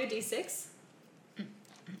 Yes, roll your d6.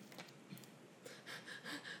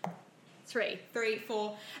 3. 3,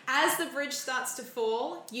 4. As the bridge starts to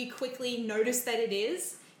fall, you quickly notice that it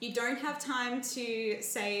is. You don't have time to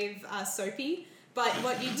save Soapy, But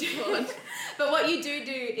what you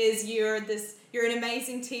do, is you're an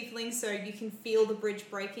amazing tiefling, so you can feel the bridge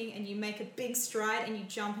breaking, and you make a big stride, and you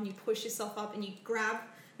jump, and you push yourself up, and you grab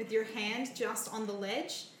with your hand just on the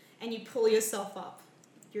ledge, and you pull yourself up.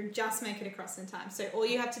 You're just making it across in time. So all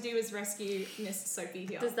you have to do is rescue Miss Sophie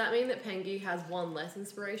here. Does that mean that Pengi has one less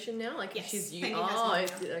inspiration now? Like Yes, if she's Pengi has one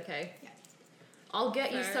now. Okay. Yeah. I'll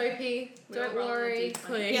get you, So, Sophie. Don't we'll roll a worry. D20.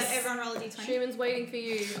 Please. Yeah, everyone roll a d20. Schumann's waiting for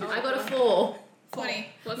you. Oh, I got a God. 4. 20.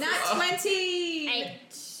 What's Nat this? 20! 8.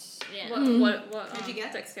 Yeah. What What'd you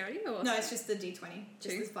get? Dexterity or No, it's just the d20.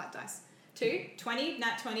 Just 2. this flat dice. 2, 20,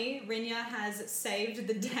 nat 20. Rinya has saved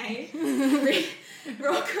the day.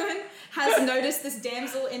 Rokun has noticed this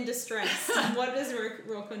damsel in distress. What does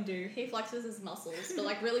Rokun do? He flexes his muscles, but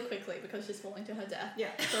like really quickly because she's falling to her death. Yeah.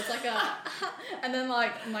 So it's like and then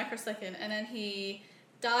like microsecond, and then he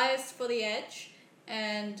dives for the edge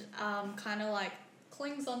and kind of like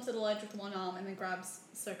clings onto the ledge with one arm and then grabs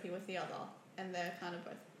Sophie with the other, and they're kind of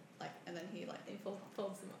both like, and then he pulls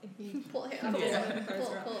them up. He pull,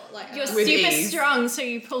 like You're With super ease. strong, so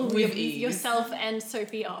you pull With ease. yourself and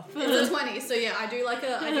Sophie off. It's a 20, so yeah, I do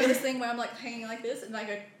this thing where I'm like hanging like this, and I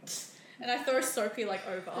go, and I throw Sophie like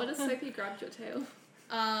over. what if Sophie grabbed your tail?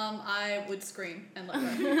 I would scream and let go.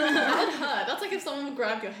 That would hurt. That's like if someone would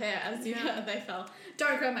grab your hair as you they fell.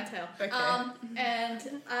 Don't grab my tail. Okay. And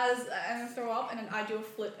as I throw up, and then I do a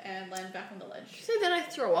flip and land back on the ledge. So then I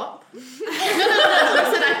throw up. I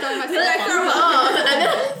said I throw myself up.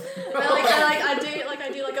 I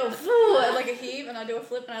do like a whoo, and like a heave, and I do a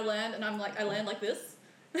flip, and I land like this.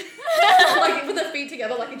 Like with the feet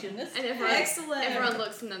together like a gymnast. And Excellent. everyone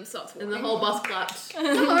looks and then stops walking. And the whole bus clapped. Come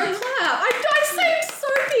on, clap! I saved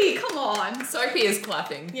Sophie. Come on. Sophie is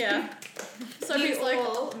clapping. Yeah. Sophie's You like,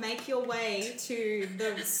 all make your way to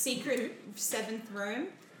the secret 7th room,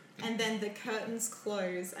 and then the curtains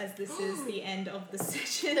close as this is the end of the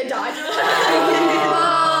session. they died.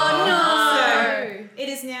 So, it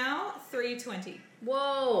is now 3:20.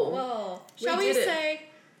 Whoa. Whoa. We Shall we did it. say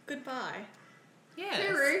goodbye? Yes.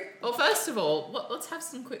 Hooroo. Well, first of all, let's have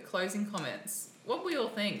some quick closing comments. What we all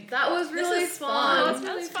think? That was really is fun. fun.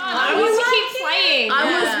 That was fun. I I want was to keep playing. I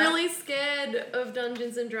Yeah. was really scared of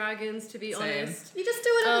Dungeons and Dragons, to be Same. honest. You just do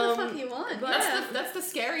whatever the Um, fuck you want. but- That's the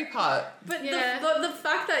scary part. But Yeah. the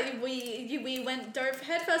fact that we dove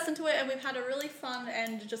headfirst into it, and we've had a really fun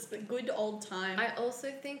and just a good old time. I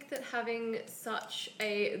also think that having such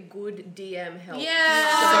a good DM helps. Yeah.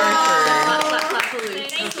 Clap, clap, clap for Luke.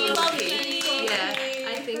 Thank That's you, all Lobby. key. Yeah,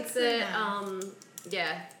 I think That's so that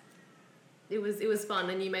yeah, it was fun,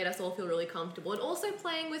 and you made us all feel really comfortable, and also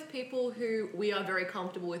playing with people who we are very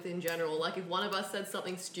comfortable with in general. Like if one of us said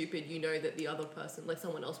something stupid, you know that the other person, like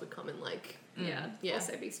someone else, would come and like Yeah.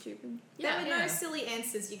 Also be stupid. There were no Yeah. silly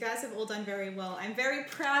answers. You guys have all done very well. I'm very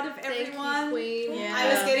proud of Thank everyone. you, Queen. Yeah. I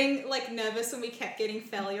was getting like nervous when we kept getting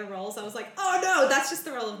failure rolls. I was like, oh no, that's just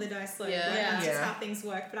the roll of the dice. Like, Yeah. that's just Yeah. how things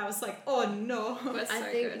work. But I was like, oh no. We're so I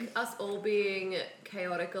think good. us all being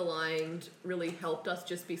chaotic aligned really helped us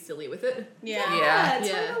just be silly with it. Yeah. Yeah.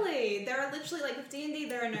 Yeah. Totally. There are literally like with D&D,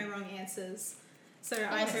 there are no wrong answers. So I'm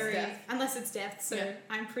Unless it's very death. unless it's death. So Yeah.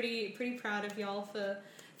 I'm pretty proud of y'all for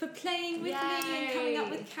playing with me and coming up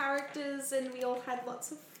with characters, and we all had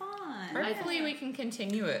lots of fun. Hopefully we can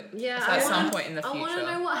continue it Yeah, at some point in the I future. want to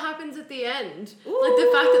know what happens at the end. Ooh. Like the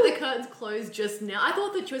fact that the curtains closed just now. I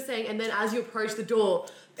thought that you were saying, and then as you approach the door,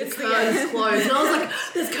 the It's the curtains end. closed. And I was like,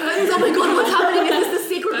 there's curtains, oh my god, what's happening? Is this the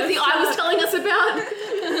secret that the eye was telling us about?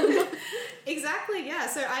 Exactly, yeah.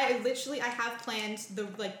 So I have planned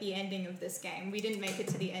the ending of this game. We didn't make it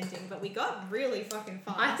to the ending, but we got really fucking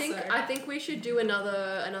far. I think so. I think we should do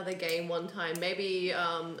another game one time. Maybe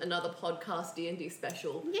another podcast D&D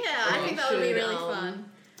special. Yeah, I think that would be should, really fun.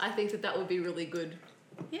 I think that would be really good.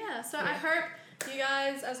 Yeah, so I hope you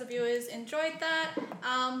guys, as the viewers, enjoyed that.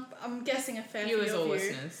 I'm guessing a fair Viewers few or of you.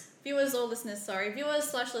 listeners. Viewers or listeners, sorry.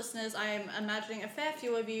 Viewers/listeners, I am imagining a fair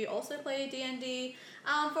few of you also play D&D.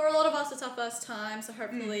 For a lot of us, it's our first time, so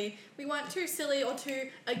hopefully we weren't too silly or too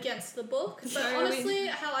against the book. But So honestly,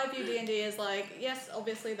 how I view D&D is like, yes,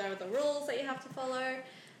 obviously there are the rules that you have to follow,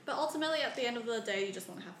 but ultimately at the end of the day, you just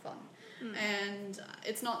want to have fun. And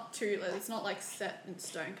it's not like set in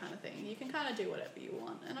stone kind of thing. You can kind of do whatever you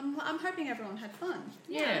want, and I'm hoping everyone had fun.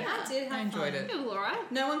 Yeah, I did have I enjoyed fun. it. It was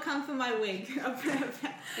alright. No one come for my wig.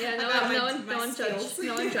 Yeah, About no one my skills. judged.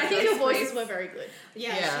 No one judged. I think your us, voices please. were very good.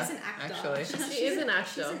 Yeah, Yeah, she's an actor. actually. She is an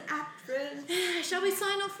actor. She's an actress. Shall we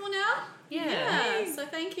sign off for now? Yeah. So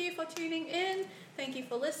thank you for tuning in. Thank you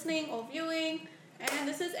for listening or viewing. And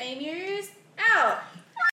this is Amy's out.